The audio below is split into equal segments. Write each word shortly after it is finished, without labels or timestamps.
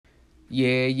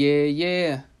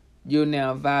Yeah. You're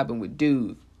now vibing with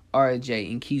Dude, RJ,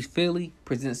 and Keith Philly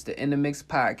presents the In the Mix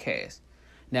podcast.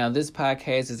 Now, this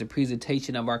podcast is a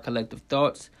presentation of our collective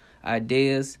thoughts,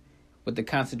 ideas, with the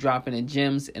constant dropping of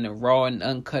gems in a raw and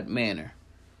uncut manner.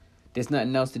 There's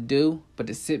nothing else to do but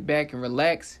to sit back and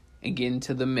relax and get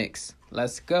into the mix.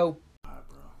 Let's go. Alright,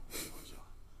 bro.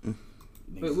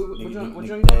 What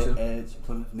you to? Edge.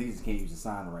 Niggas can't use the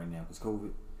sign right now because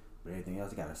COVID. But everything else,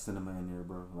 they got a cinema in there,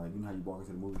 bro. Like, you know how you walk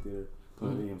into the movie theater, put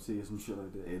an AMC or some shit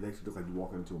like that? It actually looks like you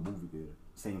walking into a movie theater.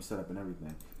 Same setup and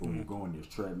everything. But when you go in, there's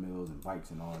treadmills and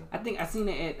bikes and all that. I think I seen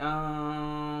it at,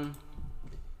 I'm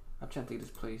trying to think of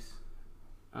this place.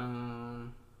 What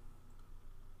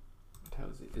the hell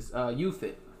is it? It's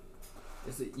UFit.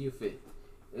 It's a UFit.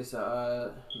 It's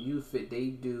a UFit.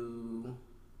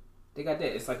 They got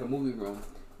that. It's like a movie room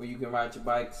where you can ride your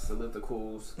bikes,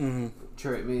 ellipticals,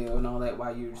 treadmill, and all that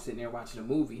while you're sitting there watching a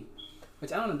movie.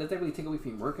 Which I don't know. Does that really take away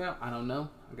from your workout? I don't know.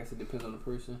 I guess it depends on the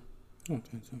person. I don't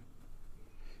think so.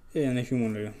 Yeah, and if you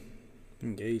want to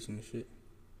engage in the shit.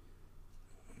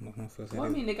 Well, I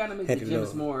mean, they gotta make the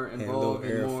gyms more involved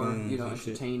and more,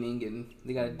 entertaining, and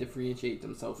they gotta differentiate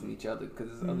themselves from each other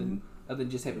because it's other than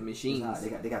just having machines.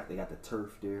 They got the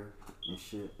turf there and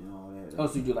shit and all that. Oh,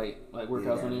 so you do like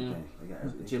workouts on there? They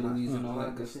got Gym and all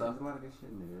that good stuff. There's a lot of good shit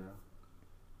in there.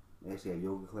 They actually have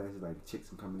yoga classes. Like chicks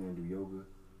can come in there and do yoga.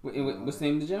 What's the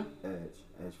name of the gym?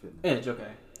 Edge Fitness. Edge,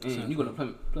 okay. And you gonna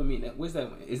plug me in that? Where's that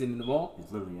one? Is it in the mall?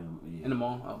 It's literally in the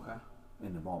mall. Oh, okay.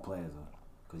 In the mall plaza.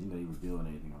 Because they were building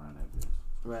anything around that bitch.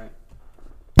 Right.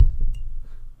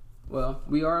 Well,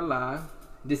 we are live.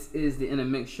 This is the In the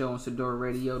Mix show on Sadora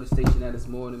Radio, the station that is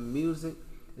more than music.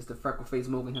 It's the freckle-faced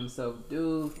Morgan himself,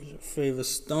 Dude. Your favorite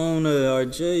stoner,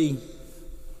 RJ.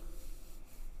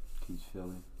 Keith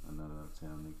Philly, another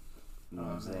uptown nigga. You know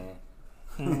what I'm saying?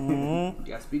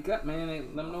 You gotta speak up, man.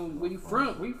 Let them know where you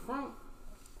from. Where you from?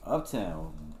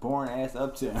 Uptown, born ass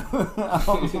uptown. I'm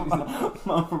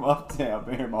from uptown.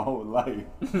 Been here my whole life.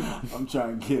 I'm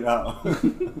trying to get out.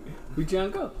 We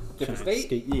trying to go different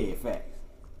state. Yeah, facts.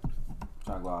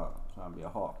 Trying to go out. Trying to be a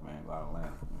hawk, man. Go out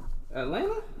Atlanta.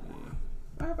 Atlanta?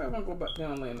 Yeah. I want to go back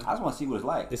down Atlanta. I just want to see what it's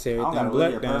like. They say everything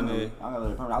black down there. I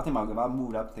don't got to live if I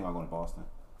moved, I think I'm going to Boston.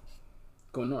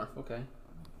 Go north, okay.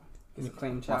 It's a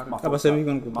claim child. How about saying we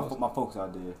gonna go Boston? My folks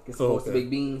out there. Get folks to big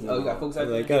beans. Oh, you got folks out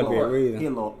there. Like, gotta be a reason. He a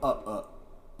little up,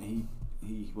 and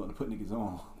he wasn't put niggas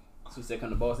on. So he said,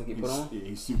 "Come to Boston, get put on." Yeah,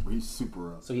 he's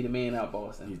super up. So he the man out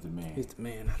Boston. He's the man. He's the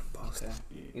man out of Boston. Okay.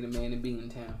 Yeah. He the man in Bean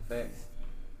Town. Facts.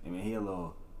 I mean, he a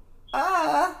little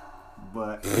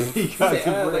but he got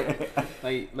some bread.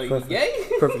 Like he gay?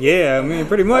 Perfect. Yeah, I mean,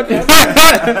 pretty much.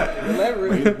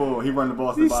 Elaborate. He run the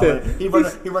Boston ballet. He run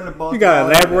the Boston. You gotta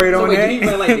elaborate on Did that. he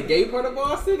run like the gay part of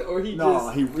Boston, or he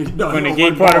just? He run the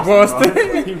gay part of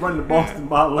Boston. He run the Boston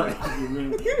ballet.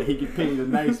 He get paid a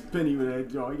nice penny with that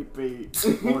joint. He get paid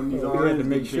on these had to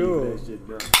make sure. that shit,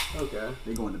 bro. Okay.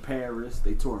 They going to Paris.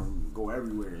 They tour and go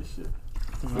everywhere and shit.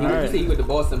 You see, he with the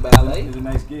Boston Ballet. It was a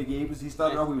nice gig. He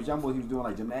started off when he was young boy. He was doing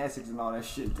like gymnastics and all that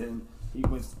shit. Then he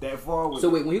went that far with So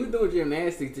wait, when he was doing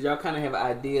gymnastics, did y'all kind of have an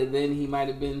idea then he might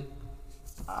have been?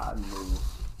 I knew.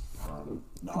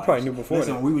 No, You probably knew before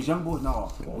listen, that. when we was young boys,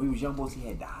 when we was young boys, he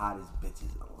had the hottest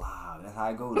bitches alive. That's how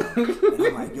I go though. And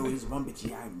I'm like, yo, this one bitch,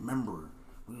 I remember.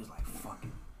 We was like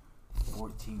fucking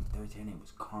 14, 13. Her name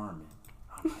was Carmen.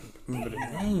 I'm like, Remember the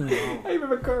name? I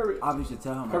remember Carmen. I used to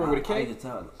tell him. Carmen with a K? I used to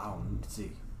tell. I don't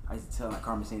see. I used to tell like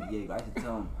Carmen San Diego. I used to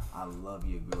tell him, I love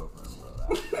your girlfriend,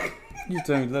 bro. You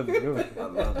tell me you love it. I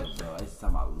love her, bro. I used to tell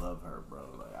him I love her, bro.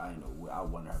 Like I know, I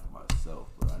wanted her for myself,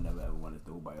 bro. I never ever wanted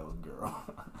nobody else's girl.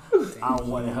 I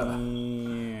wanted her.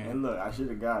 And look, I should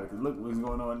have got it. Cause look what's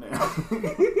going on now.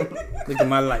 Look at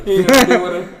my life. He Look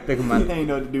at my He life. ain't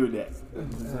know what to do with that.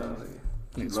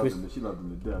 She loved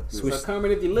him to death. So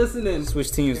Carmen, if you're listening,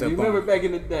 Switch teams if you up remember on. back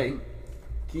in the day,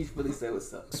 Keith really said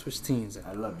what's up. Switch teams up.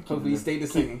 I love you. Hopefully you stay the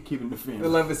same. Keeping the The family.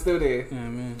 love is still there. Yeah,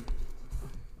 man.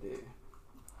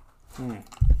 Yeah.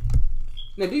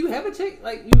 Now, do you have a chick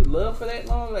like you love for that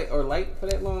long, like or like for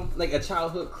that long, like a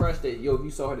childhood crush that if you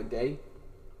saw her today?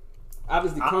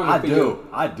 Obviously, Carmen.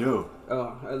 I do.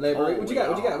 Elaborate. What you got?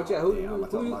 Who? I'm gonna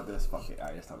talk about this. Fuck it.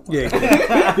 Alright, let's talk about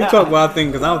Yeah, you talk wild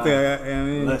thing because I don't think I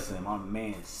mean. Listen, my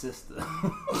man's sister.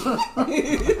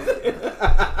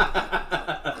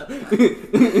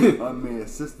 My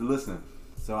man's sister. Listen.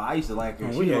 So I used to like her.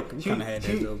 Oh, we kind of had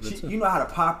that joke too. You know how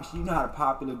the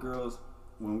popular girls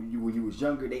when you was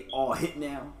younger they all hit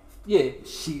now. Yeah.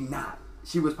 She not.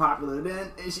 she was popular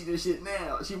then, and she does shit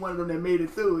now. She one of them that made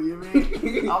it through. You know what I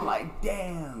mean? I'm like,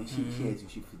 damn. And she had 2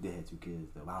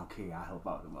 kids though. I don't care. I help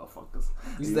out the motherfuckers.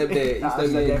 You stepped that. I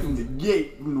stepped that from the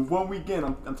gate. From the one weekend,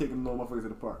 I'm taking the little motherfuckers to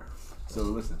the park. So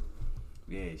listen,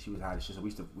 yeah, she was hot as shit. So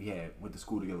we went to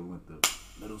school together. We went to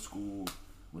middle school,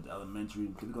 went to elementary.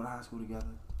 Did we go to high school together?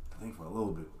 I think for a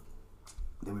little bit.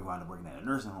 Then we wound up working at a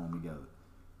nursing home together.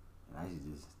 And I used to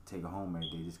just take her home every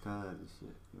day just cause and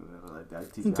shit. Like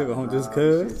that. You took her home just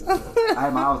cause? I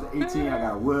was 18, I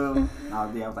got a will. I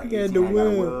was like 18, I got a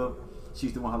will. She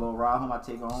used to want her little ride home, I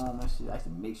take her home and shit. I used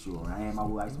to make sure, when I had my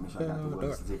will, I used to make sure I got the will. I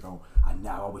used to take her home. I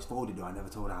always folded though. I never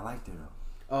told her I liked her though.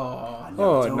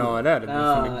 Oh no, that'd have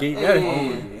been from the gate.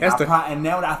 And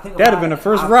now that I think about that'd have been the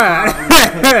first ride.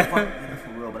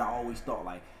 For real, but I always thought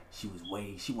like she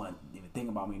wasn't even thinking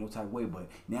about me no type of way. But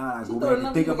now I go back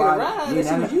and think about it.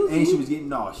 And she was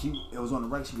getting it was on the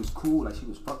right. She was cool, like she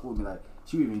was fucking with me, like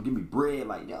she would even give me bread,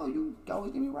 like yo, you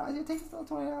always give me rides, you take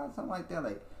 $20, something like that.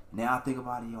 Like now I think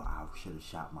about it, yo, I should have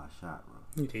shot my shot, bro.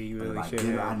 You really like,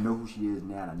 should. I know who she is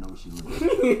now, and I know she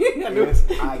lives.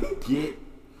 I get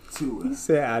to her. He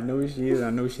said, I know who she is, I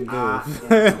know she lives.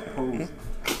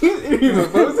 You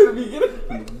proposed in the beginning?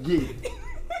 Yeah.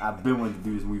 I've been wanting to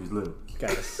do this when we was little.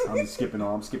 I'm skipping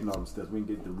all the steps. We didn't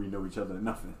get to re-know each other or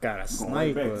nothing. Got a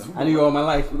sniper. I knew you all my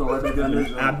life. We're going right back to the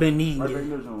nursery. I've been eating right back to the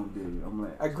nursery home, dude. I'm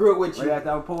like, I grew up with you. Right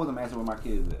after I proposed, I'm asking where my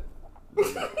kids at.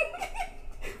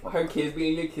 Her kids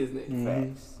being your kids' name.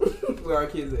 Facts. Where our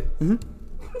kids at?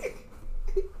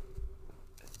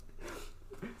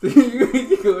 So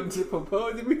you go to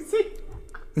propose and we see?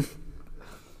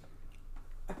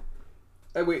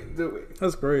 Wait.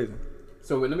 That's crazy.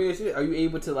 So let me ask you, are you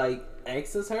able to like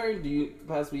access her? Do you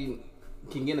possibly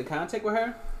can get in contact with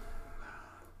her?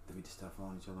 Did we just start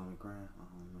following each other on the ground?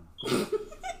 I don't know.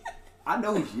 I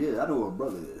know who she is. I know who her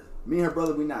brother is. Me and her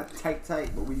brother, we not tight,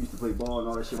 but we used to play ball and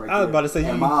all that shit right there. I was about to say,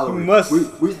 you must. We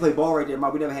used to play ball right there.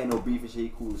 We never had no beef and shit. He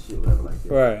cool as shit, whatever like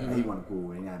that. Right. And he wasn't cool.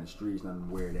 He ain't out in the streets, nothing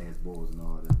weird ass balls and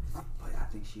all that. But I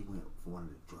think she went for one of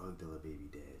the drug dealer baby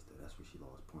dads, though. That's where she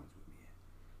lost points with me at.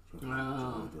 She went for the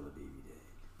drug dealer baby dad.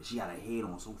 But she got her head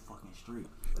on so fucking straight.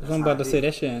 I'm about to say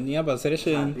that shit. Yeah, I'm about to say that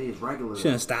shit.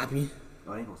 Shouldn't stop you.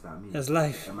 Oh, it ain't gonna stop me. That's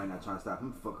life. That might not try to stop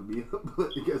him fucking me up,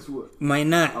 but guess what? Might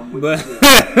not, I'm with but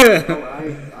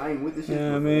I ain't with this shit.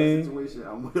 Yeah, for man. That situation.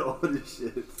 I'm with all this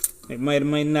shit. it might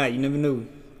not. You never know.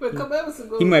 But a couple episodes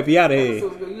ago, He might be out of here.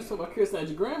 episodes ago, you saw my Chris and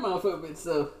your grandma for a bit,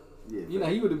 so Yeah, you know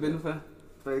he would have been fine.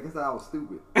 That's how I was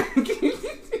stupid. I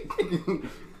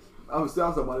was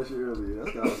talking about this shit earlier.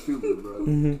 That's how I was stupid, bro.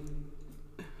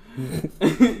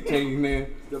 Change man.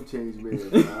 Them changed man.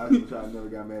 I never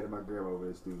got mad at my grandma over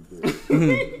that stupid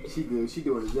shit. She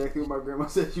doing exactly what my grandma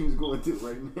said she was going to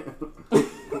right now.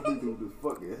 She do the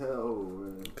fucking hell,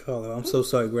 man. Carla, I'm so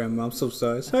sorry, Grandma. I'm so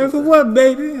sorry. Sorry for what,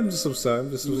 baby? I'm just so sorry. I'm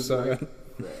just so sorry.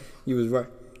 Right. You was right.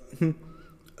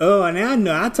 Oh, and I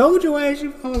know. I told your ass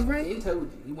you was right. He told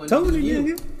you. He wanted Told to you,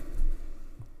 do nigga.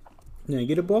 Now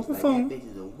get up off the Like, phone. that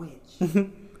bitch is a witch.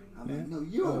 I'm like, no,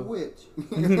 you're a witch.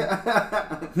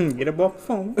 Get up off the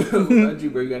phone. What about you,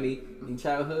 bro? You got any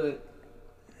childhood?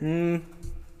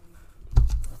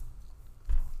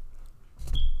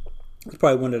 It's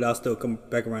probably one that I'll still come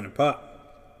back around and pop.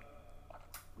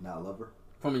 Now I love her.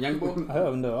 From a young boy?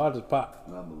 Hell no, I'll just pop.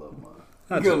 No, I'm gonna love mine.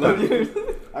 I'll You just gonna pop. love yours?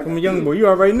 From a young boy, you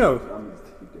already know. I'm gonna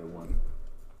keep that one.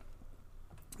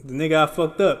 The nigga I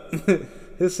fucked up.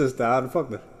 His sister, I'd have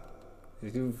fucked her.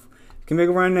 If you can make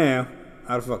it right now,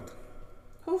 I'd have fucked her.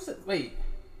 Who said? Wait.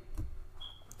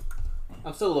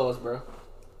 I'm so lost, bro.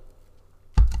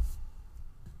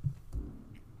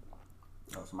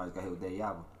 Oh, somebody's got hit with that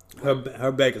yabba.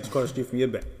 Her back is across the street from your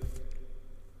back.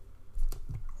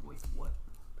 Wait, what?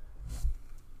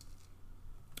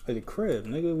 At the crib,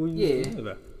 nigga. What you Yeah. talking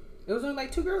about? It was only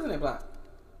like 2 girls in that block.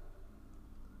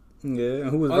 Yeah,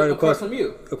 and who was right across from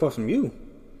you? Across from you.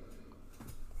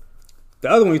 The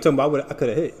other one you talking about, I could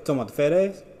have hit. You talking about the fat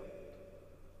ass?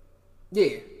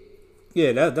 Yeah.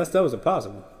 Yeah, that was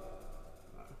impossible.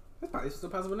 That's probably still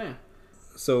possible now.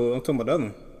 So I'm talking about the other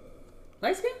one.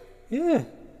 Light skin? Yeah.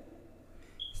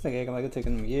 This nigga acting like it's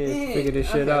taking them years to Yeah, figure this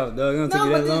shit okay. out, dog. It don't No, take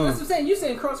you but that long. that's what I'm saying. You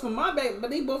saying cross from my back, but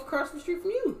they both cross the street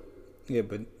from you. Yeah,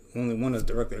 but only one is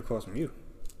directly across from you.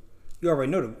 You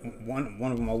already know that one of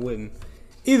them I wouldn't.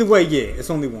 Either way, yeah, it's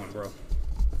only one, bro.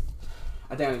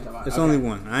 I doubt you're talking about. It's okay. only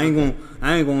one. I ain't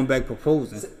going back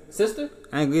proposing. Sister?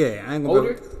 I ain't going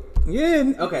Older? back.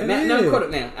 Yeah. Okay, yeah. now I'm caught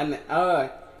up now.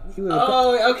 He was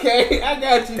Okay, I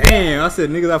got you. Damn, I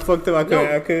said niggas I fucked up. I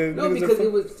could. No, because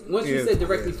it was once you Yeah, said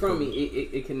directly yeah, from me,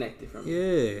 it connected from me.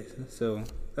 Yeah, so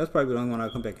that's probably the only one I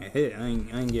come back and hit. I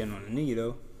ain't getting on the knee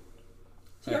though.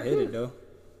 I hit it though.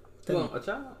 You want a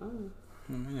child?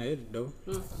 I hit it though.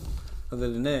 Mm. Other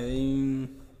than that,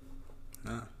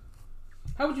 nah.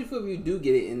 How would you feel if you do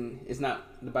get it and it's not,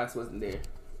 the box wasn't there?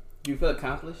 Do you feel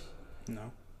accomplished?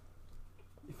 No.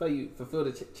 You feel you fulfilled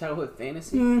a childhood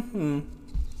fantasy? Mm-hmm.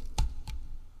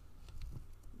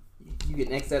 You get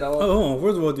next at all? Oh,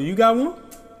 first of all, do you got one?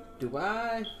 Do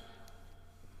I?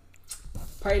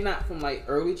 Probably not from like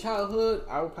early childhood.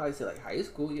 I would probably say like high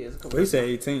school. Yeah, it's a couple. Well, he said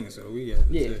 18, so we got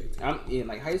Yeah, I'm in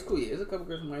like high school. Yeah, there's a couple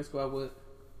girls from high school I would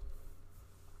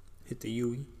hit the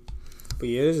UE. But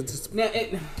yeah, this is just. now.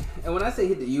 And when I say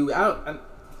hit the U, I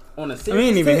on a I serious.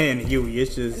 ain't even tip, hitting the UE.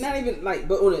 It's just. not even like,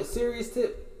 but on a serious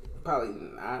tip, probably.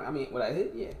 I mean, what I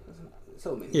hit, yeah,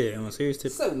 so many. Yeah, on a serious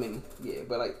tip. So many, yeah.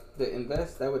 But like the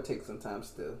invest, that would take some time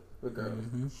still, regardless.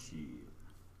 Mm-hmm. Shit.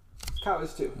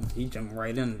 College too. He jumping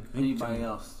right in. Anybody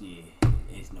else? Yeah,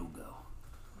 it's no go.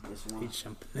 This He one.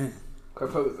 jumping in.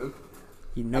 Proposing.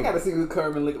 You know. I gotta see who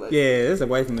Carmen look like. Yeah, that's a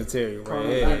wife material, right?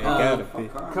 Carmen, Yeah, it gotta be.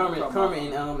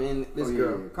 Carmen and this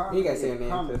girl. You gotta say her name.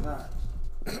 Carmen's hot.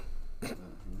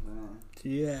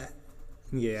 Yeah.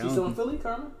 Yeah. She's still in Philly,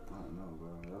 Carmen? I don't know, bro.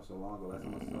 That was so long ago. Last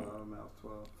time I saw her,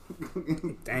 I was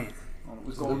 12. Damn.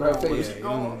 What's going going on? on? Yeah, What's you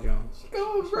going know, on? John. She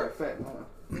going for Fat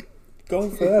man. Go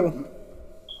forever.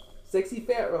 sexy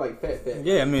fat or like fat fat?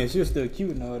 Yeah, I mean, she was still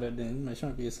cute and all that. Then you might try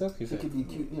to be yourself. She could be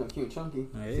cute, cute and chunky.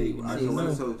 Hey, See, you alright,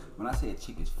 know. so when I say a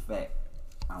chick is fat,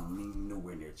 I don't mean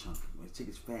nowhere near chunky. When a chick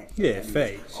is fat, Yeah, that means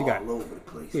fat. She all got- over the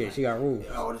place. Yeah, Like, she got rules.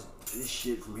 all this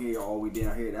shit from here all the way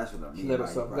down here. That's what I mean. let by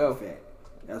herself by go. Fat.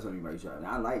 That's what I mean by trying.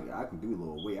 I like it. I can do a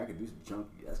little weight. I can do some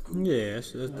chunky. That's cool. Yeah,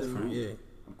 that's different. cool. Yeah,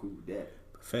 I'm cool with that.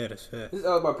 but fat is fat. This is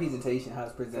all about presentation, how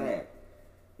it's presented. Fat.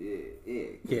 Yeah.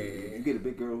 Yeah. If you get a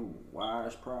big girl who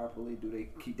wires properly, do they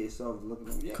keep themselves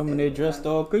looking? Yeah, Coming there dressed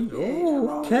all good. Yeah,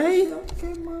 Oh, okay.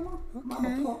 Okay, mama.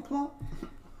 Mama plump, plump.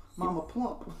 Mama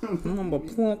plump. Mama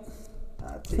plump,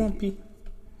 I take it. plumpy.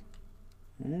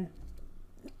 Yeah.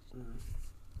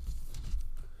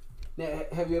 Now,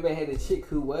 have you ever had a chick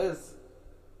who was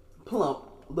plump,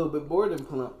 a little bit more than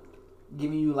plump,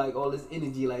 giving you like all this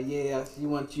energy, like yeah, she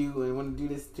wants you and want to do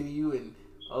this to you and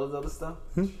all this other stuff?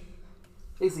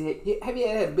 Basically, have you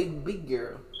ever had a big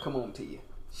girl come on to you,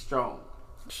 strong,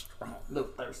 a little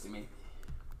thirsty, man?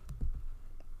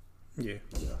 Yeah.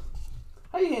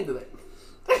 How you handle that?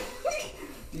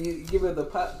 Do you give her the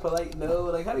polite no?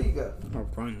 Like, how do you go? Oh,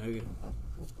 run, nigga.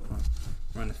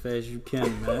 Run as fast as you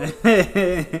can, man.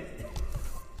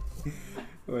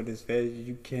 Run as fast as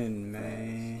you can,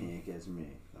 man. Can't catch me.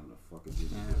 I'm the fucking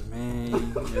dude. Yeah,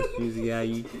 man. That's usually how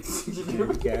you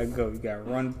gotta go. You gotta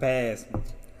run past me.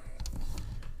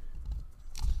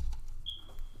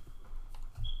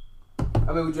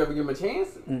 I mean, would you ever give him a chance?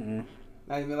 Mm-mm.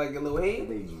 Not even like a little If head?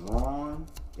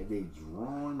 they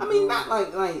drawn, I mean, not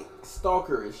like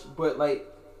stalkerish, but like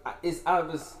it's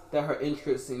obvious that her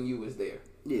interest in you is there.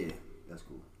 Yeah, that's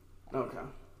cool. Okay.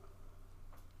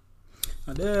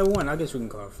 There one, I guess we can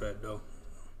call it fat though.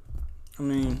 I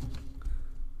mean,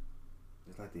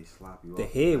 It's like they slap you the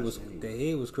off. head was That's the anyway.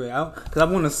 head was crazy. Cause I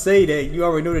want to say that you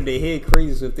already know that their head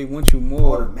crazy. So if they want you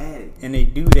more, Automatic. and they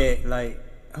do that, like,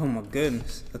 oh my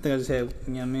goodness, I think I just had,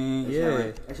 you know what I mean? That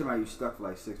Yeah, shit might you stuck for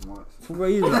like 6 months. for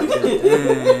real. Like that.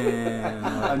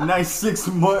 Damn. nice 6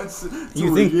 months.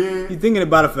 You think you thinking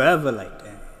about it forever like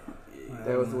that?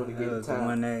 That was the one to That get was the time.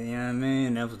 one that, you know what I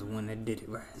mean? That was the one that did it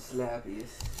right.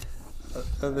 Slappiest.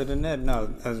 Other than that,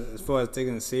 no. As far as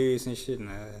taking it serious and shit,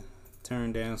 nah.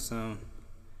 Turned down some.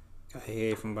 Got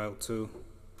head from about 2.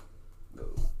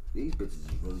 These bitches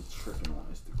is really tricking on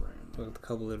Instagram. Fucked a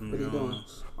couple of them What are you doing?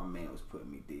 Jones. My man was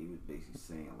putting me there. He was basically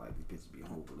saying like these bitches be in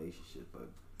whole relationships, but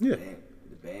Yeah.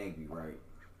 the bag be right.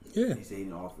 Yeah. He said he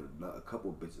done offered a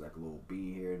couple of bitches like a little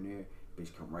bean here and there.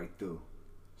 Bitch come right through,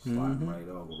 slide right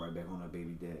off, go right back on her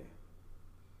baby dad.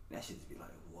 That shit just be like,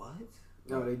 what?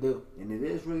 No, they do. And it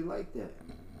is really like that.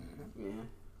 Yeah.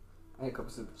 I had a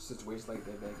couple situations like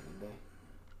that back in the day.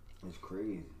 It's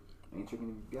crazy. Ain't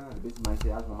tricking the guy. The bitch might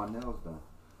say I just want my nails done.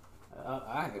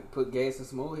 I had to put gas in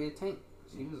some old head tank.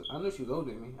 I know she was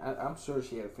older than me. I'm sure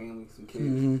she had a family, some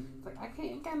kids. It's like, I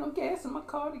ain't got no gas in my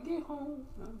car to get home.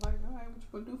 I was like, all right, what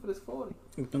you gonna do for this 40?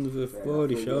 Something for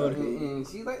 40, shorty. And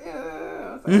she's like,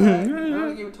 yeah. I was like, all right, I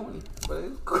only give her 20, but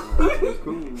it's cool. It's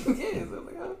cool. Yeah, so I was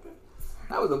like, okay.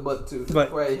 That was a butt too. But,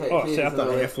 Before I had oh kids shit, I and thought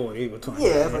all I had that. 40. It was 20.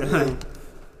 Yeah, that's what I mean.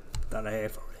 Thought I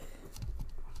had 40.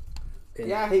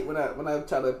 Yeah, I hate when I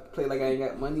try to play like I ain't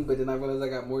got money, but then I realize I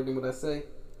got more than what I say.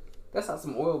 That's how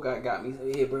some oil guy got me. He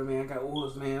said, yeah, bro, man, I got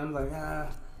oils, man. I'm like,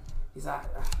 He's like,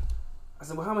 I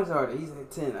said, well, how much are they? He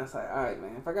said, 10. I said, all right,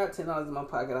 man. If I got $10 in my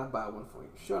pocket, I'll buy one for you.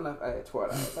 Sure enough, I had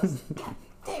 $12. I said, God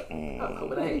damn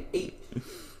But I had 8.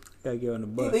 Gotta get on the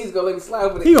bus. He's gonna let me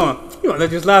slide for that. He gonna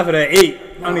let you slide for that 8.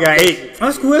 I only got 8.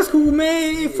 That's cool,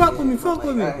 man. Hey, fuck with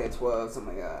me. I had 12. So I'm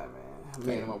like, man. I'm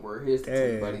making my word. Here's the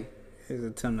 10, buddy. Here's a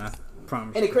 10, I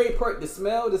promise. And the crazy part, the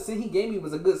scent he gave me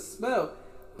was a good smell.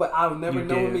 But I'll never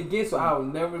know him again, so I'll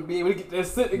never be able to get that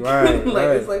scent again. Right,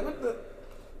 It's like, what the?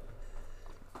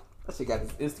 That shit got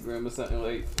his Instagram or something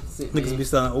like. Niggas be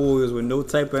selling oils with no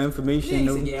type of information,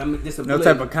 no blend.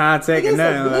 type of contact and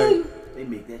nothing. Like, They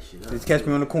make that shit up. just catch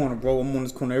me on the corner, bro. I'm on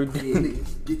this corner every day. Yeah,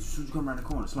 niggas, get you soon as you come around the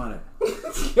corner. Smell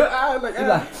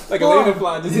that. like a lady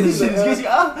fly. This shit just gets you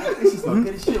up. This shit's like,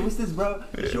 good shit. What's this, bro?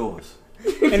 It's yours.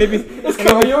 And It's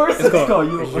called yours. It's called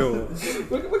yours. It's yours.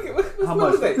 What How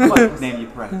much? is that? How much? Name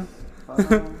your price. Yeah, come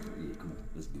on.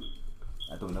 Let's do it.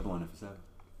 I throw another one in for 7.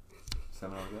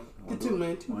 7 altogether. The 2,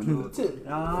 man. 2.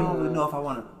 I don't know if I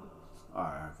want to.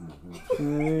 Alright, come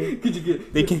on. Could you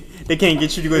get? They can't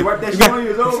get you to go. Wipe that shit on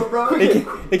you, it's over, bro.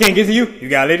 They can't get to you. You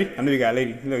got a lady? I know you got a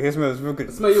lady. Look, it smells real good.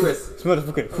 Smell your wrist. Smells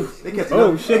real good. They catch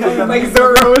Oh shit! Like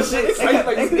Zoro and shit.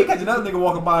 They catch another nigga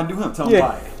walking by and do him. Tell him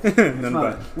buy it. None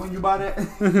about it. When you buy that?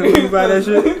 You buy that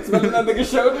shit? Smell another nigga's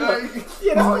shoulder.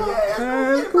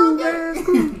 That's cool, man. That's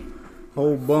cool.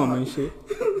 Whole bum and shit.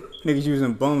 Niggas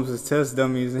using bums as test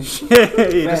dummies and shit.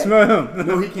 Yeah, just smell him.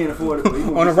 No, he can't afford it.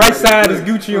 On the right side is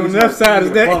Gucci, on the left side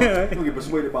is that. You don't get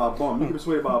persuaded by a bum. You get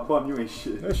persuaded by a bum, you ain't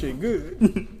shit. That shit good.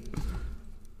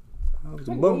 I was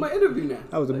a What bum. my interview now?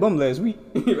 I was a bum last week.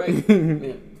 Right.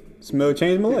 Yeah. Smell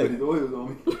changed my Put life. his oils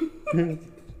on me.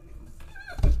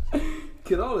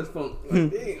 Kill all this funk.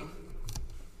 Like, damn.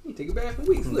 You take a bath for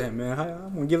weeks. Look. Damn, man,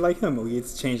 I'm gonna get like him. Or get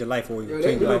to change your life for you. Yo,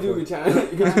 Change they your really life do for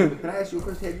be you. trying. Can I ask you a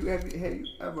question? Have you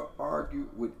ever argued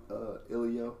with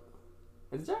Ilio?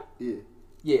 Is that? Yeah.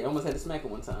 Yeah, I almost had to smack him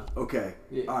one time. Okay.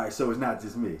 Yeah. All right. So it's not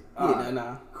just me.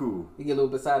 Nah. Cool. He get a little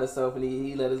beside himself and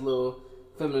he let his little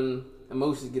feminine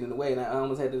emotions get in the way, and I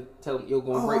almost had to tell him, "Yo,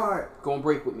 go and break, alright. go and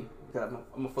break with me, because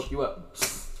I'm gonna fuck you up."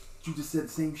 You just said the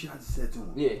same shit I just said to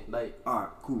him. Yeah, like All right.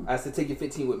 Cool. I said, take your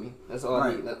 15 with me. That's all I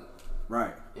Right. need.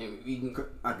 Right. And we can go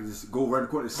I can just go right in the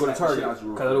corner and to slap the shit Target out you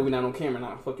real because I know quick. we're not on camera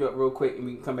now. Fuck you up real quick, and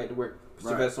we can come back to work. Put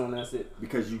your Right. vest on. That's it.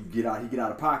 Because he get out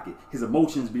of pocket. His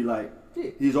emotions be like,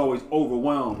 Yeah. he's always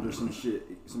overwhelmed or some shit,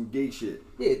 some gay shit.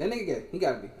 Yeah, that nigga gay. He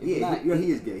gotta be. If he's Yeah, not,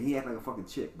 he is gay. He act like a fucking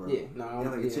chick, bro. Yeah, no, he act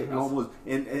like a yeah, chick. that's- Almost,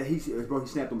 and he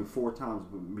snapped on me 4 times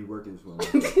with me working this one.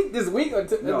 this week or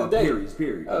No, the day.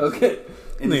 period. Oh, okay.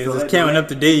 And Niggas so just that- counting up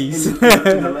the days. And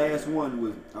the last one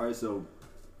was alright. So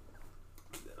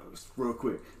real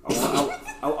quick,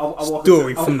 I walk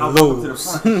Story up to, from I the walk up to the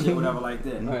lows. front and shit, whatever like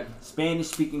that. Right. Spanish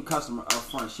speaking customer up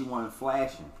front. She wanted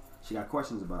flashing. She got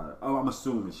questions about it. Oh, I'm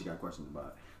assuming she got questions about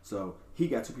it. So he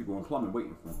got 2 people in plumbing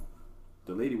waiting for him.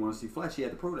 The lady wanted to see flash. She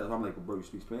had the protest. I'm like, well, bro, you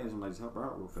speak Spanish. I'm like, just help her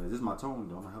out real fast. This is my tone,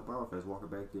 though. I'm gonna help her out fast. Walk her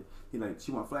back there. He like,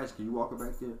 she want flash. Can you walk her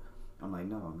back there? I'm like,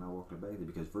 no, I'm not walking her back there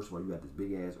because first of all, you got this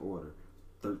big ass order.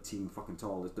 13 fucking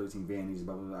tall, there's 13 vanities,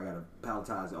 blah, blah, blah. I gotta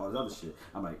palletize and all this other shit.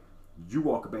 I'm like, you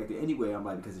walk her back there anyway. I'm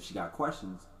like, because if she got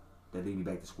questions, that lead me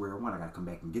back to square one. I gotta come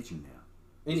back and get you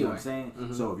now. You know what I'm saying?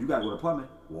 Mm-hmm. So if you gotta go to plumbing,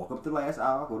 walk up to the last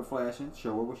aisle, go to flashing,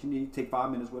 show her what she needs, take 5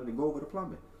 minutes with her, and go over to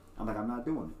plumbing. I'm like, I'm not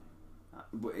doing it.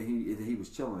 But he was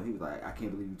chilling. He was like, I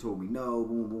can't believe you told me no,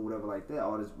 boom, boom, whatever like that,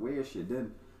 all this weird shit.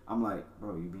 Then I'm like,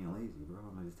 bro, you being lazy, bro.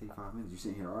 I'm like, just take 5 minutes. You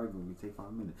sitting here arguing with me, take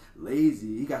 5 minutes.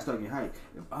 Lazy. He got stuck in height.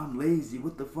 If I'm lazy,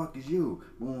 what the fuck is you?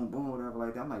 Boom, boom, whatever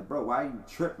like that. I'm like, bro, why are you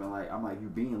tripping? Like, I'm like, you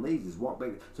being lazy. Just walk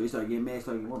back. So he started getting mad,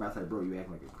 started getting warm. I was like, bro, you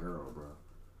acting like a girl, bro.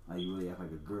 Like, you really act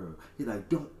like a girl. He's like,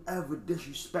 don't ever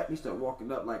disrespect me. Start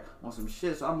walking up like on some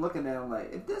shit. So I'm looking at him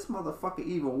like, if this motherfucker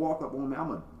even walk up on me,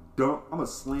 I'm a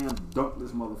slam dunk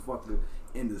this motherfucker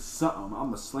into something.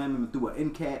 I'm a slam him through an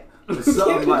end cap or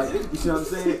something like, you see what I'm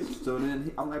saying? So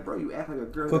then I'm like, bro, you act like a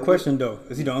girl. Quick question though: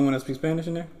 is he the only one that speaks Spanish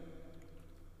in there?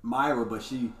 Myra, but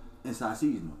she inside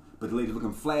seasonal. But the lady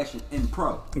looking flashing in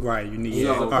pro. Right, you need. He's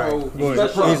Yeah, a all pro- right. Boy, he's a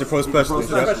pro. he's a pro He's a pro specialist.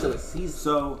 specialist. Yep. Specialist. He's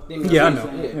So Yeah, I know.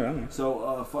 Yeah. Yeah, I know.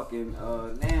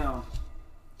 So now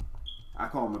I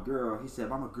call him a girl. He said,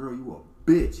 if I'm a girl, you a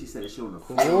bitch. He said that shit on the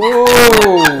floor. He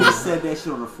Oh, said that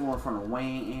shit on the floor in front of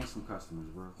Wayne and some customers,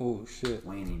 bro. oh shit.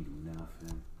 Wayne ain't do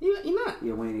nothing. You not.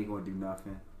 Yeah, Wayne ain't gonna do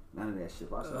nothing. None of that shit.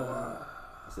 But I said,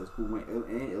 I said, it's cool. Wayne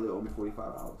and Illy owed me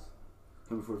 $45.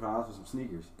 Give me $45 for some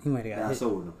sneakers. He might have That got I hit.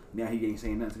 sold him. Now he ain't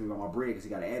saying nothing to me about my bread because he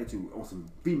got an attitude on some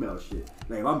female shit.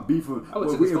 Like if I'm beefing, I would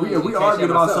if take we, his phone if and we cash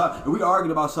arguing out about myself. something, if we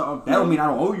arguing about something, that don't mean I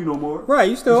don't owe you no more. Right,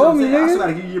 you still You know owe what me, I'm saying? I still nigga.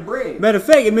 gotta give you your bread. Matter of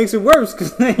fact, it makes it worse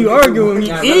because then you argue with me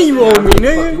Nah, and you owe me, fuck you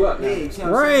nigga. up now. Yeah, you see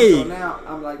what I'm saying? So Right. now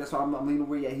I'm like, that's why I'm leaning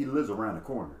where he lives around the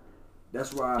corner.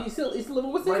 That's why. He's still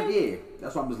living with Right, that? yeah.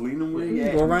 That's why I'm just leaning where he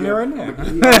at. Go around there right now.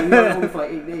 He only for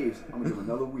like 8 days. I'm gonna give him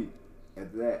another week.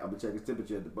 After that, I'm gonna check his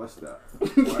temperature at the bus stop.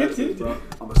 Bro.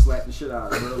 I'm gonna slap the shit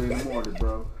out of him early in the morning,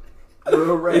 bro.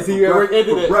 Real red. Is he at work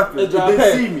into that? Breakfast. That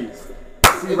They see me.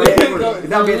 See right here.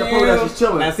 And I'll be at the pro that's just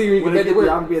chilling. Now see me when get they to get work.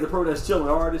 there, I'm gonna be at the pro that's chilling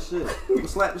hard as shit. I'm gonna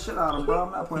slap the shit out of him, bro.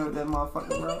 I'm not playing with that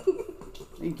motherfucker, bro.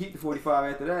 You can keep the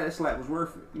 45 after that. That slap was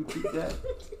worth it. You can keep that.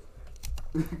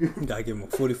 You gotta give him a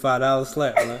 $45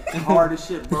 slap, man. Hard as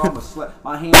shit, bro. I'm gonna slap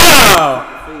my hand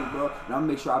face, bro. And I'm gonna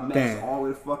make sure I mask all the way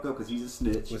the fuck up because he's a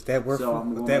snitch. Was that worth? So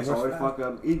I'm gonna mask all the way the fuck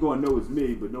up. He's gonna know it's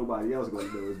me, but nobody else gonna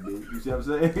know it's me. You see what I'm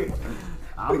saying?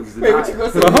 I'm just Wait, what you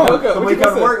gonna say? So when he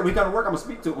come to work, I'm gonna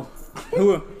speak to him.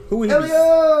 Who would he be?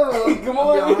 Elio! Come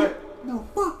on. Like, no,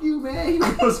 fuck you, man. He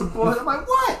gonna support. I'm like,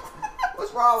 what?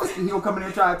 What's wrong with you? He gonna come in there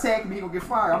and try to attack me. He gonna get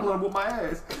fired. I'm gonna whoop my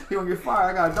ass. He gonna get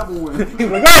fired. I got a double win. He's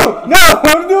like, no,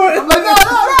 I'm doing it. I'm like, no.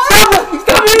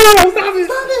 Stop it.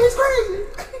 He's crazy.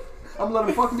 I'm letting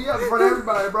him fuck me up in front of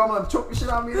everybody, bro. I'm gonna choke the shit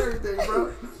out of me and everything,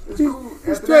 bro. It's cool.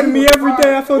 He's threatening me every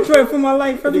day. I feel threatened for my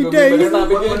life every day.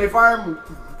 When they fire him,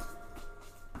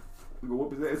 we go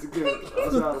whoop his ass again.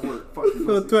 That's how it works. Fuck I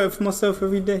feel you. threatened for myself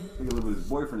every day. He live with his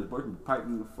boyfriend. His boyfriend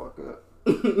piping the fuck up.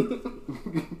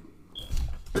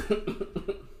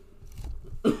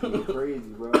 Crazy,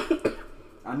 bro.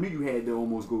 I knew you had to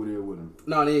almost go there with him.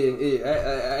 No, yeah.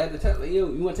 I had to tell like, yo,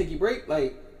 you want to take your break?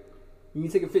 Like, you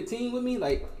take a 15 with me?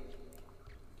 Like,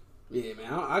 yeah,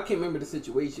 man. I can't remember the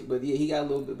situation, but yeah, he got a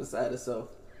little bit beside himself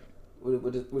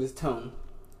with his tone.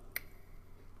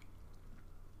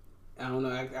 I don't know.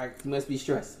 I must be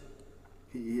stressed.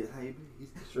 He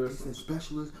said,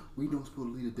 specialist, we don't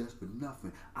supposed to leave the desk for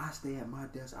nothing. I stay at my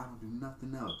desk, I don't do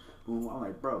nothing else. Boom. I'm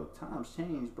like, bro, times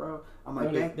change, bro. I'm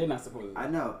like, No, they're not supposed to. I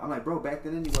know. I'm like, bro, back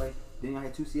then anyway. Then I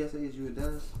had 2 CSAs, you and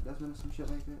Desmond or some shit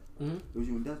like that. Mm-hmm. It was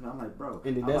you and Desmond. I'm like, bro.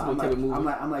 And the Desmond kept it moving.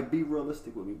 I'm like, be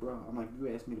realistic with me, bro. I'm like, you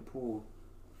asked me to pull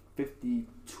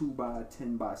 52 by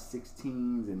 10 by 16s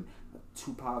and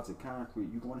 2 piles of concrete.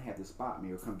 You're gonna have to spot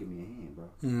me or come give me a hand, bro.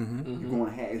 Mm-hmm. You're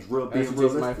gonna have it's real That's being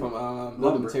just realistic. from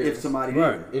Lumber, if somebody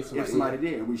there, If somebody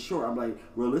there, and we sure. I'm like,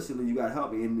 realistically, you gotta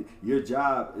help me. And your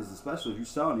job is a specialist. You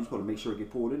selling, you're supposed to make sure it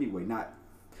get pulled anyway. Not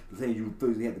saying you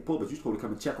physically had to pull, but you're supposed to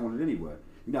come and check on it anyway.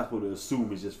 You're not supposed to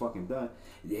assume it's just fucking done.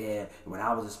 Yeah, when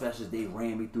I was a specialist, they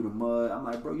ran me through the mud. I'm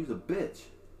like, bro, you's a bitch.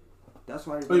 That's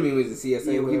why. What do you mean? He was a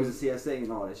CSA? Yeah, when he was a CSA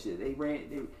and all that shit.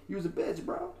 You was a bitch,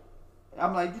 bro.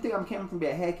 I'm like, you think I'm coming from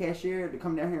being a head cashier to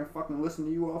come down here and fucking listen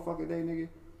to you all fucking day, nigga?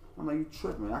 I'm like, you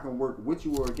tripping. I can work with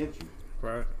you or against you.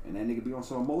 Right. And that nigga be on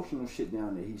some emotional shit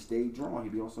down there. He stayed drawn. He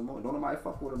be on some don't nobody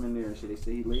fuck with him in there and shit. They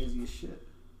say he lazy as shit.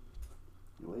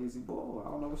 He lazy boy. I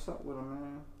don't know what's up with him,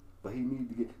 man. But he need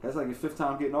to get. That's like his 5th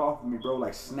time getting off of me, bro.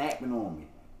 Like snapping on me.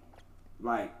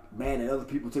 Like, man, that other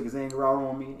people took his anger out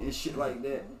on me and shit like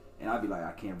that. And I'd be like,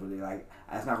 I can't really, like,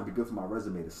 that's not going to be good for my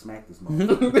resume to smack this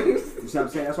motherfucker. You see what I'm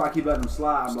saying? That's why I keep letting him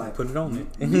slide. I'm like, put it on me.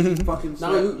 You fucking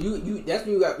slap. No, you. That's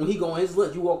when you got when he go on his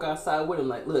lunch. You walk outside with him,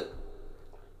 like, look,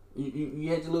 you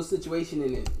had your little situation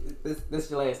in it. This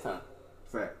your last time.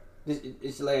 Fact.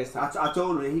 It's your last time. I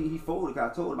told him, he folded. I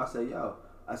told him, I said, yo,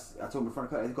 I told him in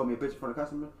front of the customer, he called me a bitch in front of the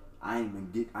customer. I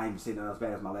ain't even say nothing else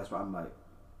bad as my last one. I'm like,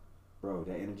 bro,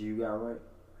 that energy you got, right?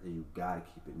 I said, you gotta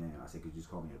keep it now. I said, cause you just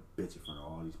called me a bitch in front of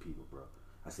all these people, bro.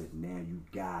 I said, now you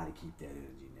gotta keep that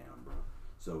energy down, bro.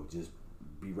 So just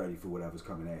be ready for whatever's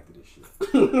coming after this shit.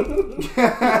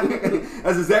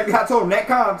 That's exactly how I told him that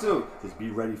calm too. Just be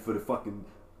ready for the fucking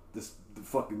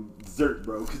dessert,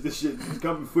 bro. Cause this shit is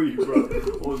coming for you, bro.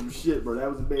 On some shit, bro. That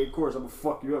was the main course. I'm gonna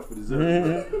fuck you up for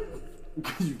dessert, bro.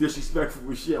 Cause you disrespectful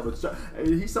with shit. But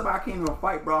he's somebody I can't even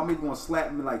fight, bro. I'm either gonna slap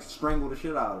him and like strangle the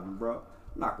shit out of him, bro.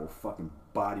 I'm not gonna fucking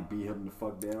body beat him the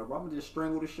fuck down, bro. I'm gonna just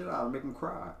strangle the shit out of him, make him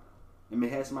cry. And may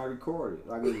have somebody record it.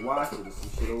 Like, just watch it or some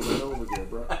shit over and over again,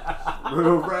 bro.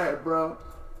 Real rat, bro.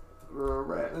 Real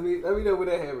rat. Let me know what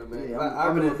that happened, man. Yeah,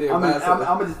 I'm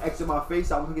gonna just exit my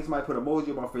face. I'm gonna get somebody put emoji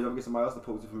on my face. I'm gonna get somebody else to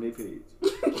post it from their page.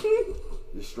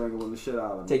 Just strangling the shit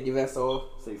out of me. Take your vest off.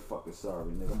 Say fucking sorry,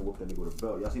 nigga. I'm gonna whoop that nigga with a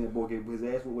belt. Y'all seen that boy get his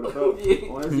ass whooped with a belt Yeah.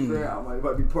 on Instagram? I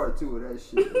might be part 2 of that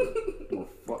shit, bro. I'm gonna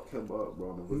fuck him up, bro.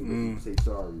 I'm gonna say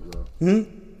sorry, bro. He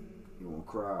gonna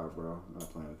cry, bro. I'm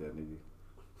not playing with that nigga.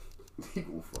 He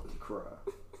gonna fucking cry.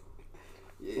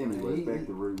 Yeah, Anyway, man, back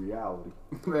to reality.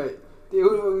 Right. Dude,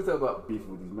 what are we talking about?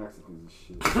 Beefing with these Mexicans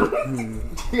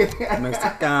and shit.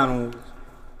 Mexicanos.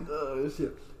 Oh,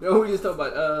 shit. No, we just talking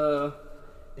about,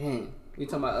 dang. We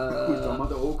talking about, We talking about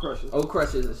the old crushes. Old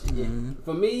crushes and shit, yeah.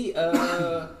 For me,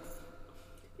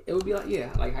 it would be like,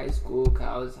 yeah, like high school,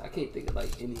 college. I can't think of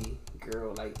like any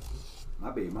girl like. My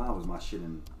baby mom was my shit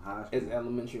in high school. As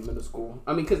elementary, middle school.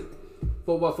 I mean, cause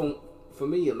for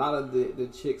me, a lot of the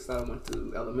chicks that I went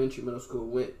to elementary, middle school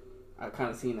with, I kind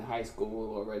of seen in high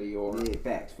school already, or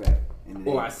facts.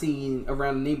 Or I seen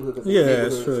around the neighborhood. Cause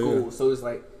that's true. School. Yeah. So it's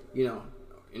like, you know,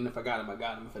 and if I got him, I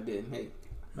got him. If I didn't,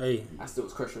 hey, I still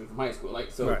was crushing from high school.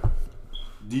 Like so. Right.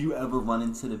 Do you ever run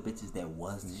into the bitches that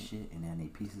was the shit and now they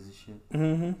pieces of shit?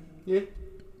 Mm-hmm. Yeah.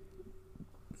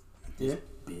 This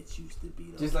bitch used to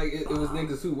be the Just like it was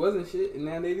niggas who wasn't shit and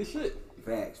now they the shit.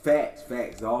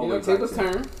 Facts. Always tables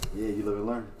turn. Yeah, you live and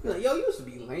learn. You're like, yo, you used to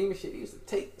be lame and shit. You used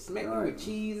to smack me with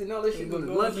cheese and all this shit. Go to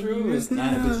the Now lunchroom and the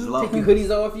bitches love take your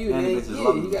hoodies off you. And And the then, bitches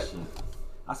love you this got. shit.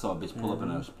 I saw a bitch pull up in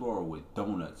an Explorer with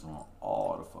donuts on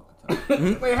all the fucking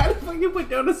time. Wait, how the fuck you put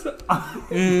down this?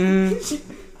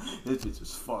 This bitch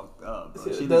was fucked up, bro.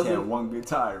 Shit, She just doesn't- had one good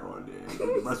tire on there.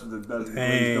 The rest was the dozen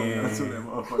glazed donuts on that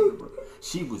motherfucker, bro.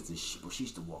 She was the shit, bro. She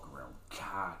used to walk around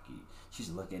cocky. She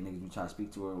used to look at niggas who try to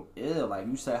speak to her ill. Like,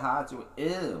 you say hi to her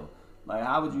ill. Like,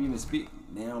 how would you even speak?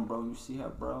 Now, bro, you see her,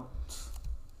 bro.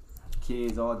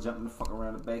 Kids all jumping the fuck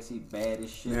around the backseat, bad as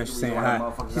shit. Yeah, she's The saying reason why hi.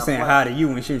 motherfuckers She's got saying flat. hi to you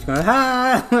when she was going,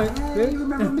 hi. Hey, you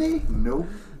remember me? Nope.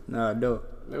 No, no.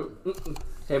 Nope. Mm-mm.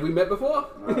 Have we met before?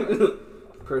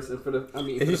 Person for the. I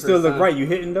mean, If for you the still first look time. right, you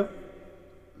hitting though?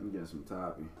 I'm getting some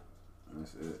toppy.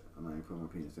 That's it. I'm not even putting my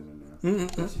penis in there now.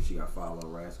 That's if she got 5 little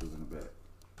rascals in the back.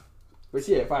 But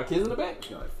she had 5 kids in the back.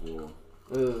 She got like 4. See what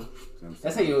I'm That's how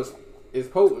saying? you know it's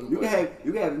potent. You but-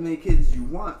 can have as many kids as you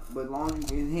want, but as long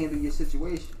as you can handle your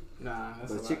situation. Nah,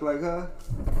 that's But a a chick lot. like her,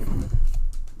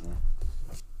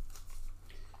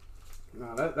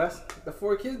 Nah, that's the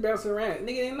 4 kids bouncing around.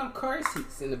 Nigga, ain't no car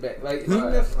seats in the back. Like,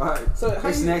 alright. so how They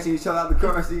you, snatching each other out the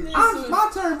car seat. Yeah, Ah, so- it's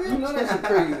my turn, bitch. you know that shit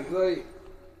crazy. Like,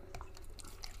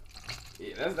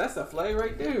 yeah, that's a flag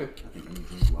right there. I think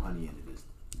anything with honey in it is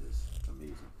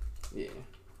amazing. Yeah,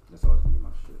 That's always gonna be my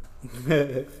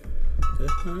shit.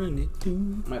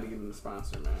 might have given them a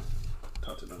sponsor, man.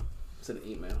 Talk to them. Send an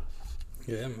email.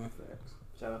 Yeah, man. Facts.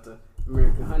 Shout out to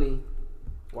American Honey,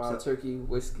 Wild So- Turkey,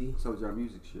 Whiskey. So with your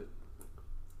music shit.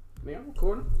 Man, I'm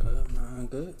recording. Good, man.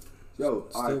 Good. Yo,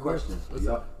 Still alright, question. What's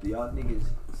Do y'all niggas,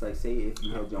 it's like, say if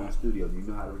you had your own studio, do you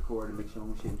know how to record and mix your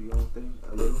own shit and do your own thing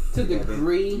a little? To Do you have any-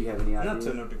 degree. Do you have any idea? Not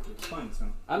to no degree. Explain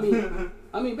something. I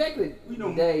mean, back in We the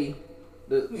don't- day,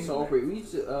 the software we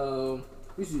used to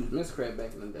use Mixcraft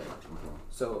back in the day. Okay.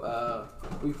 So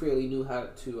we fairly knew how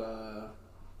to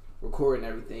record and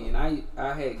everything. And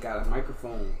I had got a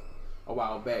microphone a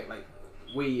while back, like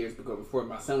way years ago, before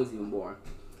my son was even born.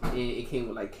 And it came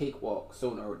with like Cakewalk,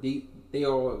 Sonar. They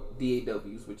are all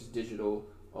DAWs, which is digital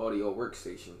audio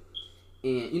workstation.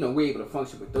 And we're able to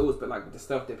function with those, but like with the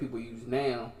stuff that people use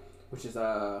now, which is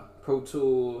Pro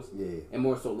Tools and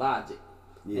more so Logic.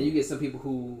 Yeah. And you get some people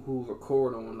who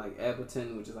record on like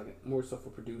Ableton, which is like more so for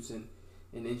producing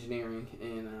and engineering,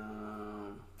 and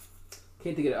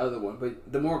can't think of the other one.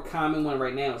 But the more common one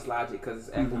right now is Logic because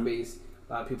it's Apple based.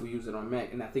 A lot of people use it on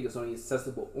Mac, and I think it's only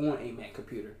accessible on a Mac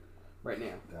computer right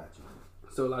now. Gotcha.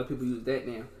 So a lot of people use that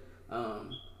now.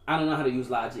 I don't know how to use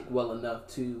Logic well enough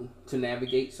to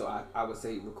navigate, so I would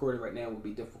say recording right now would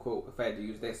be difficult if I had to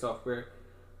use that software.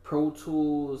 Pro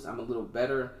Tools, I'm a little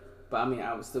better, but I mean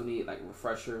I would still need like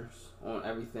refreshers on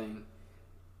everything.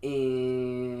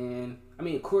 And I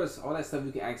mean, of course, all that stuff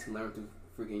you can actually learn through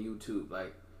freaking YouTube.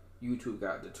 Like YouTube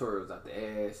got tutorials out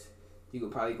the ass. You can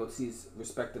probably go to these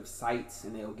respective sites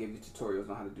and they'll give you tutorials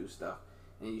on how to do stuff,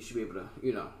 and you should be able to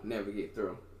navigate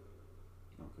through.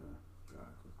 Okay.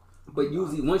 Gotcha. But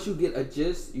usually, once you get a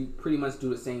gist, you pretty much do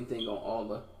the same thing on all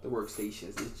the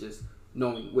workstations. It's just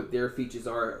knowing what their features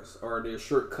are, or their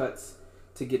shortcuts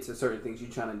to get to certain things you're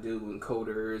trying to do,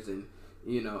 encoders and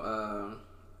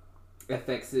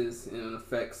FXs and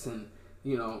effects and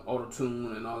auto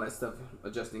tune and all that stuff,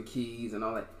 adjusting keys and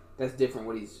all that. That's different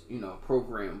what he's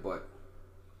programmed, but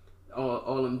all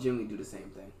of them generally do the same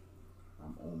thing.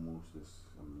 I'm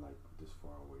like this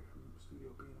far away from the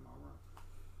studio being in my room.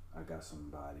 I got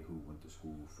somebody who went to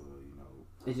school for,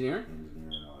 Engineering?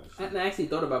 engineering and all that shit. And I actually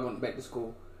thought about going back to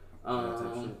school. That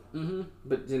type of shit?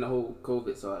 But then the whole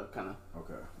COVID, so I kind of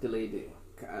Okay. delayed it.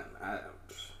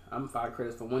 I'm 5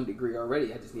 credits for 1 degree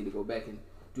already. I just need to go back and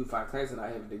do 5 classes and I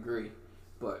have a degree.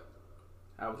 But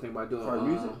I was thinking about doing For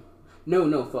music?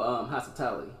 No, for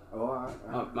hospitality. Oh, all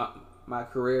right. My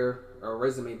career or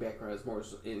resume background is more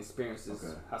in experiences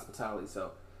Okay. hospitality.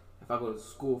 So if I go to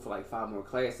school for like 5 more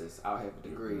classes, I'll have a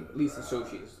degree, at least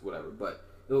associates, whatever. But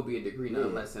it will be a degree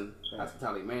nonetheless in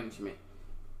hospitality management.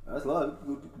 That's love.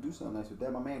 You could do something nice with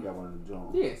that. My man got one of them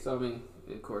Jones. Yeah, so I mean,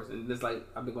 of course, and it's like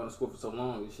I've been going to school for so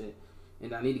long and shit,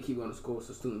 and I need to keep going to school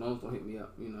so student loans don't hit me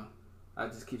up. I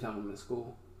just keep telling them I'm in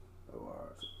school. Oh, all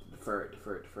right.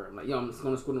 defer. I'm like, yo, I'm just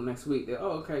going to school next week. They're,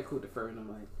 oh, okay, cool, defer. And I'm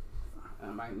like, I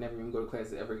might never even go to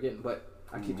class ever again. But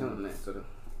I keep telling them that, so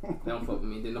they don't fuck with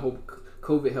me. Then the whole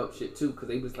COVID help shit too, because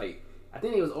they was like, I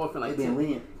think they was offering like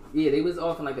they was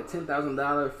offering like a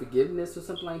 $10,000 forgiveness or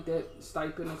something like that,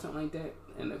 stipend or something like that,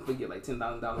 and if we get like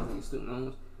 $10,000 in your student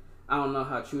loans. I don't know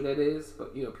how true that is,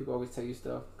 but you know, people always tell you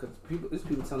stuff because there's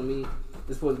people telling me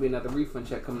there's supposed to be another refund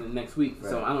check coming in next week,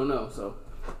 so I don't know. So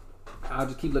I'll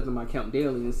just keep looking at my account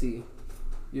daily and see,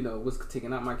 you know, what's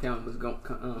taking out my account, what's going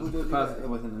deposit.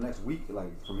 Within the next week,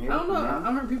 like from here. I don't know.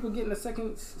 I heard people getting a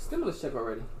second stimulus check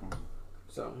already.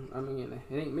 So I mean,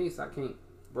 it ain't me, so I can't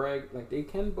brag like they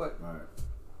can, but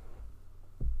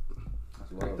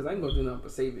because I can go do nothing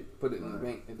but save it, put it in the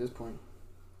bank at this point.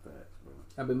 Facts, bro.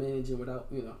 I've been managing without,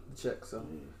 you know, the check, so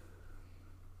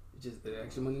it's just the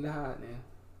extra money to hide, man.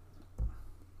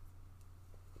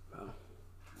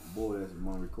 Boy, that's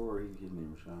Monty Corey. His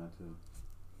name was Sean too.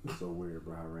 It's so weird,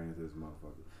 bro. How I ran into this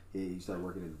motherfucker. He started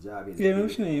working at the job. He had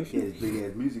his big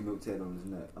ass music note tattooed on his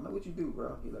neck. I'm like, what you do,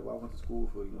 bro? He's like, well, I went to school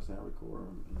for, you know, saying I record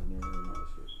engineering and all that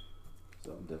shit.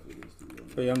 So I'm definitely gonna studio.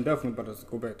 So yeah, I'm definitely about to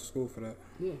go back to school for that.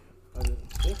 Yeah.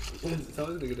 Tell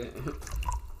this nigga that.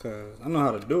 Cause I know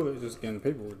how to do it, just getting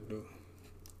paperwork to do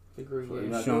it. Agree.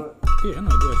 Yeah, I know how to do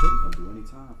that shit. You can do any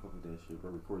time fuck with that shit,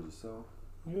 bro. Record yourself.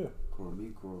 Yeah. Record me,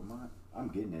 record mine. I'm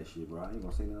getting that shit, bro. I ain't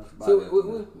gonna say nothing else about So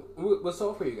what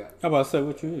software you got? How about to say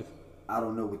what you use? I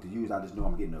don't know what to use. I just know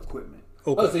I'm getting the equipment.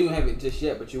 Okay. Oh, so you don't have it just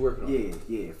yet, but you're working on it.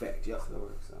 Yeah, fact, yep.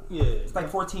 Yeah. It's like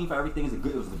 14 for everything.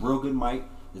 It was a real good mic.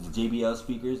 There's the JBL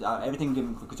speakers. Everything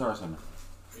given from Guitar Center.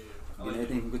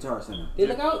 Everything from Guitar Center. Hey,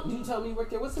 look out! You tell me you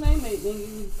work there. What's the name, mate?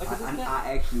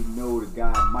 I actually know the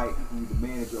guy Mike, who's the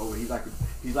manager over. He's like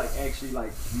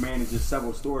actually manages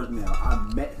several stores now. I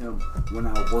met him when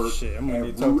I worked. Shit, I'm gonna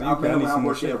at talk to you. I met him when I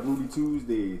worked at Rudy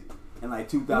Tuesdays in like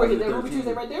 2013. You working at Ruby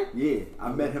Tuesday right there? Yeah,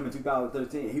 I met him in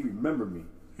 2013. He remembered me.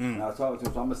 And I was talking to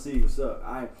him, so I'm gonna see what's up.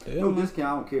 No discount,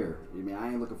 I don't care. I mean, I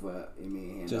ain't looking for.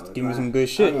 Just give me some good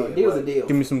shit. Deal's a deal.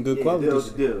 Give me some good quality.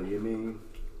 Deal's a deal. You mean?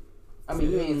 I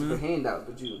mean, you ain't for handout,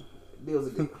 but deal's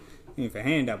a deal. You ain't for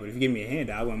handout, but if you give me a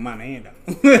handout, I wouldn't mind a handout.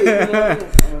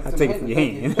 I take it from your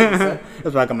hand.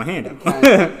 That's why I got my handout.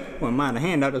 Wouldn't mind a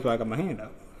handout. That's why I got my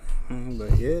handout.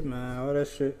 But yeah, man, all that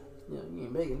shit. Yeah, you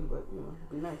ain't begging, but you know,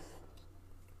 be nice.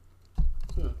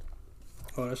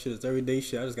 Oh, that shit is everyday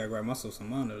shit. I just gotta grab myself some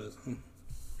monitors.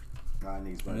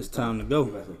 When it's time to go.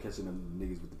 You guys were catching them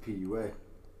niggas with the PUA.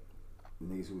 The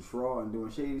niggas who was fraud and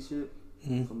doing shady shit.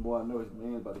 Some boy I know his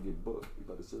man about to get booked. He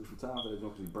about to serve some time for that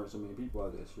joint because he burnt so many people out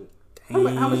of that shit. How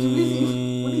much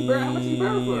you burn? How much you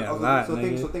burn for? Yeah, a lot, so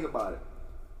think about it.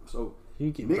 So some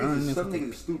niggas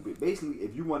are stupid. Basically,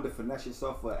 if you wanted to finesse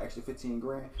yourself for an extra 15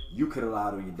 grand, you could have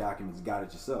lied on your documents, got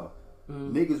it yourself.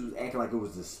 Niggas was acting like it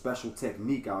was a special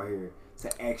technique out here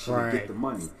to actually get the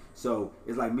money. So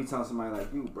it's like me telling somebody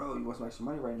like, you, bro, you want some extra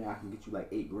money right now? I can get you like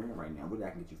 8 grand right now. What I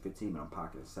can get you 15, but I'm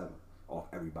pocketing 7 off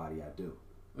everybody I do.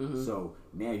 So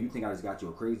now you think I just got you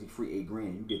a crazy free 8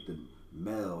 grand? You get the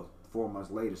mail 4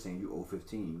 months later saying you owe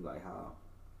 15. You like how?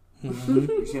 You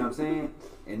see what I'm saying?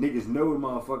 And niggas know the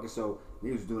motherfucker. So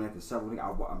niggas was doing that to several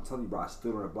niggas. I'm telling you, bro, I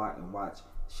stood on the block and watched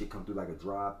shit come through like a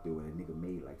drive through, and a nigga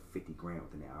made like 50 grand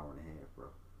within an hour and a half, bro.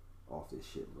 Off this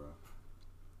shit, bro.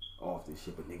 Off this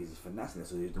shit, but niggas is finessing that,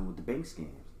 so they're doing with the bank scams.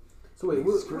 So wait,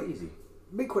 it's crazy.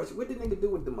 Big question: what did nigga do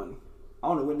with the money? I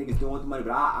don't know what niggas doing with the money,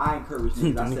 but I encourage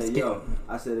niggas.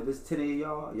 I said, if it's 10 of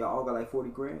y'all all got like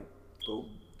 40 grand, go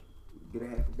get a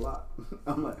half a block.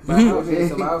 I'm like,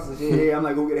 yeah, I'm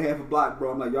like, go get a half a block,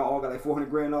 bro. I'm like, y'all all got like 400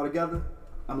 grand all together.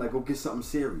 I'm like, go get something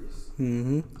serious. You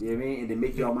know what I mean? And then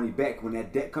make y'all money back. When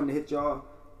that debt come to hit y'all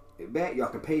back, y'all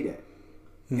can pay that.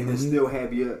 And then still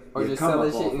have your just come sell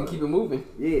up that shit and keep it moving.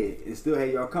 Yeah, and still have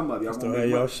y'all come up. Y'all still have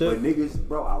y'all shit. But niggas,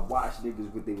 bro, I watched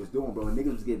niggas what they was doing, bro. And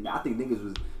niggas was getting. I think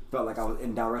niggas felt like I was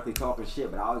indirectly talking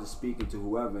shit, but I was just speaking to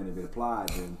whoever, and if it applied,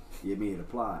 then it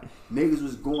applied. Niggas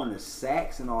was going to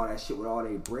Saks and all that shit with all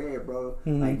their bread, bro.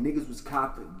 Like niggas was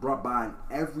buying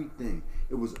everything.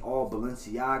 It was all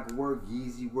Balenciaga work,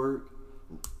 Yeezy work,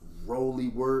 Rolly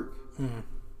work.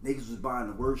 Niggas was buying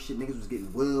the worst shit. Niggas was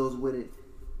getting wheels with it.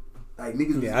 Like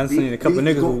niggas, I've seen a couple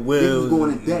niggas with wheels. Niggas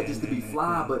going in debt just to be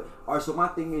fly. But alright, so my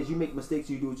thing is, you make mistakes,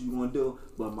 you do what you want to do.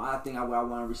 But my thing, what I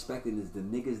want to respect it is the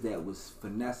niggas that was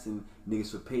finessing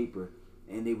niggas for paper,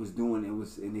 and they was doing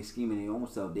and they scheming their own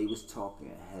self. They was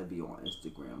talking heavy on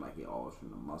Instagram like it all was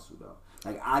from the muscle though.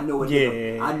 Like I know a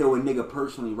nigga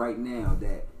personally right now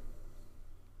that.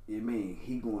 Yeah, man,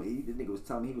 the nigga was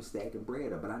telling me he was stacking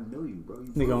bread up, but I know you, bro.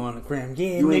 Nigga on the gram,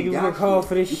 yeah, nigga, we're called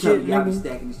for this shit, nigga. You be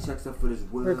stacking these checks up for this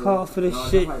wood. We're called for this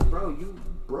shit. I'm like, bro, you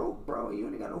broke, bro. bro, you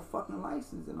ain't got no fucking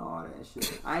license and all that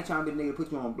shit. I ain't trying to be a nigga to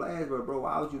put you on blast, but bro,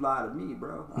 why would you lie to me,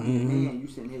 bro? I mean, man, you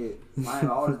sitting here lying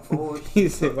all this bullshit. He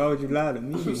said, why would you lie to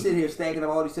me? You sit here stacking up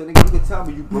all these shit, nigga. You can tell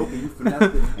me you broke and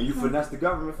you finessed the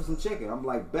government for some chicken. I'm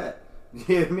like, bet. You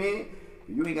know what I mean?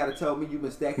 You ain't got to tell me you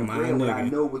been stacking bread when I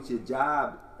know what your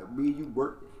job. You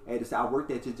work. I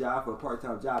worked at your job for a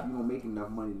part-time job. You don't make enough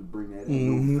money to bring that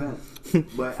in. No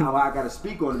offense. But I got to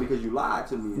speak on it because you lied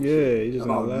to me. And shit you just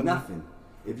about nothing.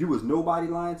 If you was nobody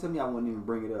lying to me, I wouldn't even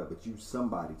bring it up. But you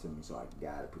somebody to me, so I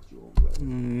gotta put you on blast.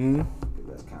 Cause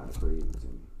that's kind of crazy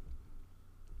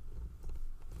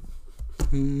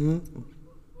to me.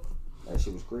 That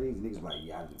shit was crazy. Niggas like,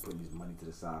 yeah, I've been putting this money to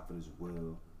the side for this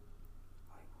will.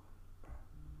 Like,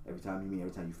 every time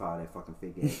you file that fucking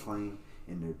fake ass claim.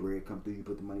 And the bread come through, you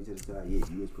put the money to the side. Yeah,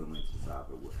 you is putting money to the side,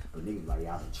 but niggas like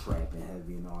y'all been trapping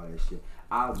heavy and all that shit.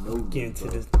 I know getting to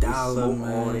this dollar,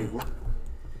 man.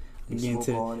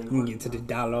 Getting to the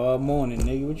dollar all morning,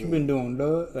 nigga. What you been doing,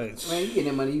 dog? Like, man, you getting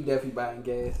that money, you definitely buying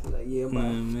gas. Like, yeah,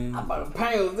 man. I bought a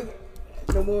pound.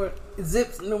 No more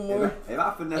zips, no more. If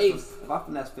I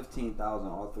finesse 15,000,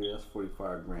 all three, that's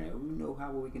 45 grand. You know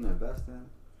how we can invest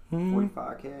in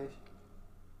 45 cash.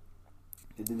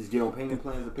 And then just get on payment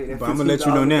plans to pay that. But I'm gonna let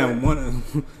you know now. One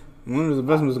of the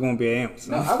investments is gonna be an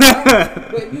Amazon. No,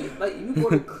 but if you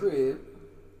bought a crib,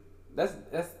 that's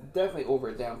definitely over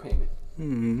a down payment.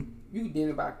 You can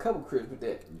then buy a couple cribs with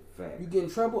that. Fact. You get in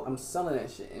trouble, I'm selling that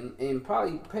shit and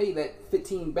probably pay that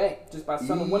 15 back just by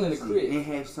selling one of the cribs and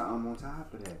have something on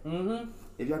top of that.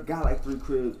 If y'all got like 3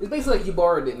 cribs, it's basically like you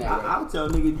borrowed it now. I'll tell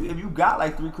nigga, if you got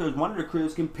like 3 cribs, one of the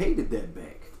cribs can pay the debt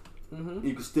back.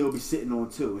 You can still be sitting on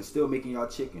 2 and still making y'all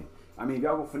chicken. I mean, if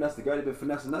y'all gonna finesse the government, been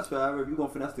finessing us forever. If you gonna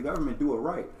finesse the government, do it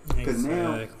right. Because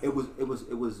now it was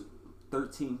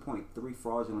 13.3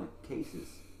 fraudulent cases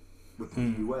with the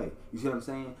PUA. You see what I'm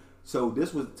saying? So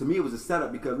this was, to me, it was a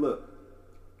setup because look,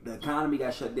 the economy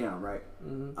got shut down, right?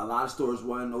 A lot of stores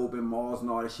wasn't open, malls and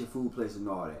all that shit, food places and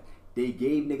all that. They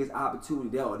gave niggas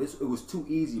opportunity. It was too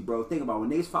easy, bro. Think about it.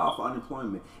 When niggas file for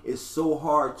unemployment, it's so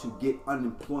hard to get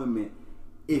unemployment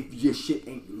if your shit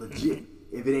ain't legit,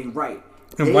 if it ain't right.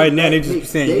 And right now they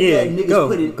just saying, niggas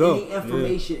put in any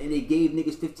information and they gave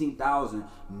niggas 15,000,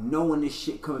 knowing this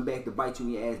shit coming back to bite you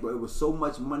in your ass. But it was so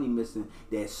much money missing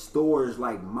that stores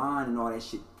like mine and all that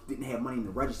shit didn't have money in the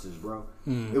registers, bro.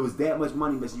 It was that much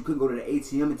money missing. You couldn't go to the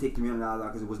ATM and take $300 out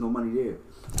because there was no money there.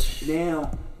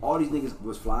 Now all these niggas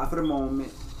was fly for the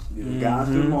moment, guys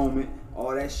for the moment,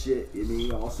 all that shit. I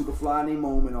mean, all super fly in their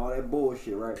moment, all that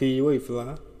bullshit, right? PUA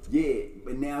fly. Yeah,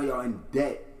 but now y'all in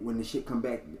debt when the shit come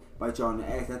back, bite y'all in the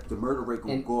ass. That's the murder rate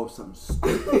gonna go up something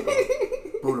stupid.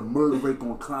 Bro, the murder rate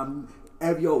gonna climb.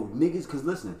 Yo, niggas, cause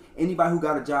listen, anybody who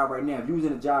got a job right now, if you was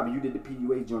in a job and you did the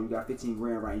PUA joint, you got 15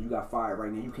 grand right, and you got fired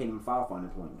right now, you can't even file for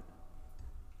unemployment.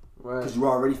 Right. Cause you're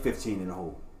already 15 in the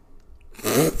hole.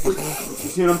 You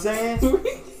see what I'm saying?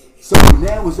 So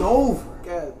now it's over.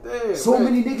 God damn. So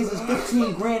many niggas is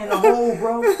 15 grand in the hole,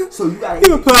 bro. So you gotta.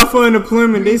 You apply for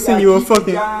unemployment, they send you a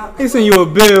fucking. They send you a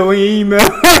bill when you email.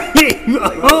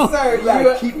 Sir, you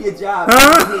gotta keep your job. You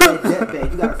gotta pay that debt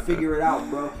back. You gotta figure it out,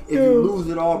 bro. If you lose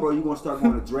it all, bro, you gonna start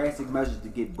going to drastic measures to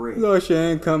get bread. Lost your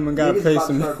income and gotta pay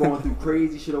some. Start going through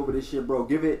crazy shit over this shit, bro. I'm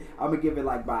gonna give it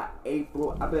like by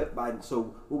April. I bet by.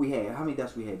 So what we had? How many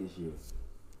deaths we had this year?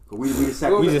 We the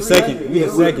second. We the second. We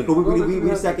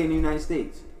the second in the United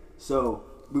States. So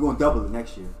we're gonna double it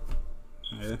next year.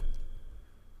 Yeah.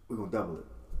 We're gonna double it.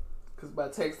 Cause by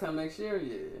tax time next year,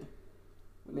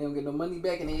 when they don't get no money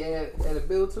back and they add a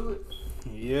bill to it.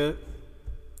 Yeah.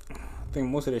 I think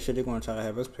most of that shit they're gonna try to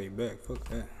have us pay back. Fuck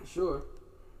that. For sure.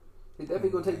 They definitely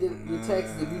gonna take your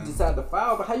taxes if you decide to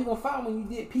file. But how you gonna file when you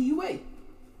did PUA?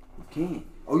 You can't.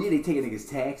 Oh yeah, they taking niggas'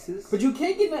 taxes. But you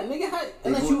can't get that, nigga.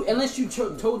 Unless you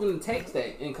told them to tax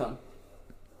that income.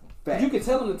 Fact. You can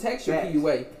tell them to tax your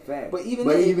PUA. Fact. But even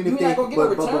if you're not gonna get a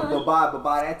return. But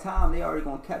by that time they already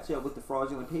gonna catch up with the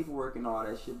fraudulent paperwork and all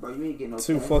that shit, bro. You ain't getting no.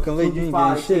 Too fucking late. You ain't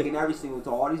getting shit. Taking every single to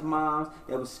all these moms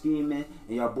that was scheming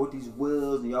and y'all bought these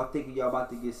wills and y'all thinking y'all about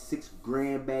to get $6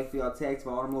 grand back for y'all tax for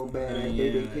all them little bad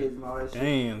baby kids and all that shit.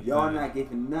 Damn. Y'all not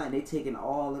getting nothing. They taking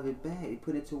all of it back. They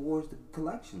put it towards the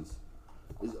collections.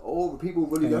 It's over. People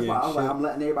really. That's why I was like, I'm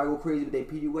letting everybody go crazy with their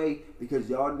PUA because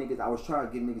y'all niggas. I was trying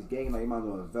to get niggas gang like you might as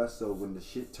well invest so when the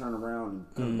shit turn around and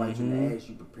come bite you in the ass,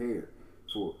 you prepared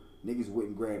for. Niggas went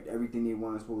and grabbed everything they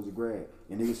weren't supposed to grab,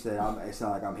 and niggas said, "It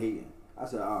sound like I'm hating." I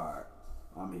said, "All right,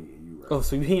 I'm hating you." Right. Oh,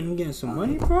 so you hating them getting some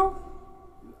money, bro?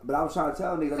 But I was trying to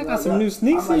tell niggas. I got some new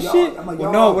sneaks and shit.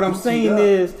 Well, no, what I'm saying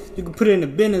is you can put it in the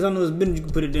business. I know it's business. You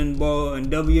can put it in ball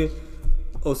and W.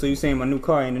 Oh, so you saying my new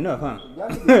car ain't enough, huh? Y'all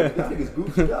niggas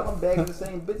Gucci up. I'm bagging the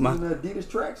same bitches in the Adidas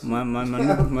tracks. My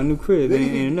new crib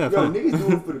ain't enough, huh? Niggas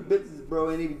doing it for the bitches, bro.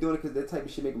 Ain't even doing it because that type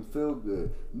of shit make them feel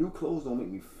good. New clothes don't make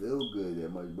me feel good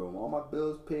that much, bro. All my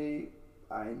bills paid.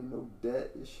 I ain't in no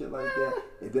debt and shit like that.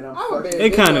 And then I'm fresh.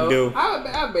 It kind of do.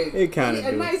 I bet. It kind of do.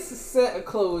 A nice set of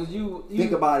clothes. You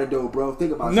think about it though, bro.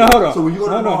 Think about it. No, hold on. So when you go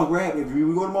to the mall and grab, if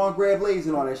you go to the mall and grab Lays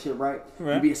and all that shit, right?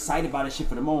 You be excited about that shit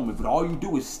for the moment, but all you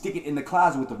do is stick it in the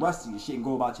closet with the rest of your shit and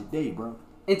go about your day, bro.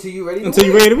 Until you ready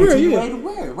to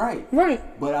wear,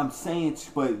 right? But I'm saying,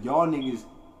 but y'all niggas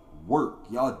work.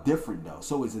 Y'all different though,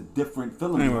 so it's a different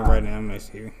feeling. I ain't right now. I'm not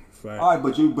serious. Right. All right,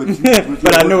 but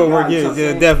but I know what work is.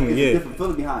 Yeah, definitely. It's a different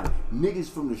feeling behind it. Niggas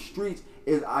from the streets,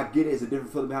 I get it. It's a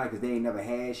different feeling behind it because they ain't never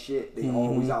had shit. They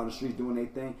always out in the streets doing their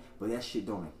thing. But that shit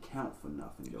don't account for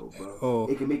nothing though, bro. Oh.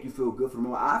 It can make you feel good for the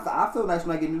moment. I feel nice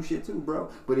when I get new shit too,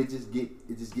 bro. But it just get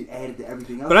added to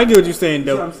everything else. But I get what you're saying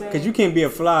though, because you can't be a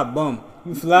fly bum.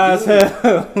 You fly as hell.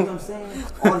 You know what I'm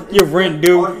saying? Your rent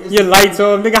due, your lights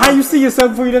off, nigga. How you see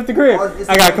yourself before you left the crib?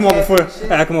 I gotta come up before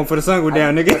the sun go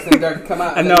down,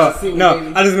 nigga. I know.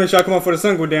 No, I just make sure I come up before the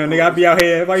sun go down, nigga. I be out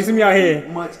here. Why you see me out here?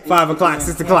 5 o'clock,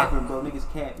 6 o'clock. Bro,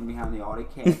 niggas capping behind all they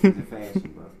capping in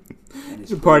fashion, bro.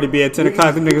 The party be at 10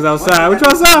 o'clock. Them niggas outside. What you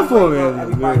outside for, man?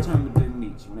 Everybody turned to the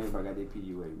niche when everybody got their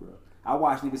PUA, bro. I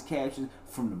watch niggas captions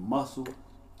from the muscle.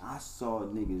 I saw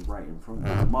niggas writing from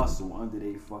the muscle under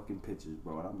their fucking pictures,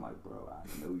 bro. And I'm like, bro,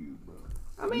 I know you, bro.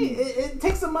 I mean, it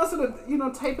takes a muscle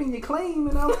to, type in your claim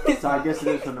and all. So I guess it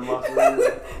is from the muscle.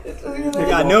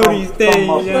 I know these things,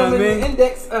 you know what I mean?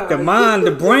 Index, the mind,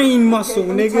 the brain muscle,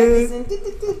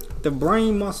 nigga. The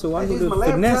brain muscle. I need to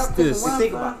finesse this.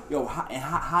 Think about,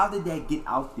 how did that get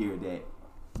out there that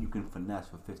you can finesse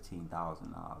for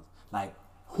 $15,000? Like,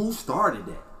 who started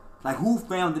that? Like, who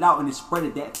found it out and it spread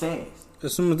it that fast?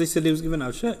 As soon as they said they was giving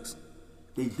out checks.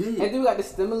 They did. And then we got the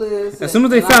stimulus. As soon as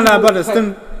they found out about the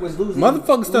stimulus,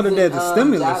 motherfuckers started at the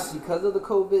stimulus. Because of the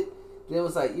COVID, then it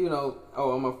was like,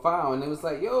 I'm a file. And it was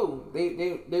like, yo,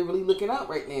 they really looking out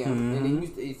right now. Mm-hmm.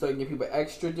 And they started giving people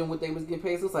extra than what they was getting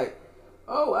paid. So it's like,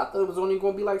 oh, I thought it was only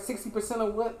going to be like 60%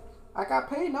 of what I got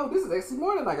paid. No, this is actually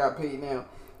more than I got paid now.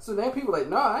 So then people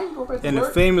like, I ain't going back to work. And the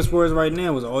famous words right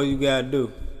now was all you got to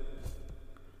do.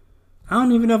 I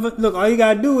don't even know if look, all you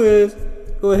got to do is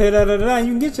go ahead,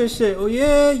 you can get your shit. Oh,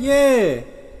 yeah.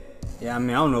 Yeah, I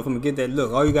mean, I don't know if I'm going to get that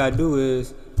look. All you got to do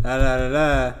is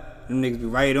Them niggas be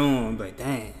right on. Like,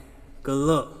 damn, good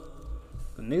luck.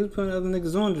 But niggas putting other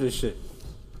niggas on to this shit.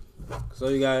 So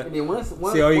you got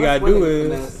all you gotta do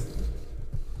is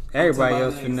everybody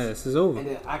else finesse. It's over. And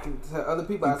then I can tell other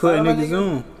people you putting niggas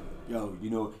on. Yo, you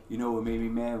know what made me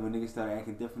mad when niggas started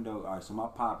acting different though? Alright, so my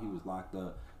pop, he was locked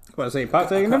up. What I say, pop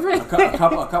taking different? A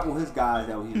couple of his guys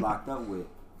that he locked up with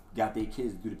got their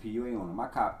kids to do the PUA on him. My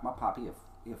pop,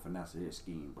 he a finesse, he a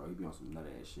scheme, bro. He be on some nut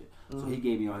ass shit. So he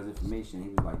gave me all his information. He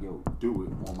was like, yo, do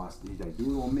it on my. He's like,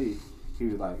 do it on me. He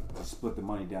was like, just split the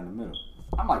money down the middle.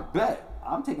 I'm like, bet.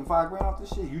 I'm taking $5,000 off this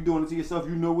shit. You doing it to yourself.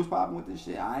 You know what's popping with this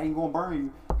shit. I ain't gonna burn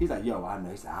you. He's like, yo, I know.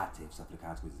 He said, I'll take stuff for the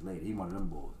consequences later. He one of them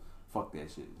boys. Fuck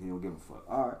that shit. He don't give a fuck.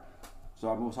 All right. So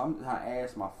I'm trying to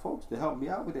ask my folks to help me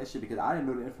out with that shit because I didn't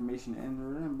know the information to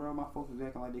enter in, bro. My folks was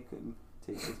acting like they couldn't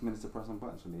take 6 minutes to press some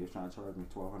buttons for me. They was trying to charge me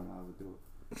 $1,200 to do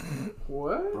it.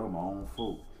 What? Bro, my own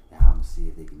folks. Yeah, I'm gonna see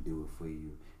if they can do it for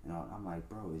you. And I'm like,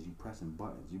 bro, is you pressing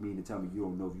buttons? You mean to tell me you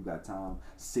don't know if you got time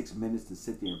 6 minutes to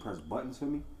sit there and press buttons for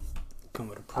me? Come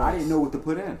with a price. I didn't know what to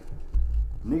put in.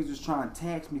 Niggas was trying to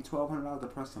tax me $1,200 to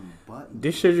press some buttons.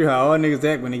 This shows you how all niggas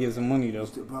act when they get some money though.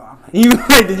 Bro, I'm like, you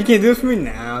like, you can't do this for me?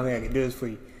 Nah, I don't think I can do this for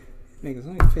you. Niggas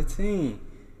only 15.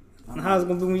 How's it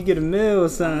gonna be when you get a meal or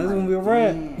something? It's gonna be a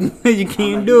wrap. You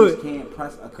can't do it. You can't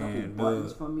press a couple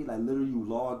buttons for me. Like literally, you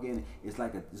log in. It's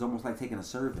almost like taking a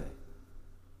survey.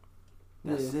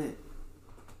 That's it.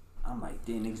 I'm like,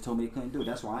 damn, niggas told me they couldn't do it.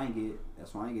 That's why I ain't get.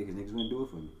 Because niggas wouldn't do it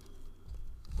for me.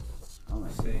 I'm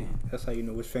like, damn. That's how you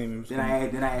know which famous. Then I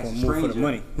asked a stranger. For the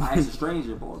money. I asked a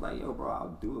stranger, bro. I was like, yo, bro,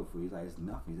 I'll do it for you. He's like, it's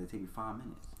nothing. He's like, take me 5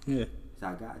 minutes. Yeah. He said,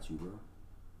 I got you, bro.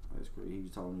 That's crazy. He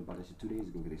was telling me about that shit 2 days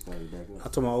ago because they started back up. I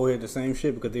told my old head the same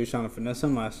shit because they was trying to finesse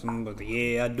him. I was like,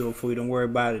 yeah, I'll do it for you. Don't worry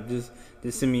about it. Just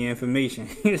send me your information.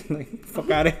 He's like,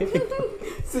 fuck out of here.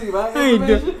 See my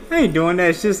information? I ain't doing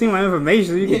that shit. See my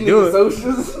information. You can do it.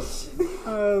 Socials.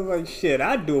 I was like, shit,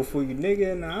 I'll do it for you,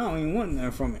 nigga. And I don't even want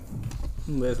nothing from it.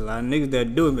 There's a lot of niggas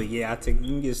that do it, but yeah, you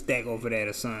can get a stack off of that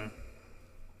or something.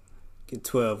 Get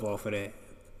 12 off of that.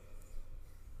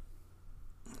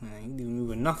 I ain't giving me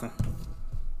with nothing.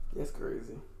 That's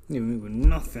crazy. Giving me with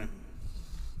nothing.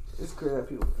 It's crazy how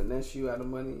people finesse you out of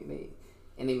money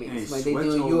and they make And it seem like they switch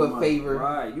doing on you a money. favor.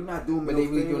 Right, you're not doing me But no they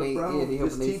really favor, doing bro. they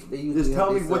helping Just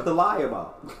tell me what to lie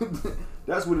about.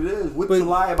 That's what it is. What But to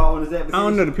lie about on his application. I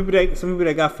don't know, some people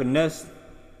that got finessed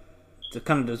to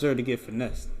kind of deserve to get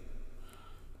finessed.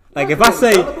 Like if I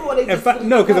say, if I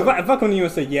come to you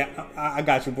and say, yeah, I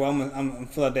got you, bro, I'm gonna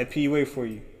fill out that PUA for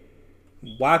you.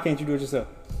 Why can't you do it yourself?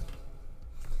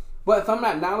 But if I'm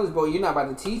not knowledgeable, you're not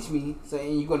about to teach me, so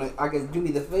and you're gonna, I guess, do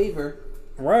me the favor.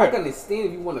 Right. I can understand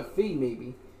if you want a fee,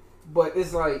 maybe, but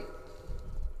it's like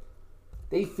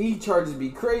they fee charges be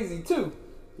crazy too.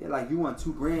 Yeah, like you want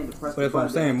 $2,000 to press But the that's what I'm button.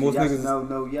 saying. Most Yes, niggas,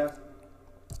 no, yes.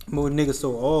 most niggas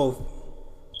so off.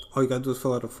 All you gotta do is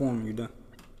fill out a form and you done.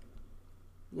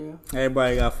 Yeah.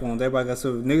 Everybody got forms. Everybody got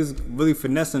so niggas really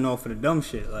finessing off for the dumb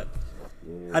shit. Like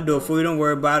Yeah. I do it for you. Don't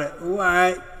worry about it. All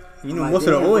right. You know, I'm most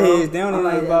like, of the damn, old bro. heads, they don't know I'm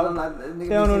nothing like, about. I'm like, They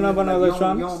don't know nothing about no you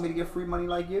electronics. want me to get free money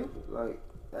like you? Like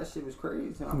that shit was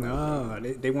crazy. I'm No,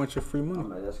 like, they want your free I'm money.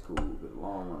 like, that's cool. But the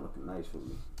long run looking nice for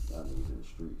me. Y'all niggas in the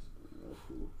streets. That's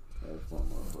cool. Have fun,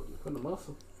 motherfucker. Put the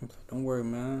muscle. Don't worry,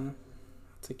 man.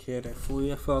 I'll take care of that for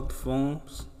you. I fill out the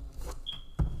forms.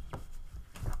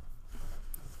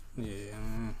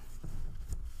 Yeah.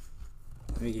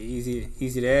 Make it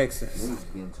easy to access. Niggas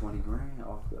getting $20,000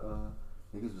 off the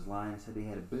niggas was lying and said they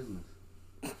had a business.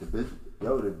 The business,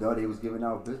 they was giving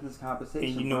out business compensation.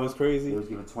 And you know bro. what's crazy? They was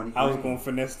giving $20,000. I was gonna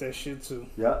finesse that shit too.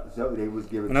 Yeah, so they was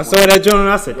giving. When I saw that joint,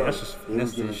 I said, Bro, "That's just they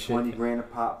was finesse giving this shit." $20,000 a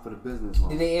pop for the business loan.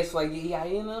 Did they ask like your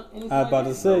EIN or anything? I was about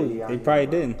to say Yeah, they yeah, probably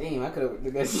bro. didn't. Damn, I could have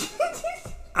did that shit.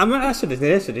 I mean, I should have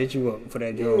hit you up for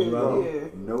that job, Yeah, bro. yeah.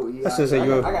 No EI. I should say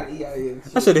you. I got an EIN.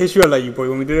 I should have hit you up like you, boy. You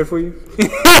want me to do that for you?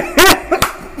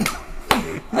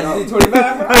 I just did 25,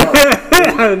 bro.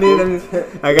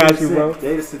 I got you, bro.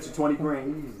 They just sent you $20,000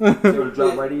 easy. They would have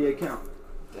dropped right in your account.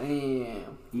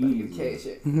 Damn. Easy. Cash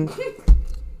it.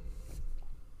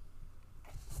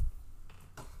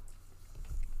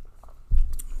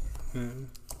 Damn,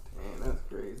 that's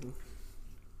crazy.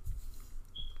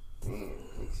 Damn,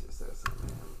 makes you say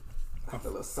something. I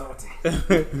feel a little salty.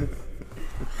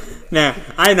 Now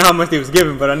I didn't know how much they was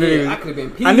giving, but I knew they I was. could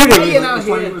have been I knew they out was.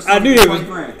 here. I knew they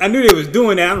was. I knew they was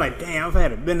doing that. I'm like, damn, if I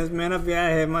had a business, man, I'd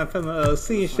had my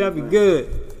LLC and shit, I'd be good.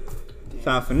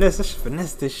 Trying to finesse, I should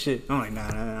finesse this shit. I'm like, nah,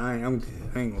 I'm good.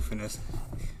 I ain't gonna finesse.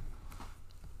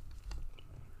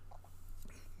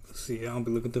 See, I don't be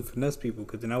looking to finesse people,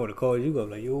 cause then I would have called you up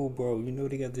like, yo, bro, you know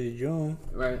they got this joint.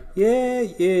 Right. Yeah,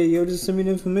 yo, just send me the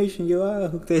information, yo, I'll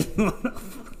hook that joint up.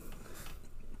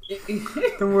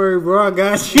 Don't worry, bro, I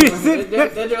got you.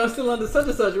 that girl's still under such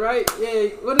and such, right? Yeah.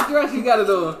 What address you got it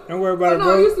on? Don't worry about it, No,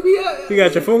 bro. it used to be You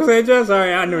got your folks' address?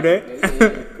 Alright, I knew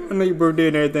that. I know your birthday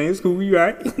and everything. It's cool, you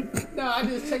alright? No, I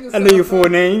just checked. I know your full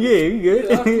name. Yeah, you good.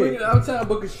 Yeah, I'm trying to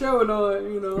book a show and all,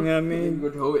 you know. You know what I mean? You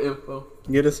got the whole info.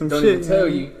 Get us some Don't shit. even tell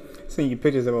you. Send you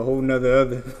pictures of a whole nother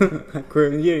other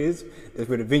crib. Yeah, that's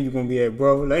where the venue gonna be at,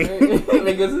 bro. Like,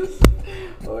 Niggas.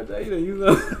 Oh, you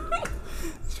know.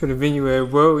 that's where the venue at,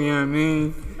 bro. You know what I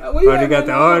mean? Well, they got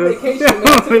the artist. Vacation,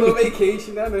 man. Took a little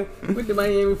vacation. I went to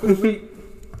Miami for the week.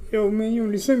 Yo, man, you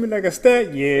only send me like a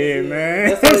stat? Yeah, man.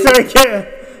 That's all That's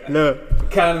like, look.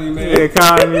 Economy, man. Yeah,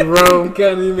 economy, bro.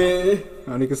 Economy, man.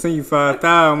 I only can send you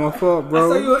 5,000. My fault,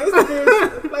 bro. I saw you on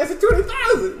Instagram. Like, it's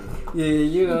 20,000. Yeah,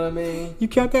 you know what I mean? You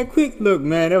count that quick? Look,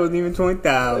 man, that wasn't even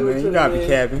 20,000, man. You gotta be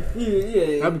capping.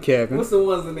 Yeah. I be capping. What's the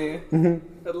ones in there?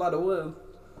 That's a lot of ones.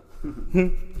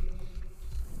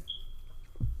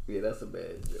 Yeah, that's a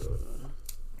bad joke.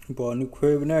 Bought a new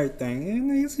crib and everything. Yeah,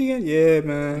 man, you see it? Yeah,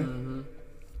 man.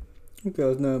 You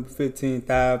got nothing but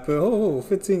 15,000. Oh,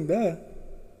 15,000.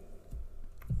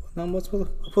 How much I'm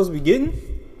supposed to be getting?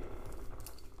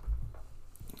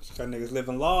 Got niggas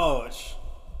living large.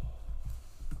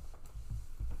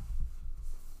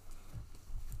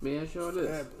 Man, sure it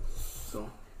is. So,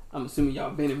 I'm assuming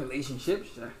y'all been in relationships,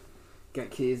 got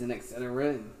kids and etc.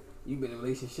 And you been in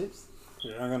relationships.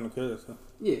 Yeah, I got no kids. So.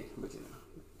 Yeah, but you know,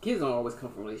 kids don't always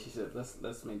come from relationships.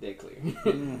 Let's make that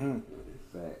clear.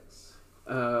 Facts.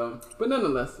 But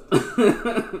nonetheless, I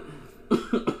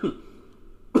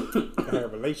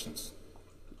have relations.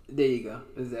 there you go.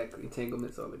 Exactly,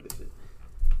 entanglements, all that good shit.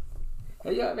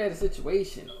 Have y'all ever had a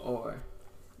situation, or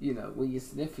you know, when your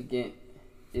significant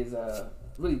is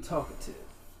really talkative?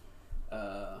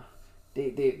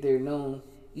 They're known.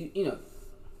 You know,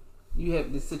 you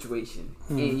have this situation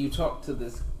and you talk to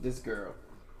this girl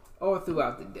all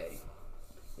throughout the day,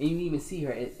 and you even see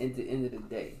her at the end of the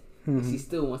day, and she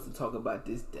still wants to talk about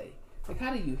this day. Like,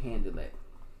 how do you handle that?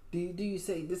 Do you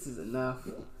say this is enough?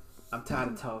 I'm tired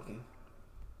of talking.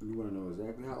 You want to know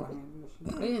exactly how I handle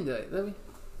this shit? Handle it. Let me.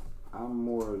 I'm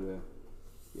more the,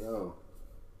 yo,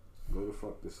 go the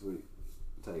fuck to sleep.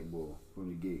 type boy from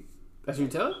the gate. That's what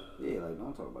you tell her? Yeah, like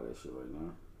don't talk about that shit right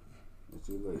now. It's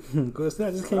too late. Cause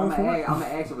that just came I'm up from work. gonna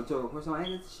ask her a rhetorical question.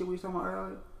 Ain't that the shit we was talking about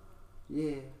earlier?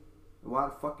 Yeah. Why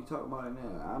the fuck you talking about it now?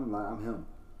 I'm him.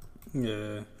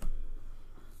 Yeah.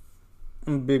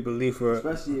 I'm a big believer.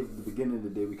 Especially if at the beginning of the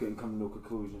day we couldn't come to no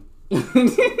conclusion.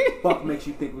 Fuck makes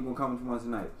you think we're gonna come to one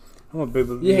tonight? I'm a big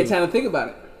believer. You had time to think about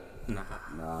it.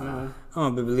 Nah. I'm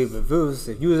a big believer.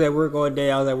 If you was at work all day,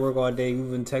 I was at work all day,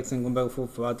 you've been texting, going back and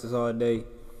forth about this all day,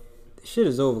 the shit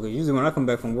is over. Because usually when I come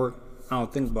back from work, I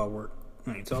don't think about work.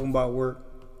 I ain't talking about work.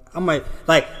 I might,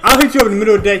 like, I'll hit you up in the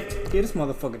middle of the day. Yeah, this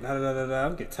motherfucker,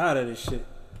 I'm getting tired of this shit.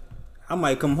 I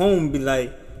might come home and be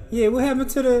like, yeah, what happened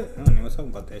to the... I don't even talk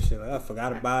about that shit. Like, I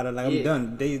forgot about it. Like, I'm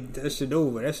done. That shit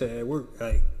over. That shit at work,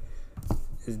 like,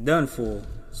 it's done for.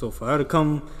 So for her to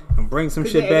come and bring some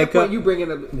shit back up... You bring it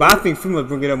up. But I think females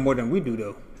bring it up more than we do,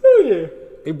 though. Oh, yeah.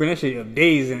 They bring that shit up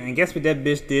days, and guess what that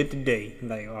bitch did today?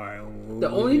 Like, all right. The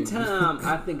only time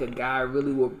I think a guy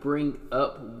really will bring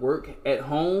up work at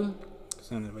home...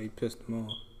 Sounded like he pissed him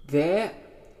off. That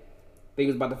they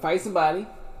was about to fight somebody,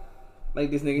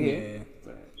 like this nigga here,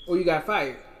 or you got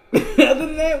fired. Other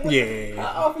than that,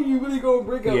 how often you really gonna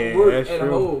bring up work at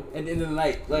home at the end of the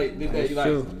night? Like, you like,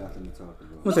 Nothing to talk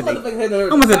about. I'm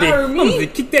gonna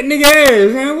kick that nigga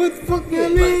ass, man. What the fuck,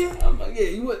 man? I'm like, yeah,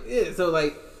 you would, yeah. So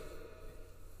like,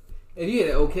 if you had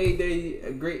an okay day,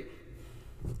 a great.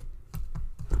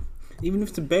 Even if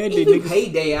it's a bad day, even niggas.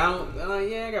 Payday, I'm like,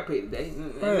 yeah, I got paid today,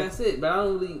 and that's it. But I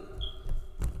don't really.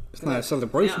 It's not a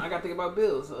celebration. I got to think about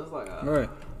bills, so it's like, right.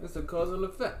 It's a cause and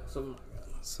effect. So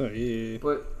yeah.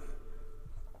 But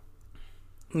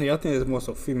yeah, I think it's more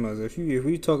so females. If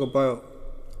we talk about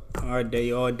our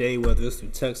day all day, whether it's through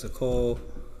text or call,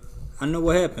 I know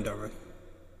what happened already.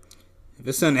 If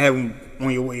it's something that happened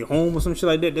on your way home or some shit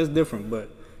like that, that's different. But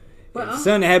if it's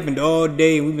something that happened all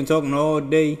day, and we've been talking all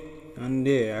day, I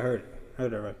heard it.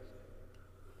 Heard that right.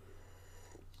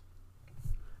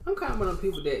 I'm kind of one of them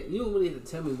people that you don't really have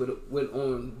to tell me what went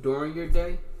on during your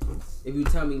day. If you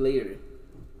tell me later,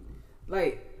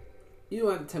 like you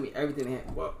don't have to tell me everything that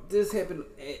happened. Well, this happened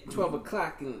at 12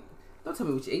 o'clock, and don't tell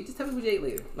me what you ate. Just tell me what you ate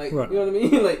later. Like right. You know what I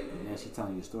mean? Like yeah, she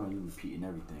telling you a story and you repeating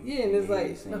everything. Yeah, and it's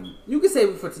like no, you can save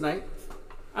it for tonight.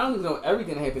 I don't even know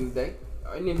everything that happened today,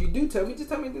 and if you do tell me, just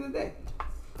tell me at the end of the day.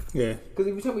 Yeah. Because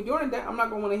if you tell me during the day, I'm not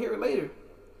gonna want to hear it later,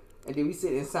 and then we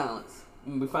sit in silence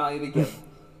when we finally together.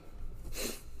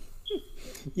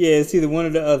 Yeah, it's either one or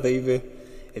the other. Even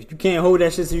if you can't hold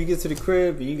that shit till you get to the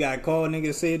crib and you got to call a nigga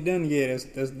to say it done, yeah,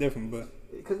 that's different. But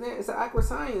because then it's an awkward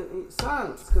silence.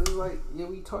 Because it's like, yeah,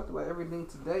 we talked about everything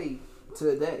today.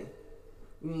 You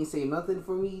didn't say nothing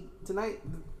for me tonight.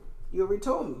 You already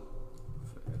told me.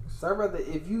 So I'd rather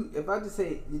if I just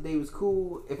say your day was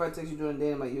cool. If I text you during the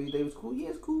day, I'm like, yo, your day was cool. Yeah,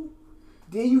 it's cool.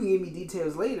 Then you can give me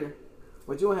details later,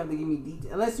 but you don't have to give me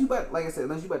details unless you about, like I said,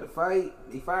 unless you about to fight,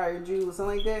 they fired you or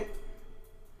something like that.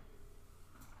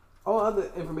 All other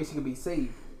information can be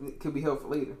saved. It could be held for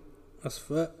later. That's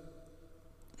fact.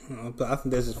 But I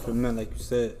think that's just for men, like you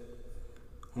said.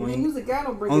 Who's a guy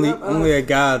don't bring only, it up? Only a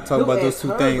guy talk about those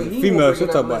two things. The female, she'll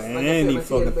talk about any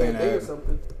fucking thing that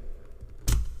happened.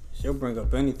 She'll bring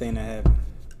up anything that happened.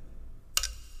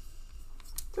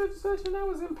 Such session, I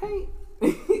was in paint.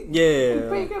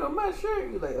 Yeah. Paint got on my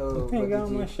shirt. You like, oh, paint got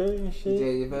on my shirt and shit. Did you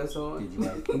have your vest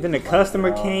on? And then the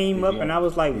customer came up and I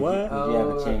was like, what? Did you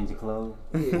have to change your clothes?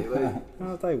 Yeah, like, I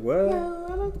was like, what? No,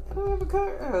 I don't have a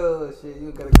car. Oh shit,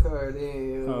 you got a car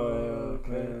then. Oh,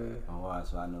 okay. Oh, all right,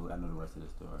 so I know the rest of the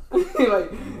story. Like,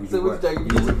 so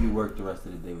what you work the rest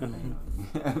of the day with paint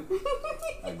on you.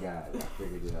 I got it. I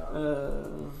figured it out.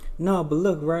 No, but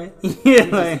look, right? Yeah,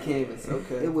 like canvas.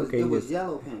 Okay. It was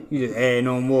yellow paint. You just add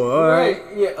no more. All right.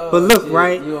 Yeah. Oh, but look, shit.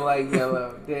 right? You don't like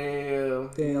yellow.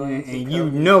 Damn. And you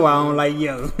know I don't like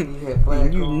yellow. You had black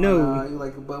and you on. know. You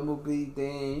like a bumblebee.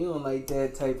 Damn. You don't like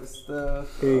that type of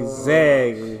stuff.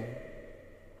 Exactly.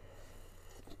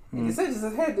 You said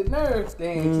just had the nerve.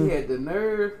 Damn, she had the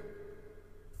nerve.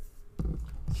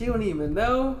 She don't even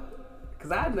know.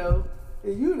 Because I know.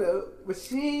 And you know. But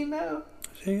she ain't know.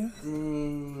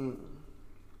 Dang.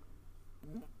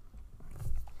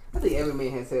 I think every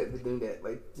man has had to do that.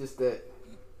 Like, just that.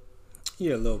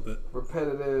 Yeah, a little bit.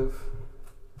 Repetitive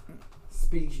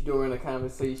speech during a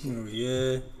conversation. Oh,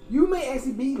 yeah. You may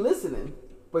actually be listening,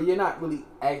 but you're not really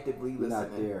actively listening.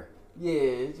 Not there. Yeah,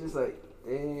 it's just like,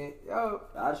 yo.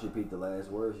 I just repeat the last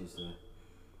words you said.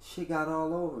 She got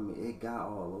all over me. It got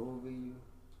all over you.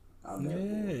 I'm that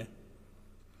boy.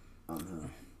 I'm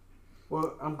him.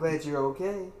 Well, I'm glad you're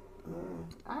okay. Yeah.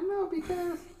 I know,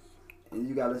 because And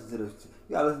you gotta listen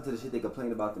to the shit they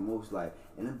complain about the most, like,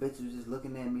 and them bitches just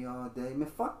looking at me all day. Man,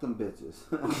 fuck them bitches.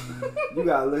 you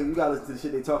gotta listen to the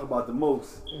shit they talk about the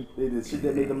most. The shit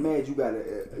that make them mad. You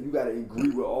gotta agree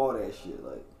with all that shit,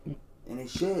 like. And they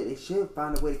should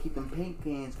find a way to keep them paint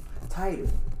cans tighter.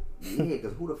 Yeah,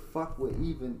 cause who the fuck would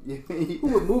even who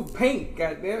would move paint?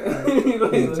 Goddamn.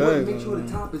 Make sure the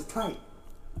top is tight.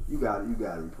 You gotta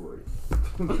report it.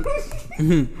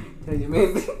 Tell your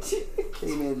man.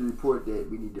 Hey man, to report that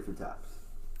we need different tops.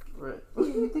 Right.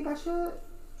 You think I should?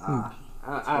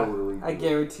 I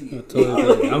guarantee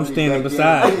you. I'm standing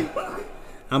beside.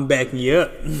 I'm backing you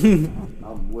up.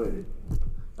 I'm with it.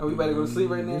 Oh, we better go to sleep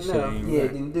right now? Yeah,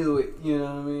 then do it. You know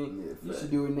what I mean? Yeah, you should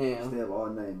do it now. Stay up all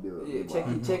night and do it. Yeah,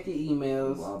 check your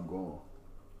emails. Well, I'm going.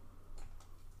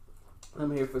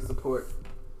 I'm here for support.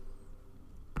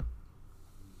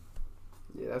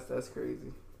 Yeah, that's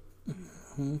crazy.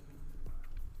 Mm-hmm.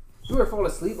 You ever fall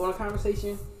asleep on a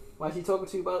conversation while she talking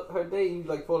to you about her day and you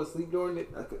like fall asleep during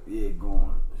it?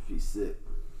 Going. She's sick.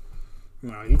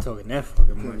 No, you talking that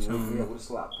fucking much. Yeah, with a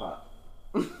slap pop.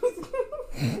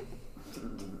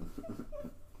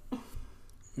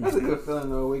 That's a good feeling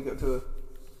though, wake up to it.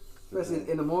 Especially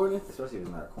in the morning. Especially if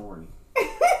it's not corny.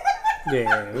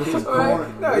 Yeah, it's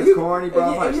corny. No, it's corny,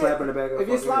 bro. I'm slapping the back of if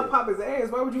you slap pop his ass,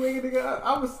 why would you wake a nigga up?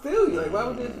 I would steal you. Like, why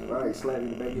would you? Right, slapping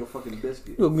the back of your fucking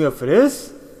biscuit. You woke me up for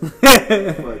this?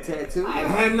 For a tattoo? I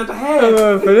had enough to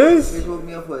have. For this? Bitch woke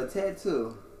me up for a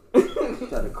tattoo.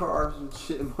 Try to carve some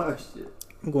shit in my shit.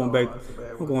 I'm going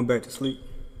back to sleep.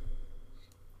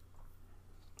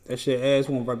 That shit ass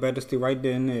went right back to sleep right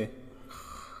there and there.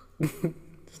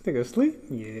 This nigga asleep?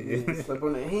 Yeah. Slept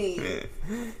on the head.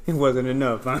 It wasn't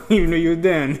enough. I didn't even know you was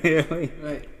down there. Like,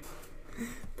 Right.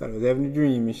 thought I was having a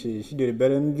dream and shit. She did it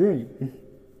better than the dream.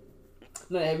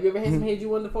 No, have you ever had some head you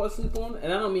wanted to fall asleep on?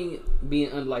 And I don't mean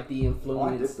being under like the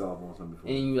influence. I dipped off on something before.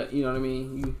 And you know what I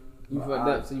mean? You fucked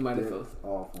up, so you might have felt.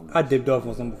 I dipped off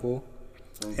on something before.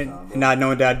 And not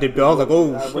knowing that I dipped off, I was like,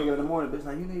 oh I shit. wake up in the morning, bitch,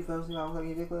 like, you know you fell asleep, I was like,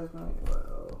 you dick last night? Like,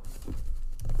 oh.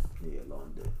 Yeah,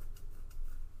 long day.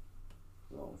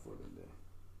 Long fucking day.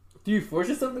 Do you force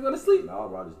yourself to go to sleep? No,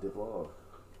 bro, I just dip off.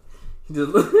 You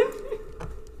just look.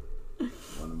 One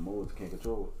of the modes can't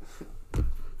control it.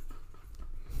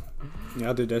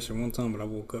 Yeah, I did that shit one time, but I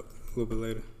woke up a little bit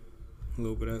later. A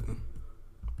little bit after.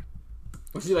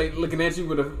 Was she like looking at you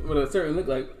with a certain look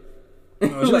like?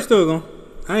 Oh, she was still going.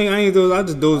 I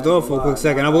just dozed off for a quick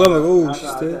second. I woke up like, oh, she's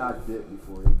still. I dipped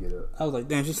before they get up. I was like,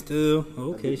 damn, she's still.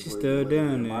 Okay, she's still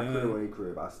down there. My crib or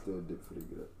crib, I still dip before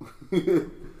they get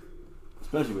up.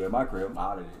 Especially at my crib, I'm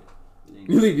out of there.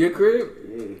 You leave your crib?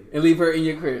 Yeah. And leave her in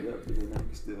your crib? Yep, but then I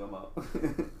can still, I'm out.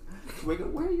 Wake up,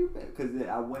 where you at? Because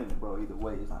I win, bro, either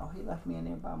way. It's like, oh, he left me in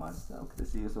there by myself. Cause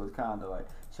see, so it's kind of like,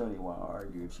 Shoni want to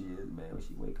argue if she is mad when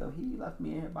she wake up. He left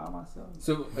me in here by myself.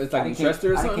 So it's like you trust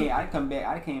her or something? I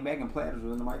came back and platters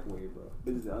was in the microwave, bro.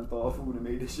 This is unthawed food and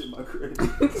made this shit in my crib.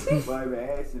 But I even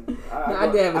asked him. I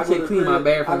did have a chick clean my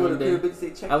bathroom one day.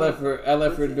 I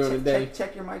left her during the day.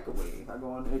 Check your microwave. I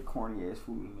go on there, corny ass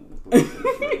food in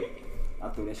there. I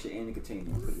throw that shit in the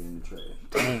container and put it in the trash.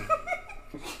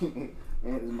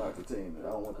 And it's my container.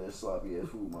 I don't want that sloppy ass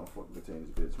food in my fucking containers,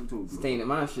 bitch. Who told you? Staying in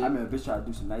my shit. I remember a bitch tried to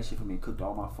do some nice shit for me and cooked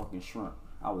all my fucking shrimp.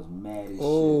 I was mad as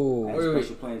Oh. shit. I had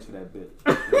special plans for that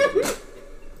bitch.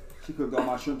 She cooked all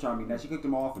my shrimp trying to be nice. She cooked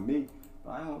them all for me.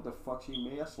 But I don't know what the fuck she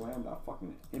made. I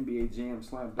fucking NBA Jam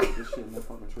slammed up this shit in that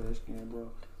fucking trash can, bro.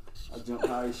 I jumped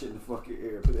high as shit in the fucking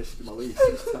air. Put that shit in my leg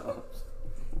 6 times.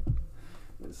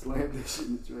 And slammed that shit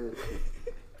in the trash can.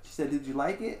 She said, "Did you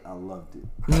like it?" I loved it.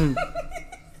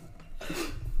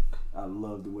 I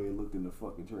loved the way it looked in the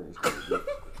fucking trash can.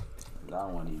 I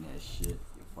don't want to eat that shit.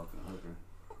 You fucking hooker.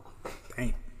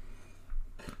 Damn.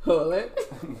 All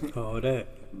that? All that.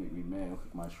 Make me mad.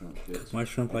 Cook my shrimp, bitch. My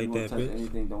shrimp If like you that, touch bitch.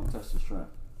 anything, don't touch the shrimp.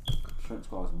 Shrimps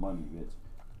cost money, bitch.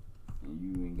 And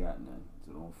you ain't got none.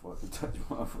 So don't fucking touch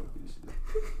my fucking shit.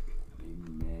 Make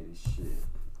me mad as shit.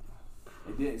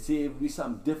 And then, see, if it be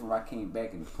something different, I came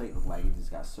back and the plate looked like it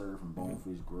just got served from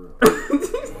Bonefish Grill.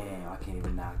 Damn, I can't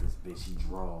even knock this bitch. She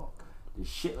draw. This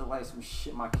shit look like some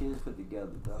shit my kids put together,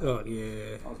 dog. Oh,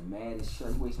 yeah. I was mad as shit.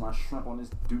 You waste my shrimp on this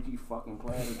dookie fucking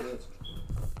platter, bitch.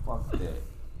 Fuck that.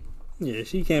 Yeah,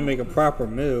 she can't make a proper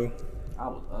meal. I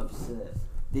was upset.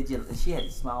 She had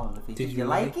a smile on her face. Did you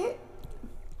like it?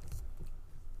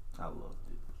 I loved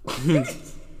it.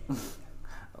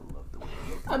 I loved the way it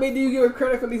looked. I mean, do you give her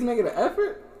credit for at least making an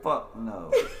effort? Fuck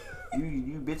no.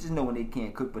 You bitches know when they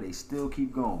can't cook, but they still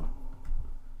keep going.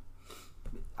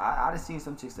 I just seen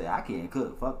some chicks say, I can't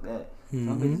cook. Fuck that.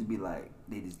 Some bitches be like,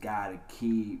 they just gotta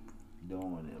keep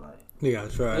doing it. Like, You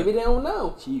gotta try Maybe it. they don't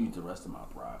know. she used the rest of my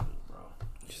profit, bro.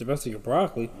 Just about to your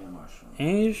broccoli. And my shrimp.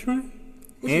 And your shrimp.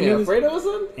 What And you it made, was, Alfredo or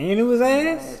something? and it was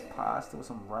ass. Ass pasta with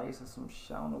some rice and some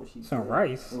shit. I don't know what she Some did.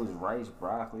 rice? It was rice,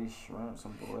 broccoli, shrimp,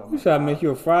 some boy. You try to make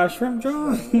you a fried shrimp,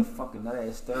 John? Fucking nut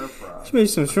ass stir fry. She made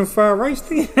some shrimp fried rice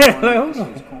thing. Like, That hold shit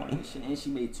on. was corny. And she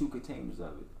made 2 containers of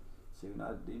it. So you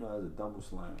know, as a double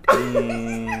slam.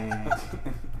 Damn.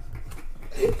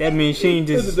 That means she ain't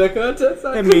Is just. it that contest?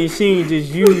 That means she ain't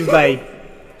just used like.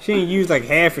 She ain't used like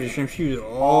half of the shrimp. She used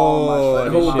all my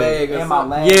the whole shit. bag. And my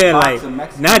last Yeah, box like of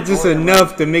Mexican not just Goya enough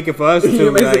rice. to make it for us You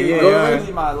two. Like, Mexican yeah, Goya yeah. This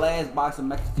is my last box of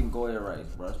Mexican Goya rice,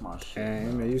 bro. That's my shit.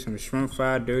 And made you some shrimp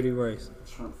fried dirty rice.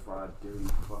 Shrimp fried dirty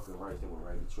fucking rice that went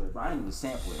right in the tray. But I didn't even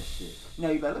sample that shit. You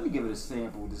know, you like, let me give it a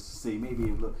sample just to see.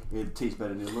 Maybe it tastes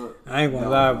better than it look. I ain't gonna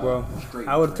No, lie, no, bro. straight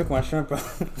I would have tray. took my shrimp out.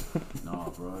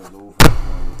 No, bro, it's over.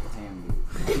 It's contaminated.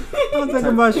 I'm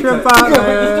taking my shrimp out,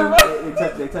 man.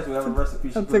 They touch whatever recipe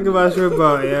she I'm put in taking there. my shrimp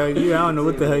out, yeah. I don't know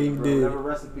what the hell you Bro, did. Whatever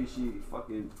recipe she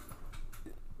fucking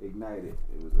ignited,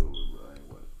 it was over, bro. I ain't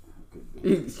what. I couldn't do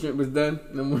it. The shrimp was done.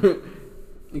 No more.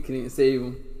 You couldn't even save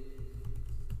them.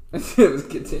 That shit was Oh,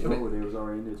 contaminated. they was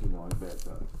already in there too long. It's bad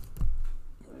time.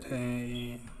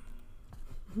 Damn.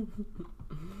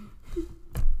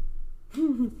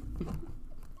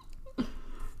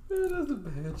 That's a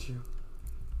bad show.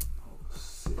 Oh,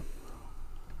 sick, bro.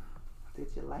 Did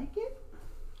you like it?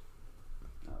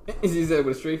 No, bro. Is he said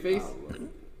with a straight face?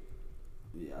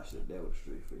 Yeah, I said that with a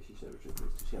straight face. She said with a straight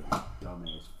face. She had a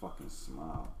dumbass fucking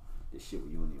smile. This shit where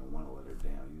you don't even want to let her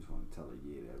down. You just want to tell her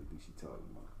yeah to everything she talking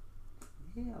about.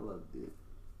 Yeah, I loved it.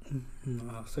 No,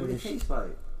 What so did it this taste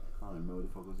like? I don't remember what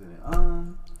the fuck was in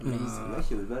it. That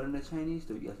shit was better than the Chinese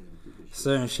dude. Yes,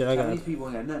 certain shit I got. Chinese people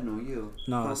ain't got nothing on you.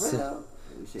 No, For real.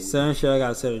 certain shit I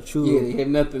gotta tell the Yeah, truth. they have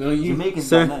nothing on you. Jamaicans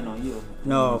Sir. got nothing on you.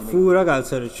 No, food I gotta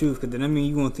tell the truth, cause then I mean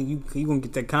you gonna think you gonna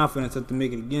get that confidence up to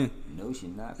make it again. No, she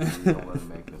not. Cause you don't want to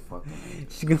make the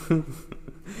fucking.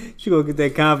 She gonna get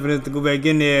that confidence to go back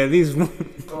in there at least.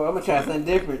 Oh, I'm gonna try something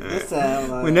different this time.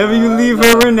 Like, Whenever you leave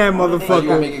her in that Oh, you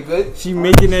gonna make motherfucker, it good? she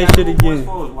making that shit What's again.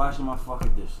 for is washing my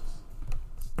fucking dishes.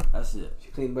 That's it. She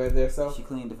clean by herself. She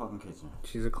cleaned the fucking kitchen.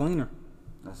 She's a cleaner.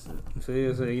 That's it. So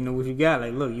yeah, so you know what you got.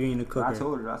 Like, look, you ain't a I cooker.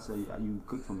 told her, I said, you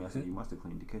cooked for me. I said, you must have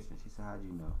cleaned the kitchen. She said, how'd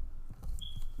you know?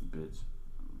 Bitch,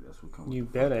 that's what come with You the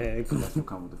better fucking, have. that's what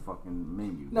come with the fucking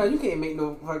menu. No, you can't make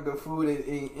no fucking food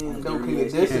and don't clean the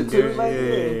dirty dishes ass too. And Like,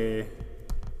 yeah.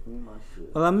 Clean my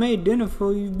shit. Well, I made dinner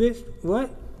for you, bitch. What?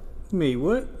 You made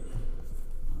what?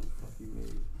 You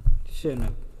made, Shit, no.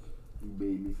 you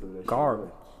made me feel that Garbage.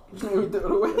 shit. you throw it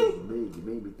away. You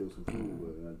made me throw some food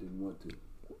away and I didn't want to.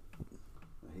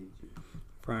 I hate you.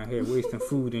 Frying here wasting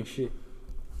food and shit.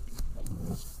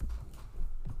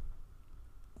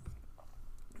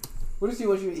 What if she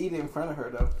wants you to eat it in front of her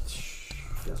though?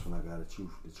 That's when I got the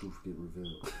truth get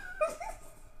revealed.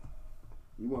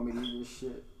 You want me to eat this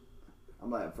shit?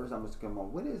 I'm like, first I'm just come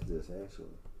on, what is this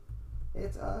actually?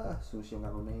 It's soon as she don't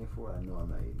got no name for it, I know I'm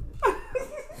not eating this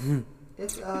shit.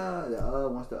 It's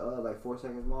once the like 4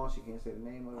 seconds long, she can't say the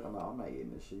name of it. I'm not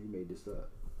eating this shit. You made this up.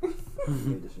 You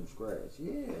made this from scratch.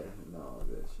 Yeah, no,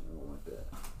 bitch, I don't want that.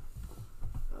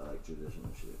 I like traditional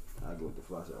shit. I go with the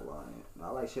floss at Lion. I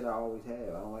like shit I always have.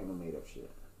 I don't like no made up shit.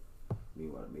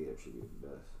 Meanwhile, the made up shit is the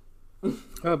best.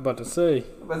 I was about to say.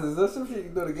 But is there some shit you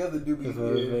can throw together do be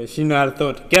good? If she know how to throw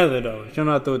it together though. If she don't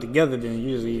know how to throw it together, then you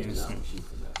usually eating Nah, some. she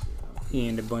finesse it.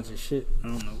 Eating a bunch of shit. I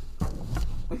don't know.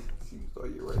 She throw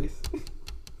your rice. Bitch,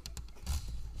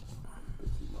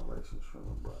 eat my rice and shrimp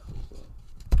and broccoli.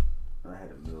 So I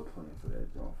had a meal plan for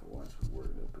that joint for lunch for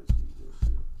work. That bitch eat this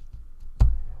shit.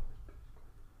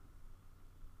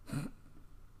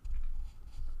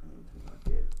 Anything like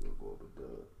that, we'll go up a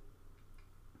dub.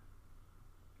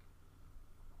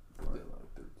 Probably like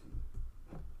 13.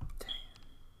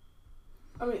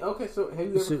 I mean, okay, so have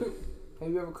you ever cooked? Have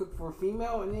you ever cooked for a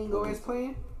female and then go as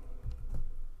playing?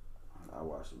 I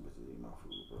watch them bitches eat my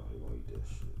food, bro. They gonna eat that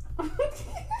shit.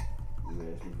 You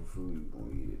ask me for food, you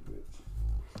gonna eat it, bitch.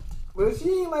 But if she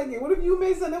ain't like it, what if you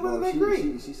made something that wasn't that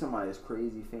great? She's somebody that's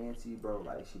crazy fancy, bro.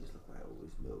 Like, she just look like, oh,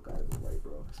 this milk gotta go right,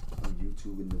 bro. I'm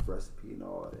YouTubing the recipe and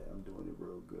all that. I'm doing it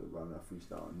real good, but I'm not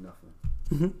freestyling nothing.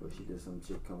 But she did some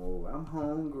chick come over, I'm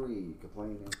hungry,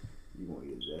 complaining. You gonna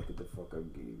eat exactly the fuck I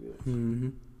gave you, bitch. Mm-hmm.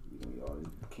 You gonna eat all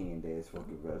these canned ass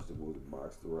fucking vegetables,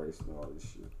 boxed rice, and all this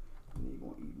shit. And then you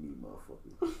gonna eat meat,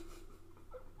 motherfucker.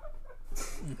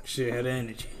 Shit had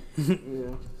energy.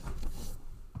 Yeah.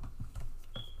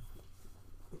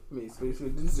 Made space for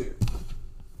dessert.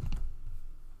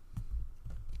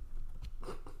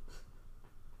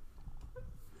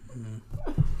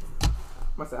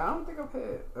 I don't think I've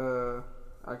had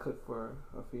I cooked for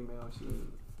a female and she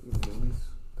even at least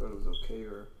thought it was okay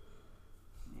or.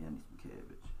 Yeah, I need some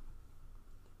cabbage.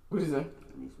 What is that?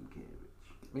 I need some cabbage.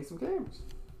 Make some cabbage.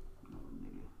 No,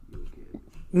 nigga, you a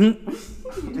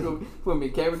cabbage. You gonna put me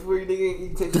cabbage for you, nigga? You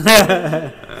take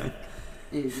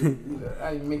I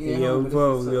ain't making it Yo, home, but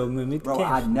bro, it's just, yo, man, make the Bro,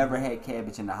 I cabbage. never had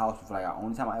cabbage in the house before. Like, the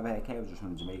only time I ever had cabbage was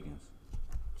from the Jamaicans.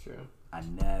 Sure. I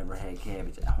never had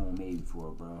cabbage at homemade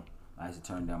before, bro. I used to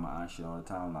turn down my aunt shit all the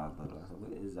time when I was little. I was like,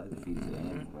 what is that? I feed it to the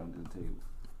animals under the table.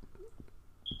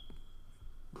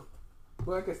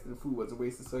 Well, I guess the food wasn't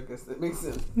wasted, so I guess that makes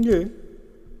sense. Yeah. Yeah,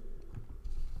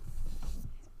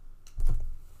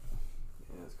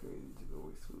 it's crazy to go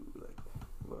waste food. Like,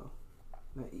 well,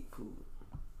 not eat food.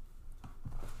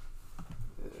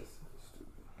 Yeah, that's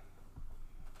stupid.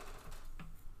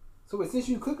 So, wait, since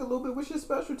you cook a little bit, what's your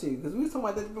specialty? Because we was talking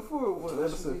about that before. One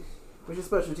episode. What's your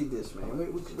specialty dish, man?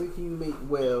 What can you make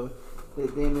well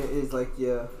that then is like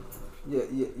your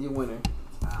winner?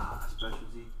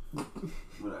 Specialty?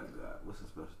 What I got? What's a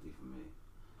specialty for me?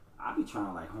 I be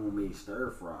trying like homemade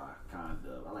stir fry kind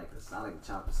of. I like to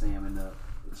chop the salmon up,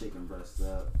 the chicken breast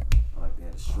up. I like to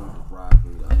have the shrimp, the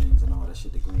broccoli, the onions, and all that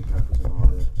shit, the green peppers and all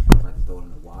that. I like to throw it in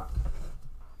the wok.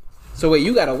 So wait,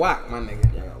 you got a wok, my nigga.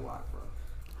 Yeah, I got a wok, bro.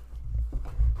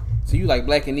 So you like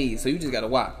black and E's, so you just got a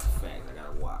wok. Fact, I got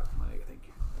a wok, my nigga. Thank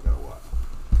you. I got a wok.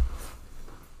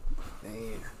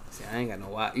 Damn. See, I ain't got no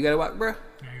wok. You got a wok, bro?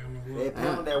 They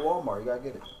pound that Walmart. You gotta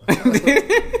get it.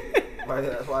 Right,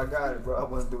 that's why I got it, bro. I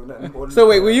wasn't doing nothing more than So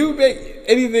wait, when you make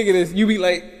anything of this, you be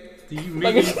like, Do you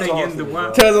make anything in the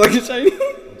wild? tell us like a shiny.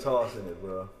 I'm tossing it,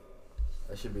 bro.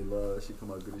 That should be love. That shit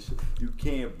come out good as shit. You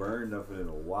can't burn nothing in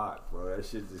a wok, bro. That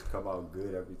shit just come out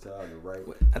good every time. The right.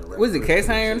 Was it cast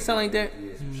iron or something like that?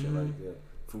 Yeah, some shit like that.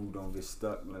 Food don't get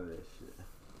stuck, none of that shit.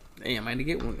 Damn, I need to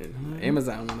get one then.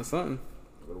 Amazon one or something.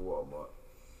 Go to Walmart.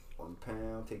 £1,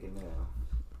 take it now.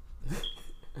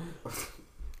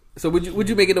 So would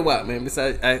you make it a wok, man?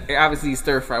 Besides, obviously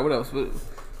stir fry. What else?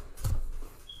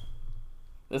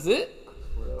 That's it.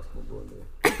 What else gonna go in there?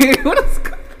 What else?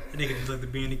 I think it just like to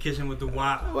be in the kitchen with the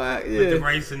wok, Wok, with the yeah.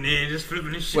 rice in there, just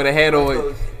flipping this shit. With a hat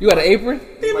on. You got an apron?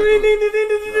 You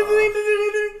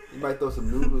might throw some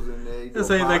noodles in there. That's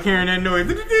how you like hearing that noise.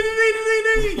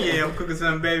 Yeah, I'm cooking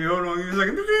something, baby. Hold on, give me a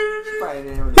second.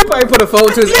 He probably put a phone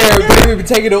to his ear and be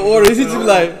taking the orders. He just be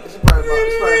like, She probably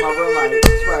in my room like,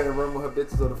 she probably in the room with her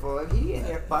bitches on the phone. Like, he in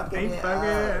there fucking Ain't it fucking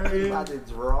up. it, He yeah. about to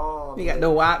draw. "You got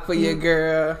no wok for your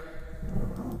girl."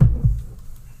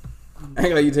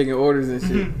 Ain't like you taking orders and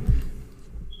shit. I need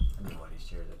one of these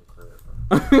chairs at the crib,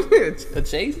 bro. A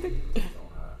chase thing? Don't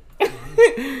hide.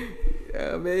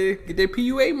 Yeah, man. Get that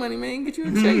PUA money, man. Get you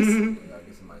a chase. I gotta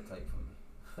get somebody type for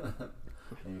me.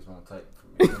 Niggas won't type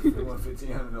for me. They want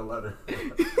 $1,500 a letter.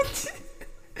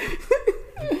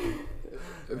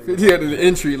 50 out of the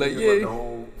entry, like, For yeah. the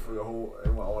whole, they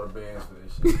want all the bands for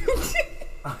this shit.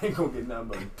 I ain't gonna get nothing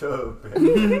but a tub,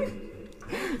 man.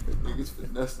 Niggas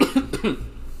finessing.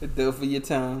 A deal for your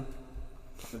time.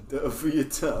 A dub for your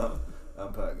time.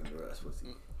 I'm packing the rest. What's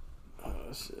he? Oh,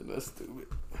 shit. That's stupid.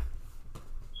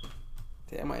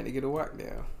 Damn, I might have to get a wok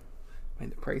down. Might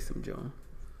have to price some, John.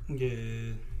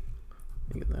 Yeah.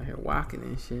 Niggas out here walking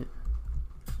and shit.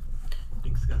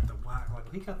 Niggas got the wok.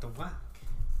 Like, we got the wok.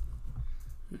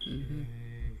 Mm-hmm.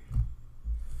 Yeah.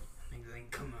 Niggas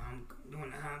ain't coming. I'm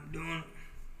doing how I'm doing.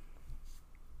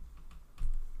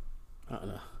 I don't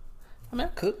know. I mean, I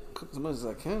cook as much as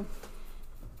I can.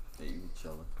 Yeah, you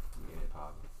chilling. You get it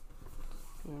popping.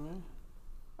 Yeah, man.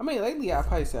 I mean, lately I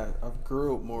probably say I've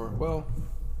grilled more. Well,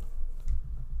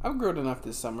 I've grilled enough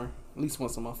this summer. At least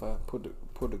once a month I put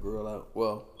the grill out.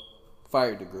 Well,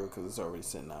 fired the grill because it's already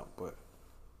sitting out. But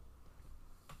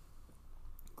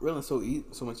grilling so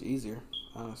much easier,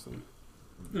 honestly.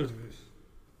 Look at this.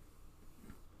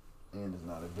 And it's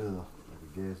not a bill, like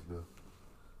a gas bill.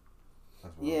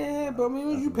 That's what Yeah, but I mean,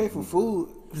 when you pay for food,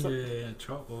 Yeah,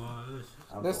 chocolate, all this.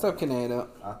 that stuff can add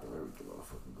up. I throw everything on the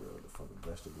fucking grill, the fucking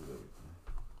vegetables, everything.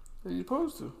 You're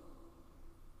supposed to.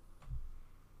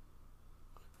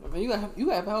 I mean, you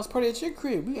got a house party at your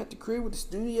crib. We got the crib with the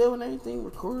studio and everything.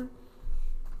 Record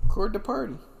the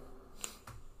party.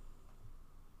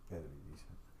 Gotta be decent.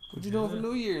 What you doing for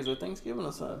New Year's or Thanksgiving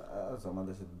or something? I was on my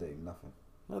list today, nothing.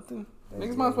 Nothing.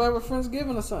 Thanksgiving. Niggas might as well have a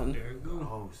Friendsgiving or something. There it go.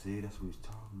 Oh, see, that's what he's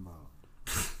talking about.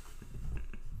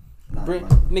 Bring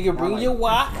not your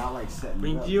wok. Not like setting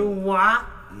Bring it up, your but- wok.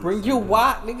 Bring your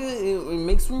wok, nigga, and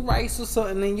make some rice or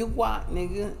something in your wok,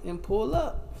 nigga, and pull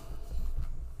up.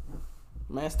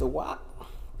 Master Wok.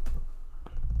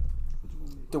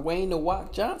 Dwayne the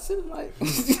Wok Johnson, like,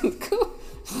 cool.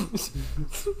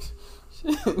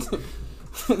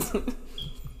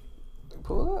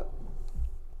 Pull up.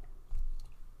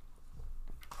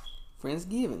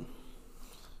 Friendsgiving.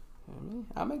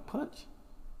 I make punch.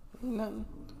 Ain't nothing.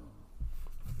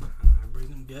 I bring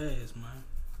some gas, man.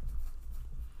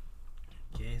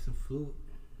 Gas and fluid.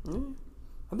 Yeah.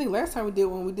 I think last time we did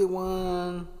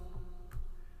one.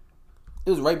 It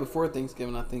was right before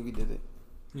Thanksgiving. I think we did it.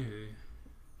 Yeah.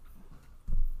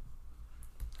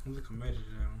 I don't think I made it to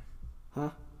that one. Huh?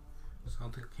 So I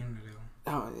don't think I came to that one.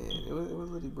 Oh yeah, it was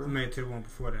litty, bro. I made it to the one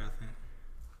before that, I think.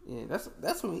 Yeah,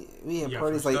 that's when we had Yeah,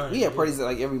 parties for like starters, we had yeah. parties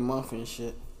like every month and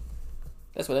shit.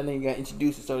 That's when that nigga got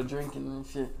introduced and started drinking and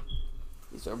shit.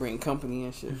 He started bringing company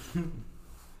and shit.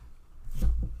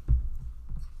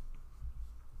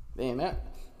 Damn,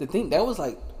 that was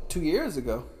like 2 years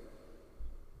ago.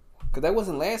 Cause that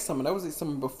wasn't last summer. That was the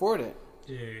summer before that.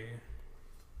 Yeah.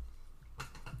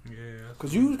 Yeah.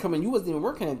 Cause you was coming, you wasn't even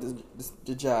working at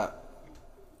the job.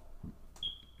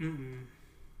 Mm-mm.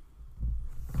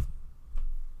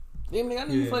 Damn, nigga, I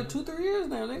knew you for like 2-3 years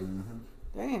now, nigga. Mm-hmm.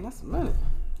 Damn, that's a minute.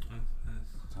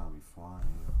 That's Time be flying.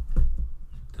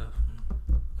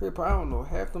 definitely. Crip, I don't know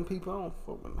half them people. I don't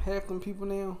fuck with half them people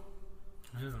now.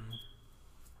 Hell no.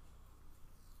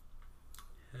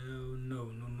 Hell no.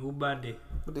 No, nobody.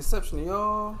 With the exception of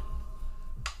y'all.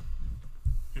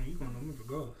 You gonna know me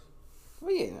regardless.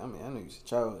 Well, yeah, I mean, I know you're a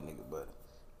childhood nigga, but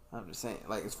I'm just saying,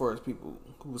 like, as far as people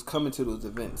who was coming to those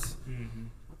events, Mm-hmm.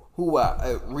 who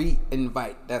I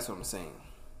re-invite, that's what I'm saying.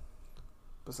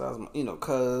 Besides, my,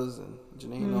 Cuz and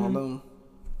Janine and all them,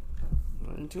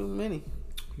 there ain't too many.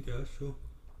 Yeah, that's true.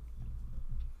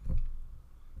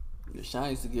 The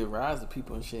Shine used to give rise to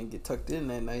people and shit and get tucked in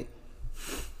that night.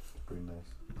 Pretty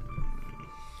nice.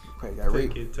 Probably got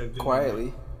raped Get tucked in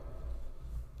quietly.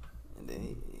 And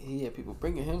then he had people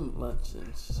bringing him lunch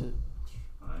and shit.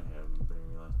 I ain't have them bring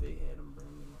me lunch. They had them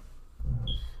bring me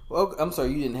lunch. Well, I'm sorry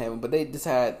you didn't have them, but they just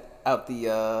had out the.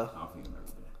 I'll feed them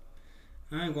every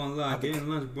day. I ain't gonna lie, getting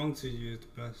lunch brung to you is the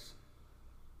best.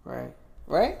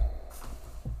 Right?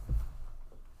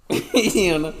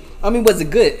 You know, I mean, was it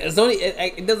good? It's only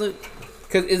it doesn't,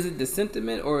 cause is it the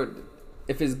sentiment or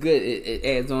if it's good, it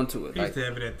adds on to it. I used Like, to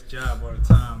have it at the job all the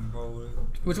time, bro.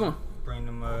 which one? Bring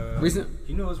them Recent?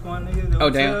 You know, it's one nigga. The Oh,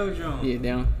 hotel down. joint.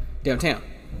 Yeah, downtown.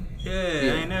 Yeah, I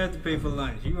ain't never have to pay for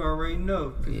lunch. You already know.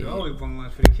 'Cause you Yeah. always bring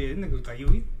lunch for the kids. Nigga was like,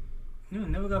 you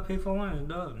never got paid for lunch,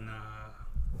 dog.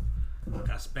 Nah.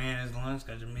 Got Spanish lunch,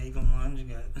 got Jamaican lunch,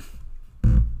 you got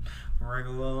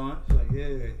regular lunch. Like,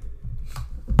 yeah.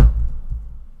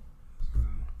 So,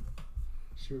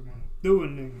 sure gonna do it,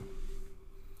 nigga.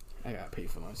 I gotta pay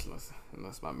for lunch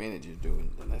unless my manager's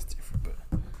doing, then that's different. But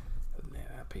other than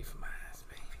that, I pay for mine,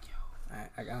 man.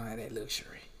 I don't have that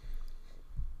luxury.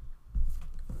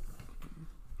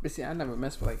 But see, I never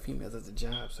messed with like females as a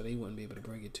job, so they wouldn't be able to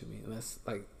bring it to me unless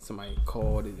like somebody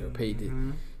called it or paid it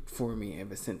for me and it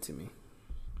was sent to me.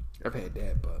 I've had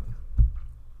that, but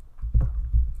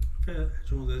Yeah,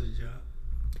 that's all as a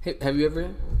job. have you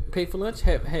ever paid for lunch?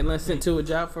 Had lunch sent to a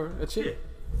job for a chick? Yeah.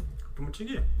 From what you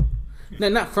get. No,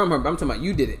 not from her, but I'm talking about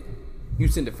you did it. You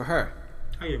sent it for her.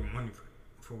 I gave her money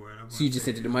for it. So you just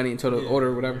sent her the money and told her to order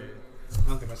or whatever? Yeah. I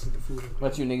don't think I sent the food. What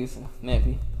about you niggas?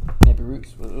 Nappy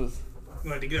Roots. What was?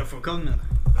 Well, to get up for a couple minutes.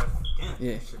 Damn.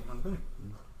 Yeah. Shit, I'm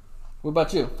What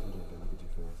about you? Look at you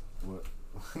fast. What?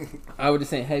 I was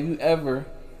just saying, have you ever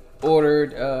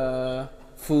ordered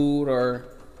food or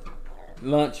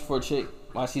lunch for a chick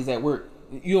while she's at work?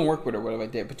 You don't work with her or whatever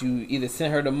like that, but you either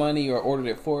sent her the money or ordered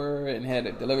it for her and had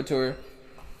it delivered to her.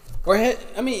 Or it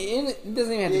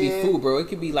doesn't even have to be food, bro. It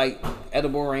could be like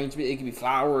edible arrangement. It could be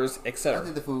flowers, I etc.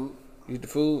 did the food. You did the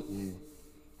food? Yeah.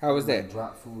 How was that?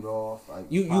 Drop food off. Like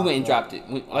You went and dropped it.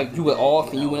 Like you went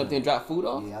off and you went up there and dropped food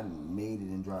off? Yeah, I made it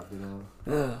and dropped it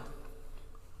off. Ugh.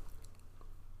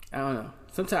 I don't know.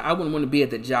 Sometimes I wouldn't want to be at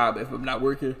the job if I'm not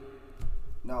working.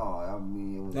 No, I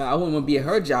mean it was. No, I wouldn't want to be at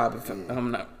her job if I'm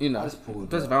not, I just pulled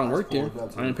Especially up. if I don't I work just there. pulled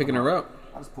up, I ain't picking her up.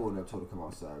 I just pulled up, told her to come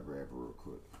outside, grab her real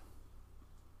quick.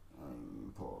 I ain't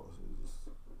even pause. It just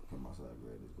come outside,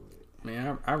 grab it, go ahead.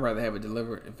 Man, I'd rather have it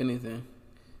delivered, if anything.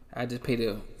 I just pay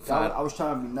the I was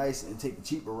trying to be nice and take the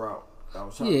cheaper route. I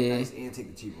was trying to be nice and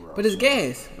take the cheaper route. But it's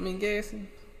gas. I mean, gas.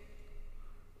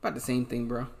 About the same thing,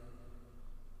 bro.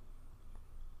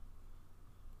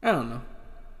 I don't know.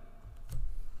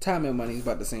 Time and money is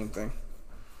about the same thing.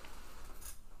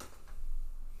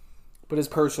 But it's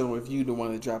personal if you the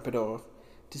one to drop it off.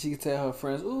 She can tell her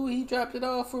friends, "Ooh, he dropped it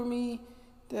off for me."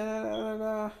 Da, da, da,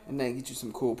 da, and then get you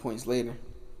some cool points later.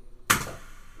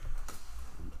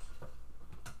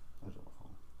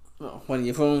 Oh, one of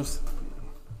your phones.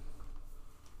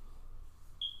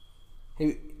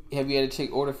 Have you had a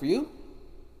chick order for you?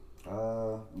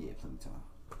 Yeah, plenty of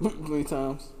time. Plenty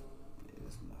times. Yeah,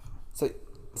 that's enough. So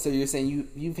So you're saying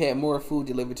you've had more food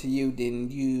delivered to you than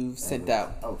you've sent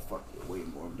out? Oh fuck yeah, way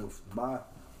more.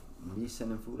 Me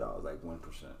sending food out was like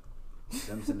 1%.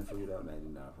 Them sending food out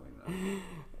 99.9.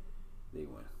 They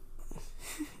win.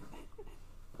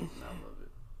 I love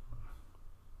it.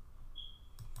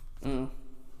 Mm.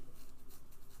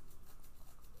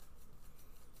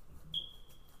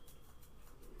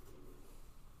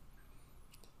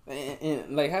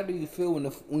 And like, how do you feel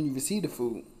when you receive the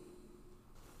food?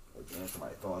 Like, damn,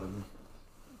 somebody thought of me.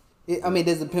 I mean,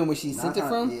 does it depend where she sent it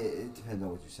from? Yeah, it depends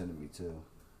on what you sending me to.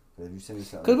 Because if you send me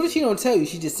something, because what if she don't tell you?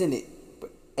 She just send it,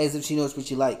 but as if she knows what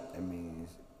you like. I mean,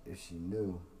 if she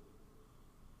knew,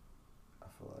 I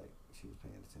feel like she was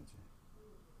paying attention.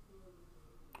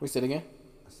 Wait, say it again.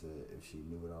 I said if she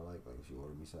knew what I like if she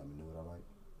ordered me something and knew what I like,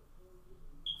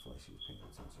 I feel like she was paying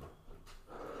attention.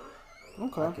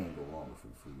 Okay. I can't go wrong with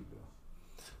free food though.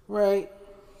 Right.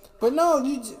 But no,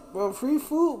 free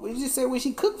food. But you just said when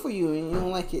she cooked for you and you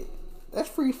don't like it, that's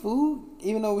free food.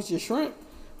 Even though it's your shrimp,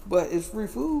 but it's free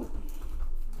food.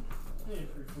 Yeah,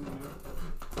 free food.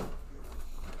 Yeah.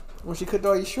 When she cooked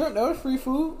all your shrimp, that was free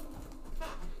food.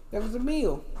 That was a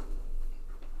meal.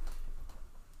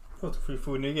 What's the free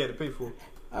food? Nigga, you had to pay for it.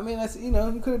 I mean, that's you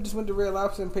could have just went to Red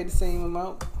Lobster and paid the same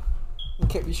amount and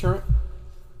kept your shrimp.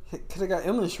 Could have got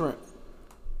inland shrimp.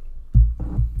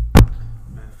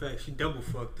 Matter of fact, she double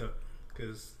fucked up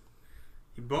because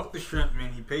he bought the shrimp,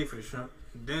 man. He paid for the shrimp.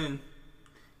 And then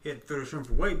he had to throw the shrimp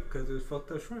away because it was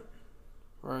fucked up shrimp.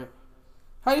 Right.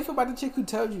 How do you feel about the chick who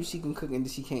tells you she can cook and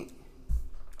she can't?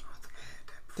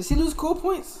 I don't think I had that before. Did she lose cool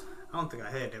points? I don't think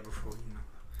I had that before,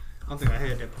 I don't think I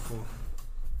had that before.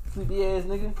 Sleepy ass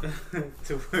nigga. I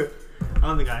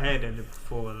don't think I had that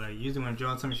before. Like, usually when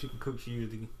John tells me she can cook, she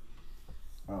usually...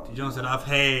 the Jones that I've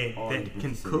had all that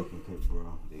can cook. They can cook,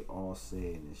 bro. They all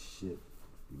saying this shit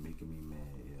be making me mad,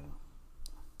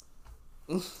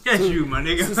 That's you, my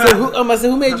nigga.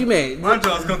 Who made you mad? My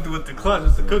Jones come through with the clutch.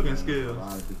 It's the cooking skills. A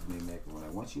lot of people make macaroni.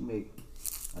 Like, once you make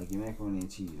like your macaroni and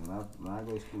cheese, when I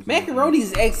go to school, Macaroni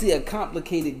is actually a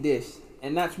complicated dish,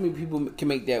 and not too many people can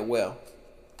make that well.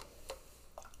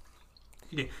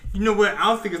 Yeah. You know what? I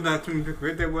don't think it's not too many people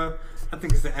make that well. I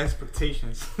think it's the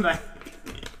expectations. Like,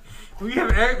 when you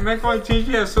have macaroni and cheese,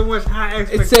 you have so much high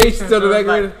expectations. It tastes so the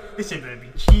macaroni. Like, this shit better be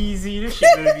cheesy. This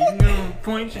shit better be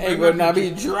point. It better not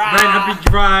be dry. Better not be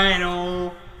dry and all.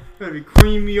 It better be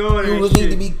creamy. All that It shit need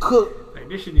to be cooked. Like,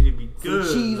 this shit need to be good.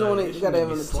 Some cheese like, on it. You gotta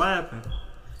have it a slapping.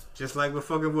 Just like with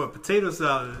fucking potato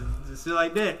salad, just shit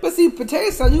like that. But see,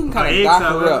 potato salad you can kind of dock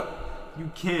her up.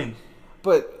 You can.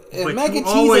 But if mac and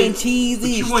cheese always, ain't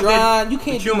cheesy, it's dry, you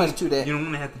can't do much to that. You don't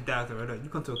want to have to doctor it up. You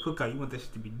come to a cookout, you want that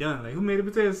shit to be done. Like, who made the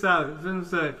potato salad? Such and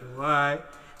such. Alright.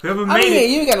 Whoever made it,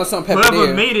 you ain't got no salt and pepper whoever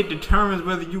there. made it determines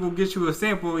whether you will get you a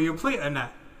sample of your plate or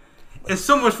not. It's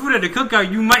so much food at the cookout,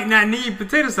 you might not need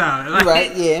potato salad. Like,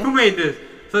 right, yeah. Who made this?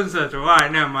 Such and such.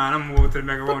 Alright, never mind. I'm moving to the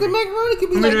macaroni. But the macaroni could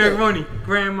be Who like made the that. macaroni?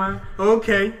 Grandma.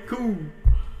 Okay, cool.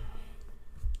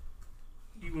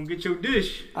 You gonna get your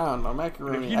dish. I don't know,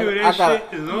 macaroni. If you know that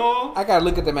shit is all. I gotta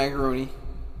look at the macaroni.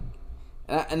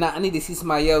 And I need to see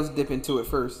somebody else dip into it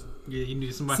first. Yeah, you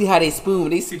need somebody. See how they spoon.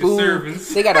 They See the spoon.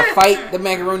 servings. They gotta fight the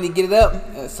macaroni to get it up.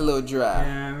 It's a little dry.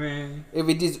 Yeah, man. If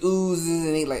it just oozes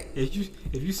and they like. If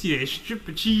you see that strip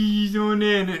of cheese on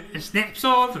there and it snaps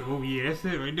off, oh yeah, that's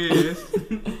it right there.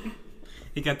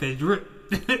 It got that drip.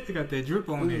 It got that drip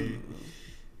on there.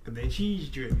 Got that cheese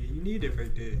drip. You need it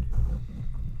right there.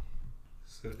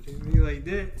 So it be like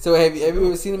that. So have you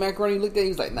ever seen the macaroni? You looked at it, he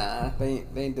was like, nah, they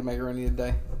ain't the macaroni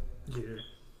today. Yeah.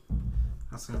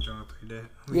 I seen John like that.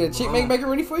 You had a chick make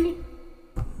macaroni for you?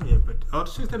 Yeah, but all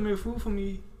the chicks that make food for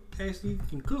me actually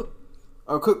can cook.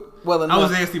 Or cook well enough I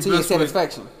was actually to your blessed with-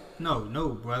 satisfaction? No,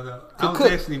 brother. To I was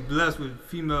cook. actually blessed with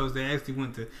females that actually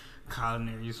went to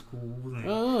culinary school. And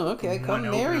Oh, okay. wanted to open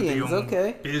up their Culinarians, own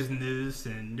okay. Business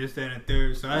and this, that, and the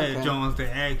third. So I Okay. had Jones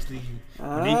that actually,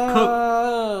 when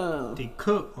they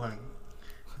cook like,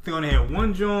 I think I only had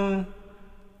one Joan.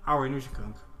 I already knew she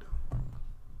couldn't cook though.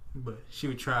 But she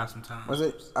would try sometimes. Was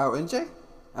it out NJ?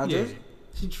 Out Yeah. Jersey?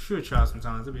 She would try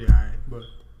sometimes. It'd be alright. But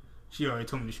she already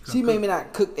told me she couldn't She cook. maybe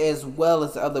not cook as well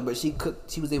as the other, but she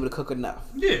was able to cook enough.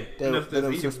 Yeah. That enough was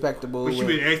to eat it. respectable. But she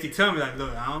would actually tell me like,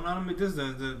 look, I don't know how to make this,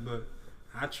 but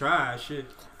I tried shit.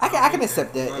 I can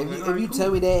accept that. I'm If like, you alright,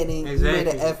 tell me that and then you made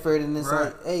Exactly. an effort and it's Right.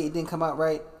 like, hey, it didn't come out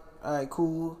right. All right,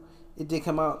 cool. It did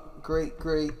come out great.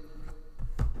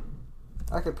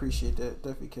 I can appreciate that.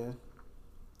 Definitely can.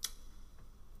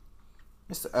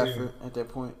 It's the effort at that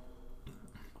point.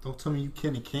 Don't tell me you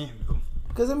can and can't though.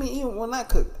 Because I mean, even when I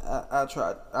cook, I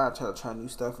try to try new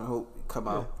stuff and hope it come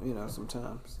out. You know,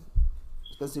 sometimes,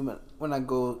 especially when I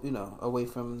go, away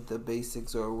from the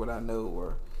basics or what I know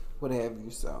or what have you.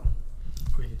 So,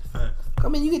 I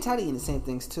mean, you get tired of eating the same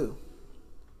things too.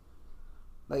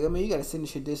 Like, I mean, you got a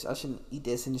signature dish. I shouldn't eat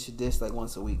that signature dish like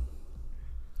once a week.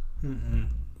 Mm-mm.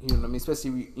 You know what I mean?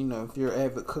 Especially, if you're an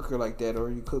avid cooker like that,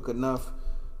 or you cook enough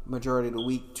majority of the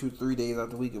week, 2-3 days out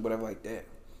the week or whatever like that.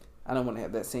 I don't want to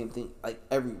have that same thing like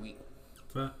every week.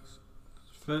 Facts.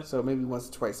 So maybe once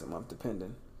or twice a month,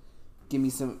 depending. Give me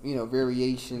some,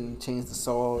 variation. Change the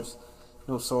sauce.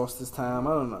 No sauce this time.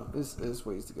 I don't know. There's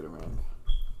ways to get around it.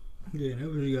 Yeah, that's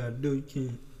what you gotta do.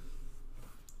 You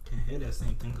can't have that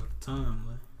same thing all the time,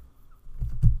 like.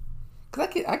 Cause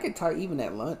I get tired even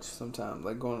at lunch sometimes,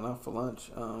 like going out for lunch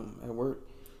at work.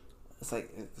 It's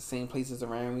like the same places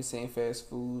around me, same fast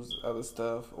foods, other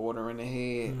stuff, ordering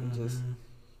ahead, and just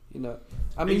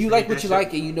I mean, you like what you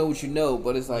like and you know what you know,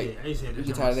 but it's like I used to you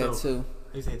get tired of that too.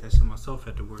 I used to hate that shit myself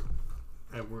at work.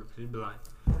 It'd be like,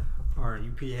 alright,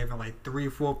 you be having like 3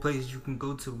 or 4 places you can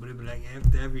go to, but it'd be like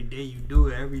after every day you do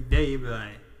it every day, it'd be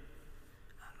like,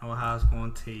 I know how it's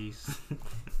gonna taste.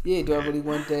 Yeah, do I really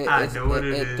want that? I know what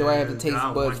it is. Do I have the taste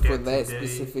buds for that today.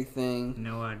 Specific thing?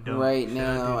 No, I don't. Right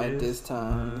now at this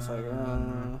time, it's like,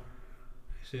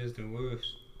 shit's the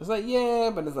worst. It's like,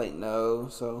 yeah, but it's like no.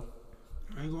 So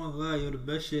I ain't gonna lie, yo, the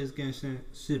best shit is getting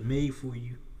shit made for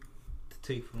you to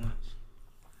take for lunch.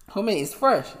 Homemade, it's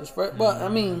fresh. It's fresh. But I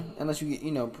mean, unless you get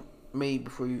made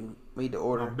before you made the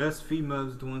order. My best female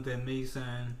is the one that made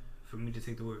something for me to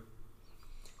take to work.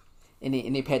 And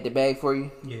they pat the bag for you.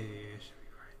 Yeah, that should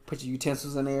be right. Put your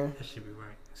utensils in there. That should be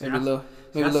right.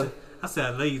 I said I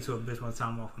love you to a bitch one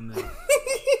time off a meal.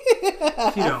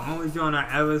 She the only joint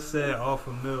I ever said off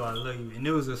a meal I love you, and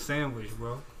it was a sandwich,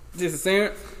 bro. Just a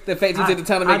sandwich. The fact you took the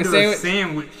time to make a sandwich. A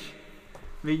sandwich.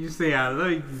 Make you say I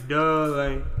love you, dog.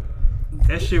 Like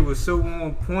that shit was so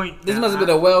on point. This must have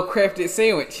been a well crafted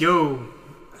sandwich. Yo,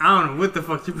 I don't know what the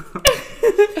fuck you.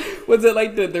 Was it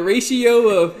like the ratio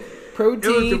of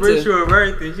protein? It was the ratio of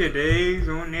everything. Shit, the eggs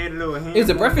on there, the little ham. It was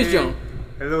a breakfast joint.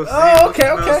 A little sandwich,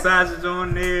 okay. little sausage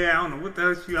on there. I don't know what the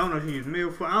hell I don't know if she used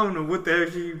meal for. I don't know what the hell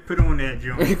she put on that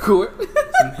joint. Very cool.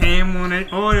 Some ham on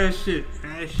it, all that shit.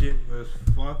 That shit was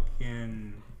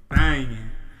fucking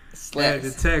banging.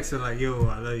 Slaps. The text her like, yo,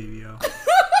 I love you, yo.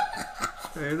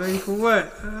 I love you for what?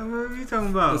 What are you talking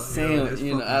about? The sandwich,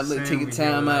 I take your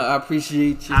time out. I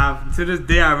appreciate you. To this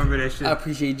day, I remember that shit. I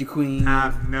appreciate you, queen.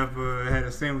 I've never had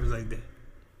a sandwich like that.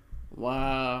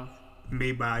 Wow.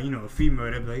 Made by, a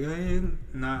female. They'd be like, hey,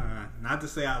 nah, not to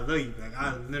say I love you. Like,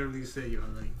 I literally say, yo, I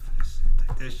love you for this shit.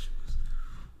 Like, that shit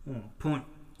was on point.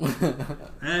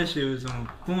 That shit was on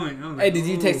point. Like, hey, did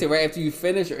you text it right after you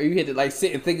finished, or you had to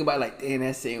sit and think about damn,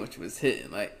 that sandwich was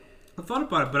hitting? Like, I thought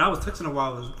about it, but I was texting her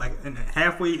while I was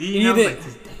halfway eating. You I was did. like,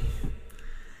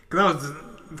 because I was just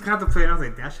contemplating. I was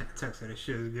like, I should text her. This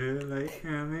shit is good. Like,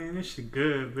 man, this shit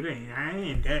good, but I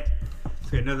ain't that.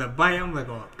 So another bite, I'm like,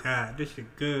 oh god, this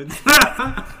shit good. This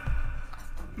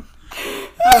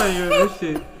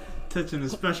shit touching a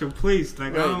special place.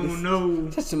 Like, right, I don't know.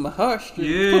 Touching my heartstrings.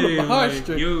 Yeah, pull up my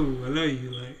heartstrings. Yo, I love you.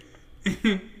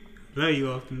 Like, love you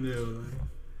off the mill. Like,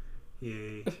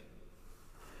 yeah.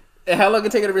 And how long did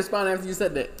it take her to respond after you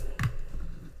said that?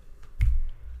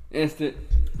 Instant.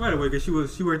 By the way, because she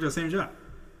worked at the same job.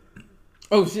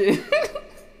 Oh shit.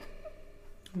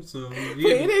 So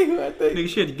yeah, it ain't who I think. Nigga,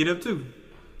 she had to get up too.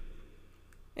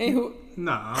 Ain't who?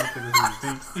 Nah, I don't think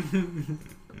that's who you think.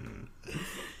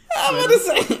 I'm gonna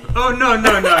say. Oh no.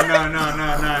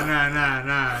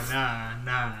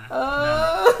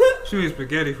 She made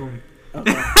spaghetti for me.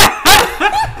 Okay.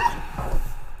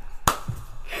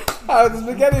 How was the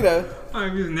spaghetti though?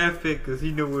 I'm using that fit because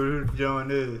he knew what John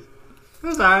is.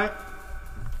 That's alright.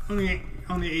 Only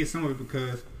ate some of it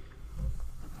because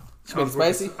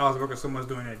spicy? I was working so much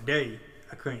during that day.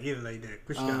 I couldn't eat it like that.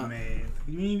 Chris got mad.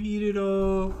 You didn't eat it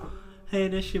all.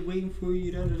 Had that shit waiting for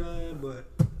you. But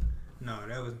no,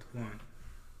 that was the one.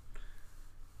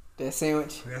 That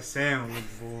sandwich,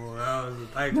 boy. I was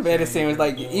like, never had a sandwich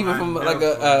like boy, even from like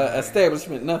a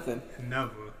establishment. Nothing.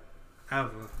 Never,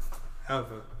 ever. I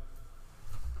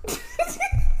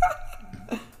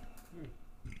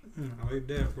like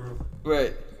that, bro.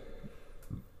 Right.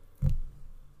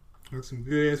 Like some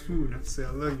good ass food. Not to say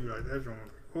I love you like that.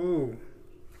 Oh.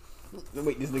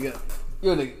 Wait, this nigga.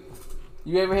 Yo, nigga.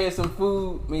 You ever had some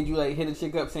food made you hit a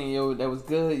chick up saying, yo, that was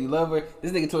good, you love her?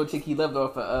 This nigga told a chick he loved her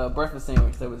off a breakfast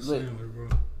sandwich that was lit. Sandwich, bro.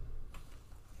 Yeah,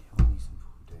 I need some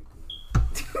food that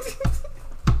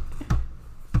good.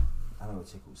 I know a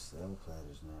chick who sell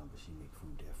platters now, but she make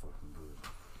food that fucking good.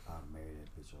 I'd marry that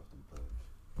bitch off them platters.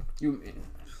 You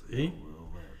See?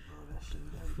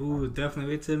 Food is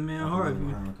definitely to the man hard.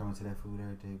 Coming to that food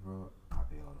every day, bro. I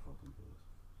pay all the fucking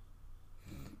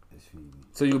bills. It's feed me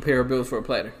so you pay her bills for a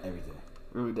platter every day.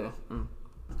 every day. I'm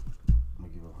gonna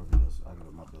give up her bills. I give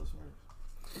up my bills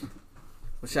first.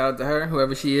 Well, shout out to her,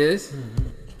 whoever she is.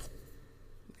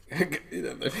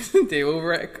 They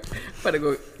over at. Better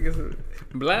go get some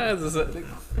blinds or something.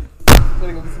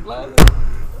 Better go get some blinds.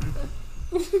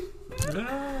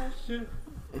 Shit. Shit.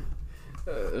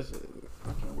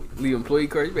 Leave employee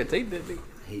card. You better take that thing.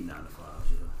 I hate 9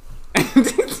 to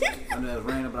 5s, yo. I know it's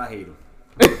random, but I hate them.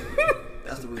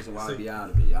 That's the reason why I be out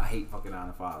of it. I hate fucking 9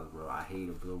 to 5s, bro. I hate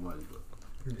them so much, bro.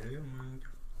 Yeah, man.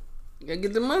 You gotta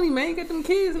get the money, man. You got them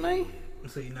kids, man.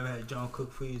 So you never had John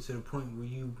cook for you to the point where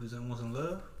you was almost in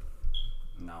love?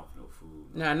 No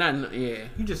food. Nah, not yeah.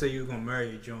 You just said you were gonna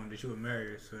marry John, that you would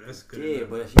marry her, so that's good. Yeah, enough.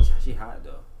 but she hot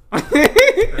though. That's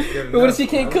good But what enough, if she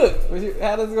can't bro. cook?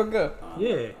 How does it gonna go?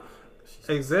 Yeah,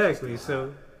 exactly.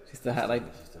 So She's still hot like.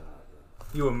 She's still hot, bro.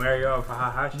 you would marry her off for how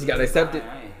hot she You gotta accept it.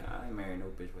 I ain't marrying no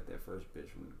bitch with that first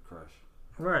bitch from the crush.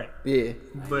 right? Yeah. I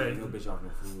ain't But marrying no bitch off no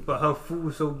food. but her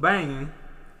food so banging.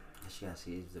 She gotta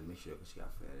see it's a mixture because she got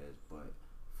fat ass, but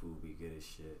food be good as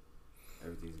shit.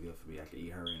 Everything's good for me. I can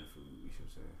eat her and the food. You see what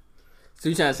I'm saying? So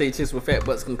you trying to say chicks with fat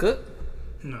butts can cook?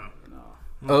 No,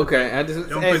 No. Okay, I just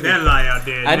don't asked put that you. lie out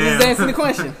there. I just now. answered the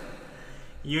question.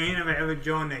 You ain't ever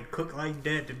John that cook like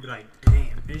that to be like,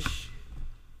 damn, this shit.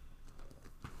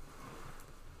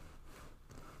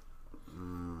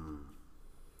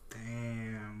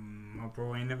 Damn, my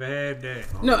bro ain't never had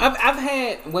that. No, I've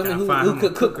had women Gotta find who him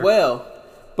could a cook cooker. well,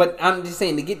 but I'm just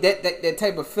saying to get that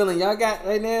type of feeling y'all got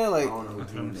right now, I like don't know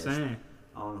That's who what I'm hand that's. saying.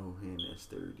 I don't know who hand that's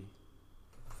 30.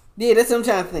 yeah, that's what I'm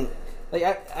trying to think. Like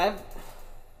I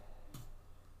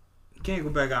You can't go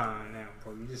back out on that,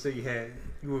 bro. You just said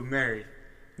you were married.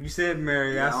 You said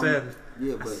married. Yeah, I said.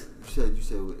 Yeah, but you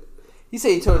said what? he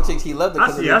said he told a chick he loved her I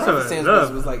because see. the I saw breakfast it. sandwich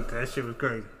Love was like that shit was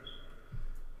crazy.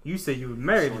 You said you were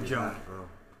married to Shorty John. hot, bro.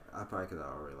 I probably could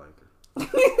already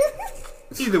like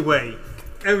her. Either way,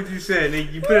 that's what you said,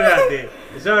 nigga. You put it out there.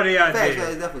 It's already out Facts, there.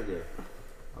 it's definitely good.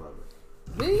 I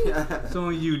love me. it. It's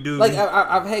on you, dude. Like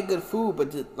I've had good food,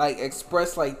 but to like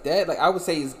express like that, like I would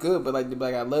say it's good, but like to be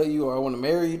like I love you or I want to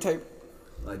marry you type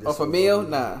Like off a meal,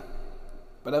 nah.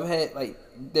 But I've had like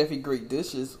definitely great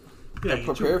dishes Yeah, that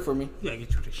prepared for me. Yeah,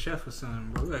 get you the chef or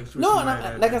something, bro. Like, No,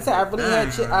 like I said, I've really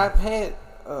had I've had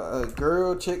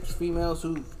girl, chicks, females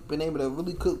who've been able to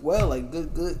really cook well, like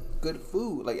good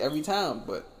food, like every time.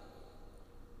 But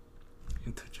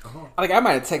Ain't touch your heart. like I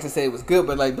might have texted and said it was good,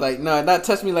 but like no, not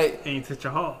touch me like, Ain't touch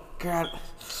your heart. girl,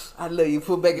 I love you.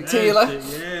 Put back a That tear like, shit,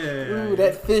 yeah. ooh,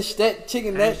 that fish, that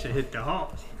chicken, that that shit hit the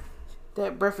heart.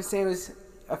 that breakfast sandwich.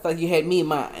 I felt like you had me in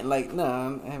mind. Like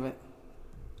no, I haven't.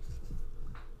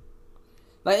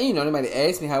 Like you know, they might have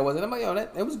asked me how it was, and I'm like, yo,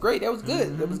 that was great, that was good,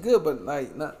 Mm-hmm. that was good, but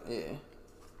like not yeah.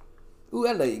 Ooh,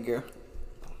 I love you, girl.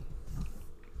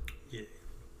 Yeah.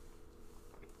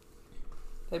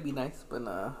 That'd be nice, but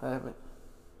nah, I haven't.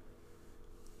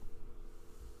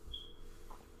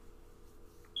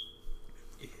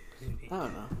 I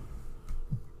don't know.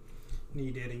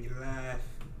 Need that in your life.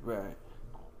 Right.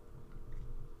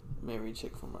 Marry a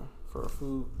chick for her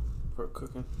food, for her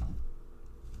cooking.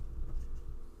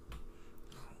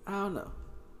 I don't know.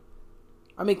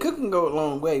 I mean, cooking go a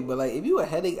long way, but like if you a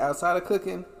headache outside of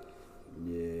cooking,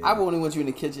 Yeah. I only want you in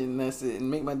the kitchen and that's it,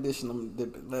 and make my dish and I'm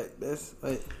dip it. Like that's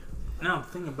like. Now I'm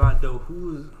thinking about though,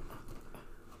 who's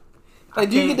Like,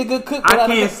 do you get the good cook? I without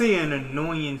can't the- see an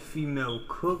annoying female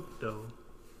cook though.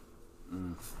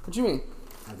 What you mean?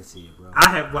 I can see it, bro.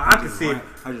 I can see it.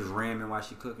 I just ramming while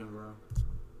she cooking, bro.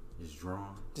 Just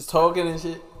drawn. Just talking and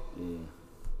shit. Yeah.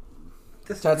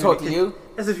 That's Try if to you're in talk the to kitchen- you.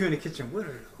 That's if you're in the kitchen with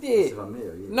her. Yeah. That's if I'm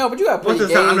there, yeah. No, but you gotta play Most your of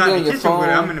the time, game, I'm not be in on the your kitchen with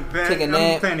her. phone, I'm in the back. take a I'm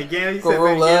nap. playing the game. You go sit back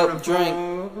roll and up, on the drink.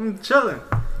 phone. I'm chilling.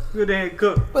 Good day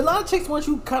cook. But a lot of chicks want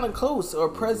you kind of close or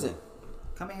present.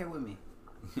 Come in here with me.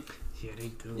 Yeah, they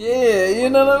do. Yeah, you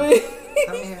know what I mean?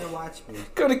 Come in here and watch me.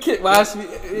 Go to kid, watch me.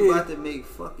 You Yeah. about to make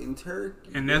fucking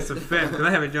turkey. And that's a fact. Cause I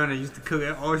have a joint that used to cook.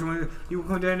 I always wanted you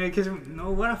come down there in the kitchen.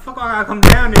 No, why the fuck I gotta come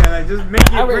down there? Like just make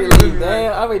it. I ready bring to it leave to me, down.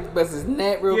 like, I ready to bust his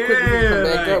nap real yeah, quick before you come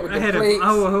back like, up with I the had plates.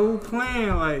 our whole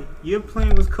plan. Like your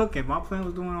plan was cooking. My plan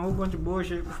was doing a whole bunch of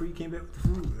bullshit before you came back with the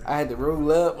food. Like, I had to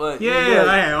roll up. Like, Yeah, you know,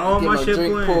 I had all get my shit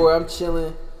drink planned. pour. I'm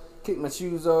chilling. Kick my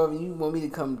shoes off. And you want me to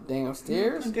come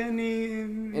downstairs and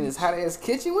then in his hot ass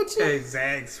kitchen with you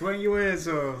exact sweating your ass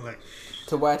off. Like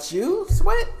to watch you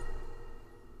sweat?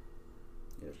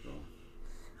 Yes, bro.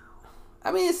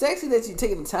 I mean, it's sexy that you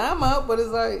taking the time out, but it's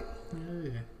like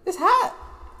yeah. it's hot.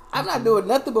 I'm not doing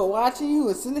nothing but watching you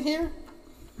and sitting here.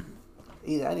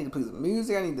 Either I need to play some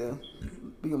music, I need to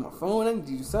be on my phone, I need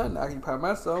to do something. I can pop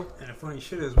myself. And the funny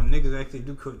shit is when niggas actually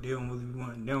do cook, they don't really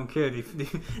want. They don't care.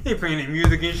 They playing their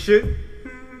music and shit.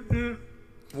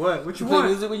 What? What you play want?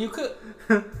 music when you cook?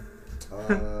 Like,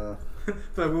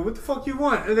 well, what the fuck you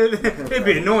want? They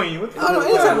be annoying you. What the I don't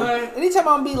fuck? know. Anytime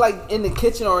I'm be like in the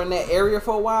kitchen or in that area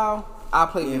for a while, I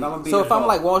play music. So if I'm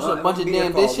like washing a bunch of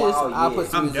damn dishes, I'll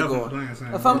put some music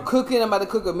on. If I'm cooking, I'm about to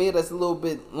cook a meal that's a little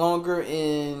bit longer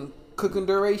in cooking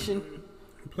duration,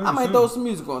 I might throw some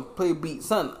music on, play a beat,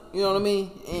 something. You know what I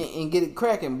mean? And get it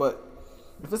cracking. But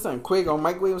if it's something quick or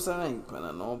microwave or something, I ain't putting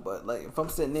nothing on. But like if I'm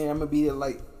sitting there, I'm gonna be there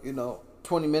like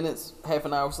 20 minutes, half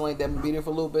an hour, something like that. I'm gonna be there for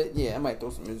a little bit. Yeah, I might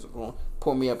throw some music on,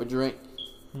 pour me up a drink.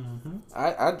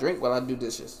 I drink while I do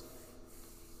dishes.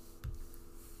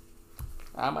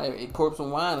 I might pour up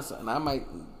some wine or something. I might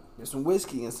get some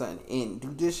whiskey and something and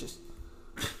do dishes.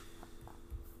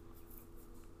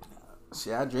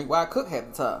 Shit, I drink while I cook half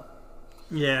the time.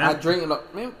 Yeah, I drink and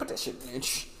man, put that shit in there.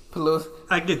 Put a little.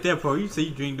 I get that part. You say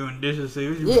you drink doing dishes. So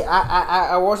yeah,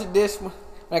 I wash a dish.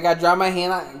 Like I dry my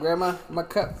hand, I grab my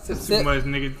cup, sip. Too much,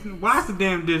 nigga. Wash the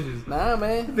damn dishes. Nah,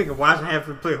 man. You nigga washing half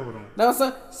the plate. Hold on. No,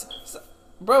 son,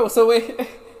 bro. So wait,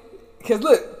 cause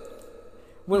look,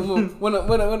 when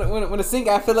the sink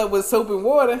I fill up with soap and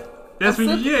water, that's when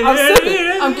I'm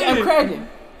cracking.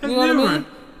 That's you know different. what I mean?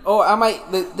 Or I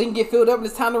might then get filled up and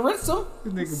it's time to rinse them.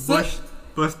 This nigga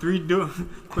bust three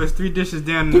dishes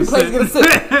down in Three the places in a sink.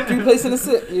 sip. 3 places in a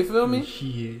sip. You feel me?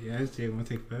 Shit, that shit gonna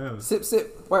take forever. Sip,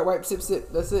 wipe, sip.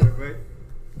 That's it. Right?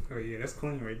 Oh yeah, that's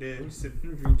clean right there. Let me sip.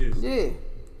 Let me drink this. Yeah.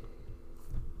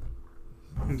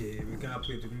 Yeah, we gotta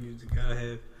play the music. Gotta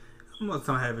have. Most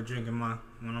time I have a drink in my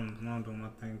when I'm doing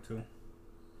my thing too.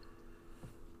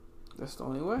 That's the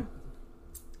only way.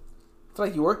 I feel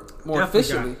like you work more Definitely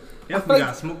efficiently. Definitely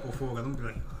got smoke before. Cause I'm be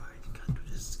like, oh, you gotta do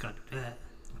this, gotta do that.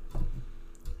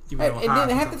 And then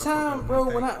half the time, bro,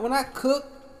 when I cook,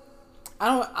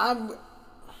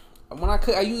 when I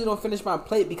cook, I usually don't finish my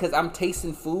plate because I'm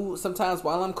tasting food sometimes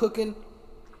while I'm cooking.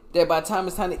 That by the time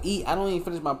it's time to eat, I don't even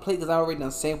finish my plate because I already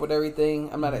done sampled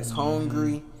everything. I'm not as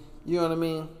hungry. You know what I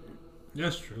mean?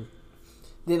 That's true.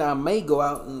 Then I may go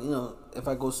out and, if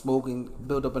I go smoke and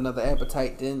build up another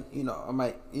appetite, then, I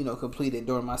might, complete it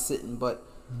during my sitting. But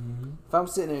if I'm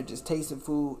sitting there just tasting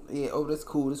food, that's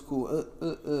cool.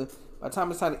 By the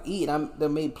time it's time to eat, they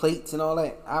made plates and all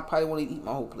that, I probably won't even eat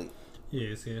my whole plate.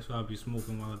 Yeah, see, that's why I be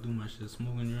smoking while I do my shit.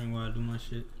 Smoking drink while I do my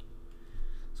shit.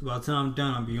 So by the time I'm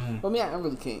done, I'll be on. But me, I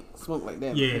really can't smoke like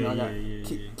that. Yeah, I got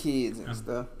kids and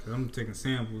stuff. Cause I'm taking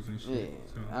samples and shit. Yeah,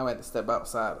 so. I might have to step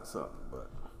outside or something. But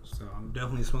So I'm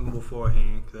definitely smoking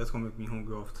beforehand, cause that's gonna make me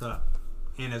hungry off the top,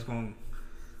 and that's gonna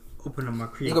open up my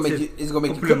creativity. It's gonna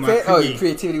make you cook fast. Oh, your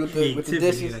creativity with the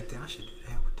dishes. Like that. I should do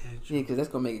that with that. Yeah, because that's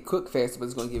gonna make it cook faster, but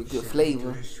it's gonna give it good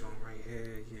flavor. This joint right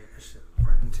here, yeah, that shit.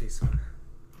 Right, let me tell you something.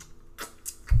 Yeah,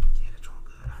 that joint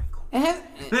good. Alright,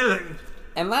 cool.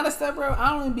 And a lot of stuff, bro,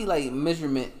 I don't even be like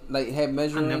measurement, like have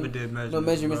measuring. I never did measurement. No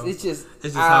measurements. Bro. It's just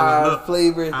how it look.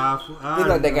 Flavor. They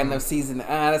like that got enough seasoning.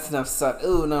 That's enough salt.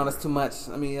 Ooh, no, that's too much.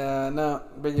 I mean, no,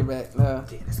 bring it back. No.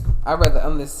 Yeah, that's cool. I'd rather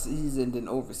under-seasoned than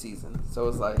over-seasoned. So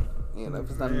it's like, if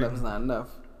it's not enough, it's not enough.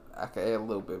 I can add a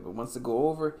little bit, but once it go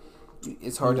over,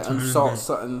 it's hard to unsalt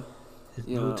something. There's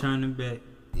no turning back.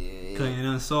 Yeah. Can't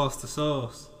unsauce the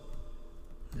sauce.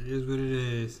 It is what it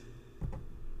is.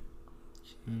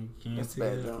 That's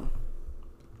bad, John.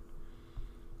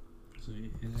 So,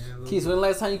 Keith, when the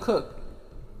last time you cooked?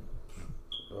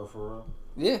 Oh, for real?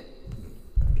 Yeah. I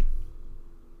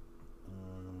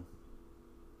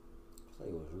think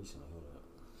it was recently. Hold up.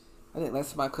 I think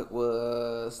last time I cooked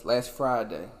was last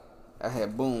Friday. I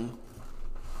had Boom,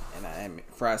 and I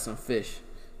fried some fish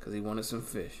because he wanted some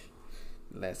fish.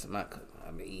 Last time I cooked,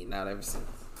 I've been eating out ever since.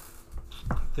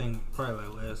 I think probably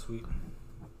like last week.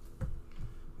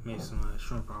 Made some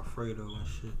shrimp Alfredo and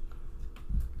shit.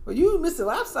 Well, you missed the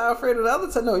lobster Alfredo the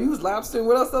other time. No, you was lobstering.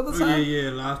 What else the other time?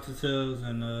 Yeah, lobster tails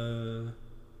and I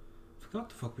forgot what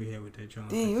the fuck we had with that joint.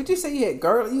 Dang, what'd you say you had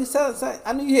garlic? You said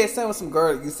I knew you had some with some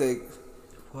garlic. You said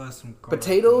some garlic.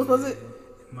 Potatoes, was it?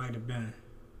 It might have been.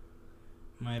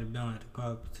 Like the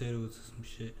garlic potatoes or some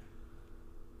shit.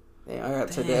 Damn, I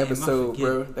gotta check the episode,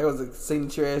 bro. That was a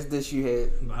signature ass dish you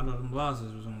had. But I know them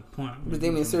lobsters was on point. It was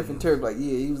Damien surfing turf, like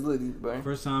he was litty, bro.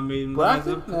 First time I made them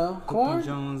broccoli? lobsters. No, corn.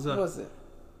 Jones up. What was it?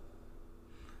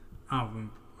 I don't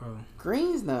remember, bro.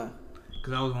 Greens, nah.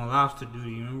 Cause I was on lobster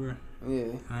duty, remember?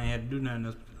 Yeah. I ain't had to do nothing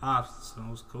else but lobster, so it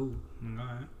was cool. I'm like,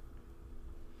 alright.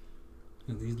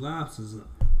 Cause these lobsters up.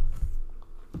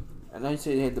 I know you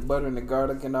said you had the butter and the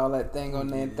garlic and all that thing on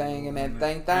that thing and that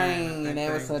thing, and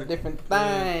that was a different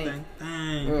thing.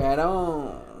 Right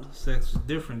on. Sex was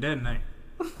different that night.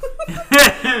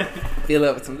 Fill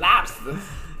up with some lobster.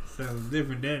 Sex was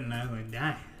different that night. I was like,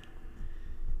 dang.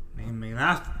 Nigga make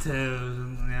lobster tails.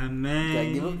 Man.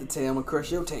 Gotta give up the tail. I'm gonna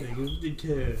crush your tail. Give up the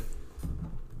tail.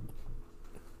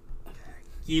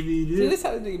 Give it See, up. this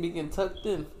how the nigga be getting tucked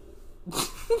in.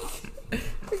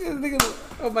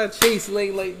 Nigga on my chase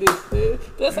leg like this, man.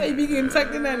 That's how you be getting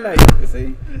tucked in that night. You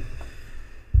see?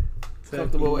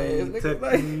 Comfortable ass nigga.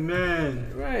 Like,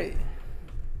 man. right.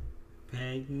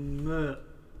 Pack him up.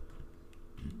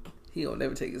 He don't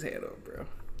never take his hat off, bro.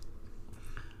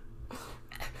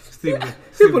 He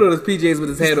put on his PJs with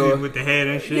his hat on. With the hat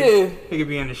and shit. Yeah. He could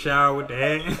be in the shower with the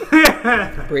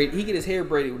hat. He get his hair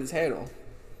braided with his hat on.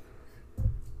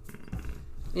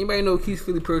 Anybody know Keith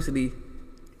Philly personally?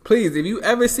 Please, if you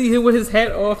ever see him with his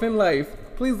hat off in life,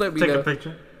 please let me know. Take a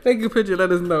picture. Take a picture,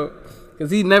 let us know. Because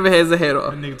he never has a hat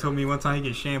off. That nigga told me one time he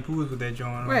get shampoos with that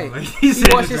joint on. Right. Like, he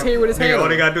wash his hair with his hat on. All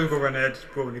they gotta do is go around the edge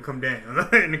and it come down.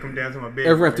 And it come down to my bed.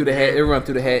 It run through the hat. It run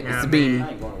through the hat. Yeah, It's a beanie. I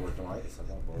ain't going to work tomorrow. It's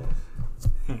like balls.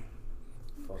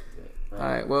 Fuck that.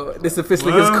 Alright, well, this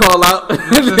officially his call out.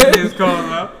 This is his call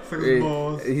out. For his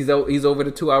balls. He's over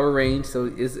the 2-hour range, so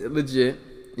it's legit.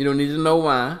 You don't need to know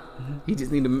why. He just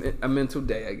need a mental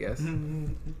day, I guess.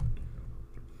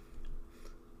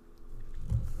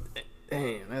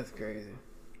 Damn, that's crazy.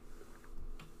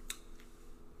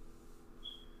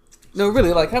 No,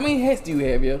 really, like, how many hats do you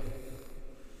have, yo?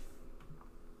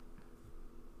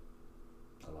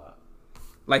 A lot.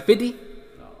 Like 50? No,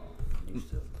 used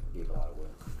to give a lot away.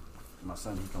 My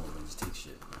son, he come over and just take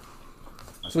shit.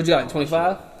 So what you got, like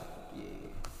 25? Yeah,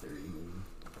 30 maybe.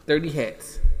 30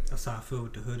 hats. That's how I feel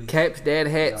with the hoodie. Caps, dad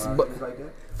hats. Y'all But, like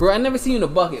that? bro, I never seen you in a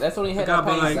bucket. That's the only hat got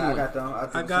about like- I got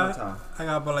them. I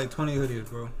got about like 20 hoodies,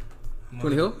 bro.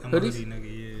 20 I'm a hoodies? hoodie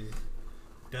nigga, yeah.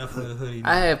 Definitely a hoodie.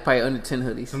 I have probably under 10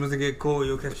 hoodies. Soon as it get cold,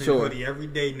 you'll catch me Sure. in a hoodie every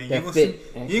day. Now you That ain't gonna fit,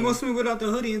 see, you ain't gonna see me without the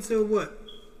hoodie until what?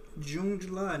 June,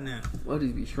 July now.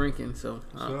 Hoodies be shrinking, so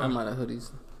Sure. I'm out of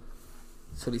hoodies.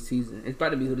 It's hoodie season. It's about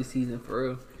to be hoodie season for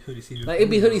real. Hoodie season. Like, it'd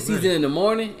be hoodie already. season in the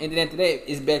morning, and then after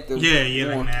that, it's back to Yeah, like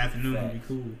in warm. the afternoon would be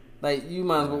cool. Like, you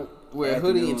might as well wear a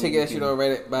hoodie and take that shit off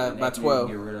right by 12.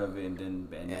 Get rid of it and then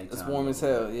at nighttime. It's warm as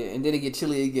hell, yeah. And then it get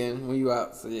chilly again when you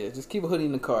out. So yeah, just keep a hoodie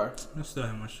in the car. I still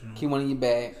have my shit on. Keep one in your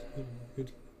bag.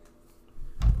 Hoodie.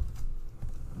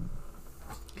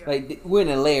 Like, we're in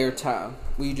a layer time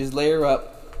where you just layer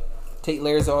up, take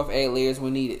layers off, add layers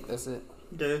when needed. That's it.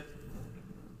 Yeah.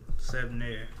 7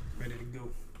 there, ready to go.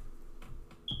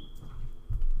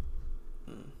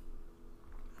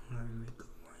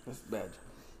 That's bad.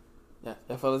 Yeah,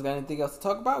 y'all fellas got anything else to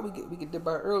talk about? We could dip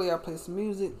out early. I'll play some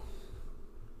music.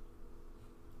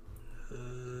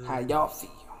 How y'all feel?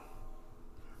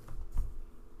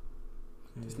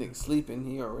 This nigga sleeping.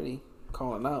 He already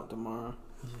calling out tomorrow.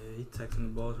 Yeah, he texting the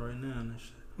boss right now and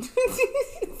shit.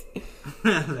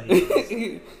 Like,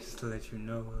 just to let you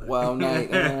know. Like. Wild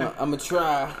night. I'ma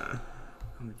try.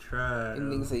 I'ma try.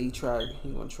 And nigga say he tried. He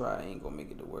gonna try. He ain't gonna make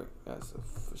it to work. That's a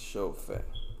for sure fact.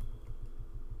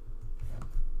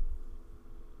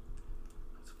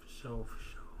 That's for sure, for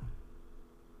sure.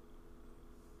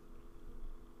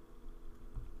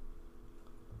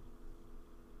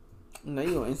 You know,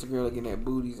 you on Instagram looking at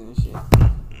booties and shit.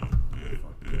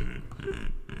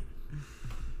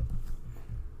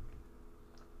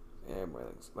 Everybody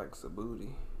likes a booty.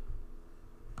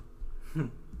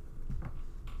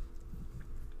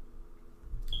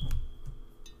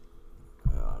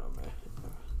 Oh man.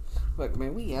 Look,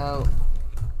 man, we out.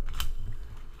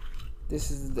 This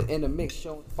is the In the Mix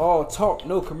show. All talk,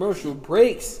 no commercial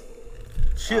breaks.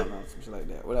 Shit. I don't know, some shit like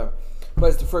that. Whatever. But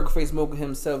it's the Freckle Face Mocha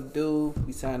himself, dude.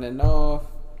 We signing off.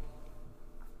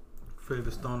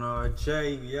 Favorite Stone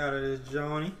RJ, we out of this,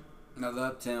 Johnny. Another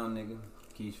uptown nigga.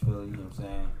 Keith Philly, you know what I'm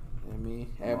saying? You know what I mean?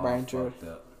 Everybody enjoy. Fucked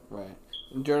up. Right.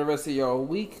 Enjoy the rest of y'all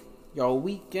week, y'all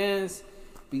weekends.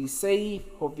 Be safe.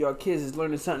 Hope y'all kids is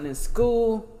learning something in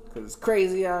school, because it's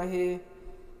crazy out here.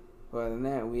 But other than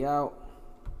that, we out.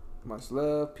 Much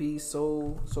love, peace,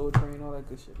 soul train, all that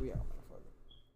good shit. We out.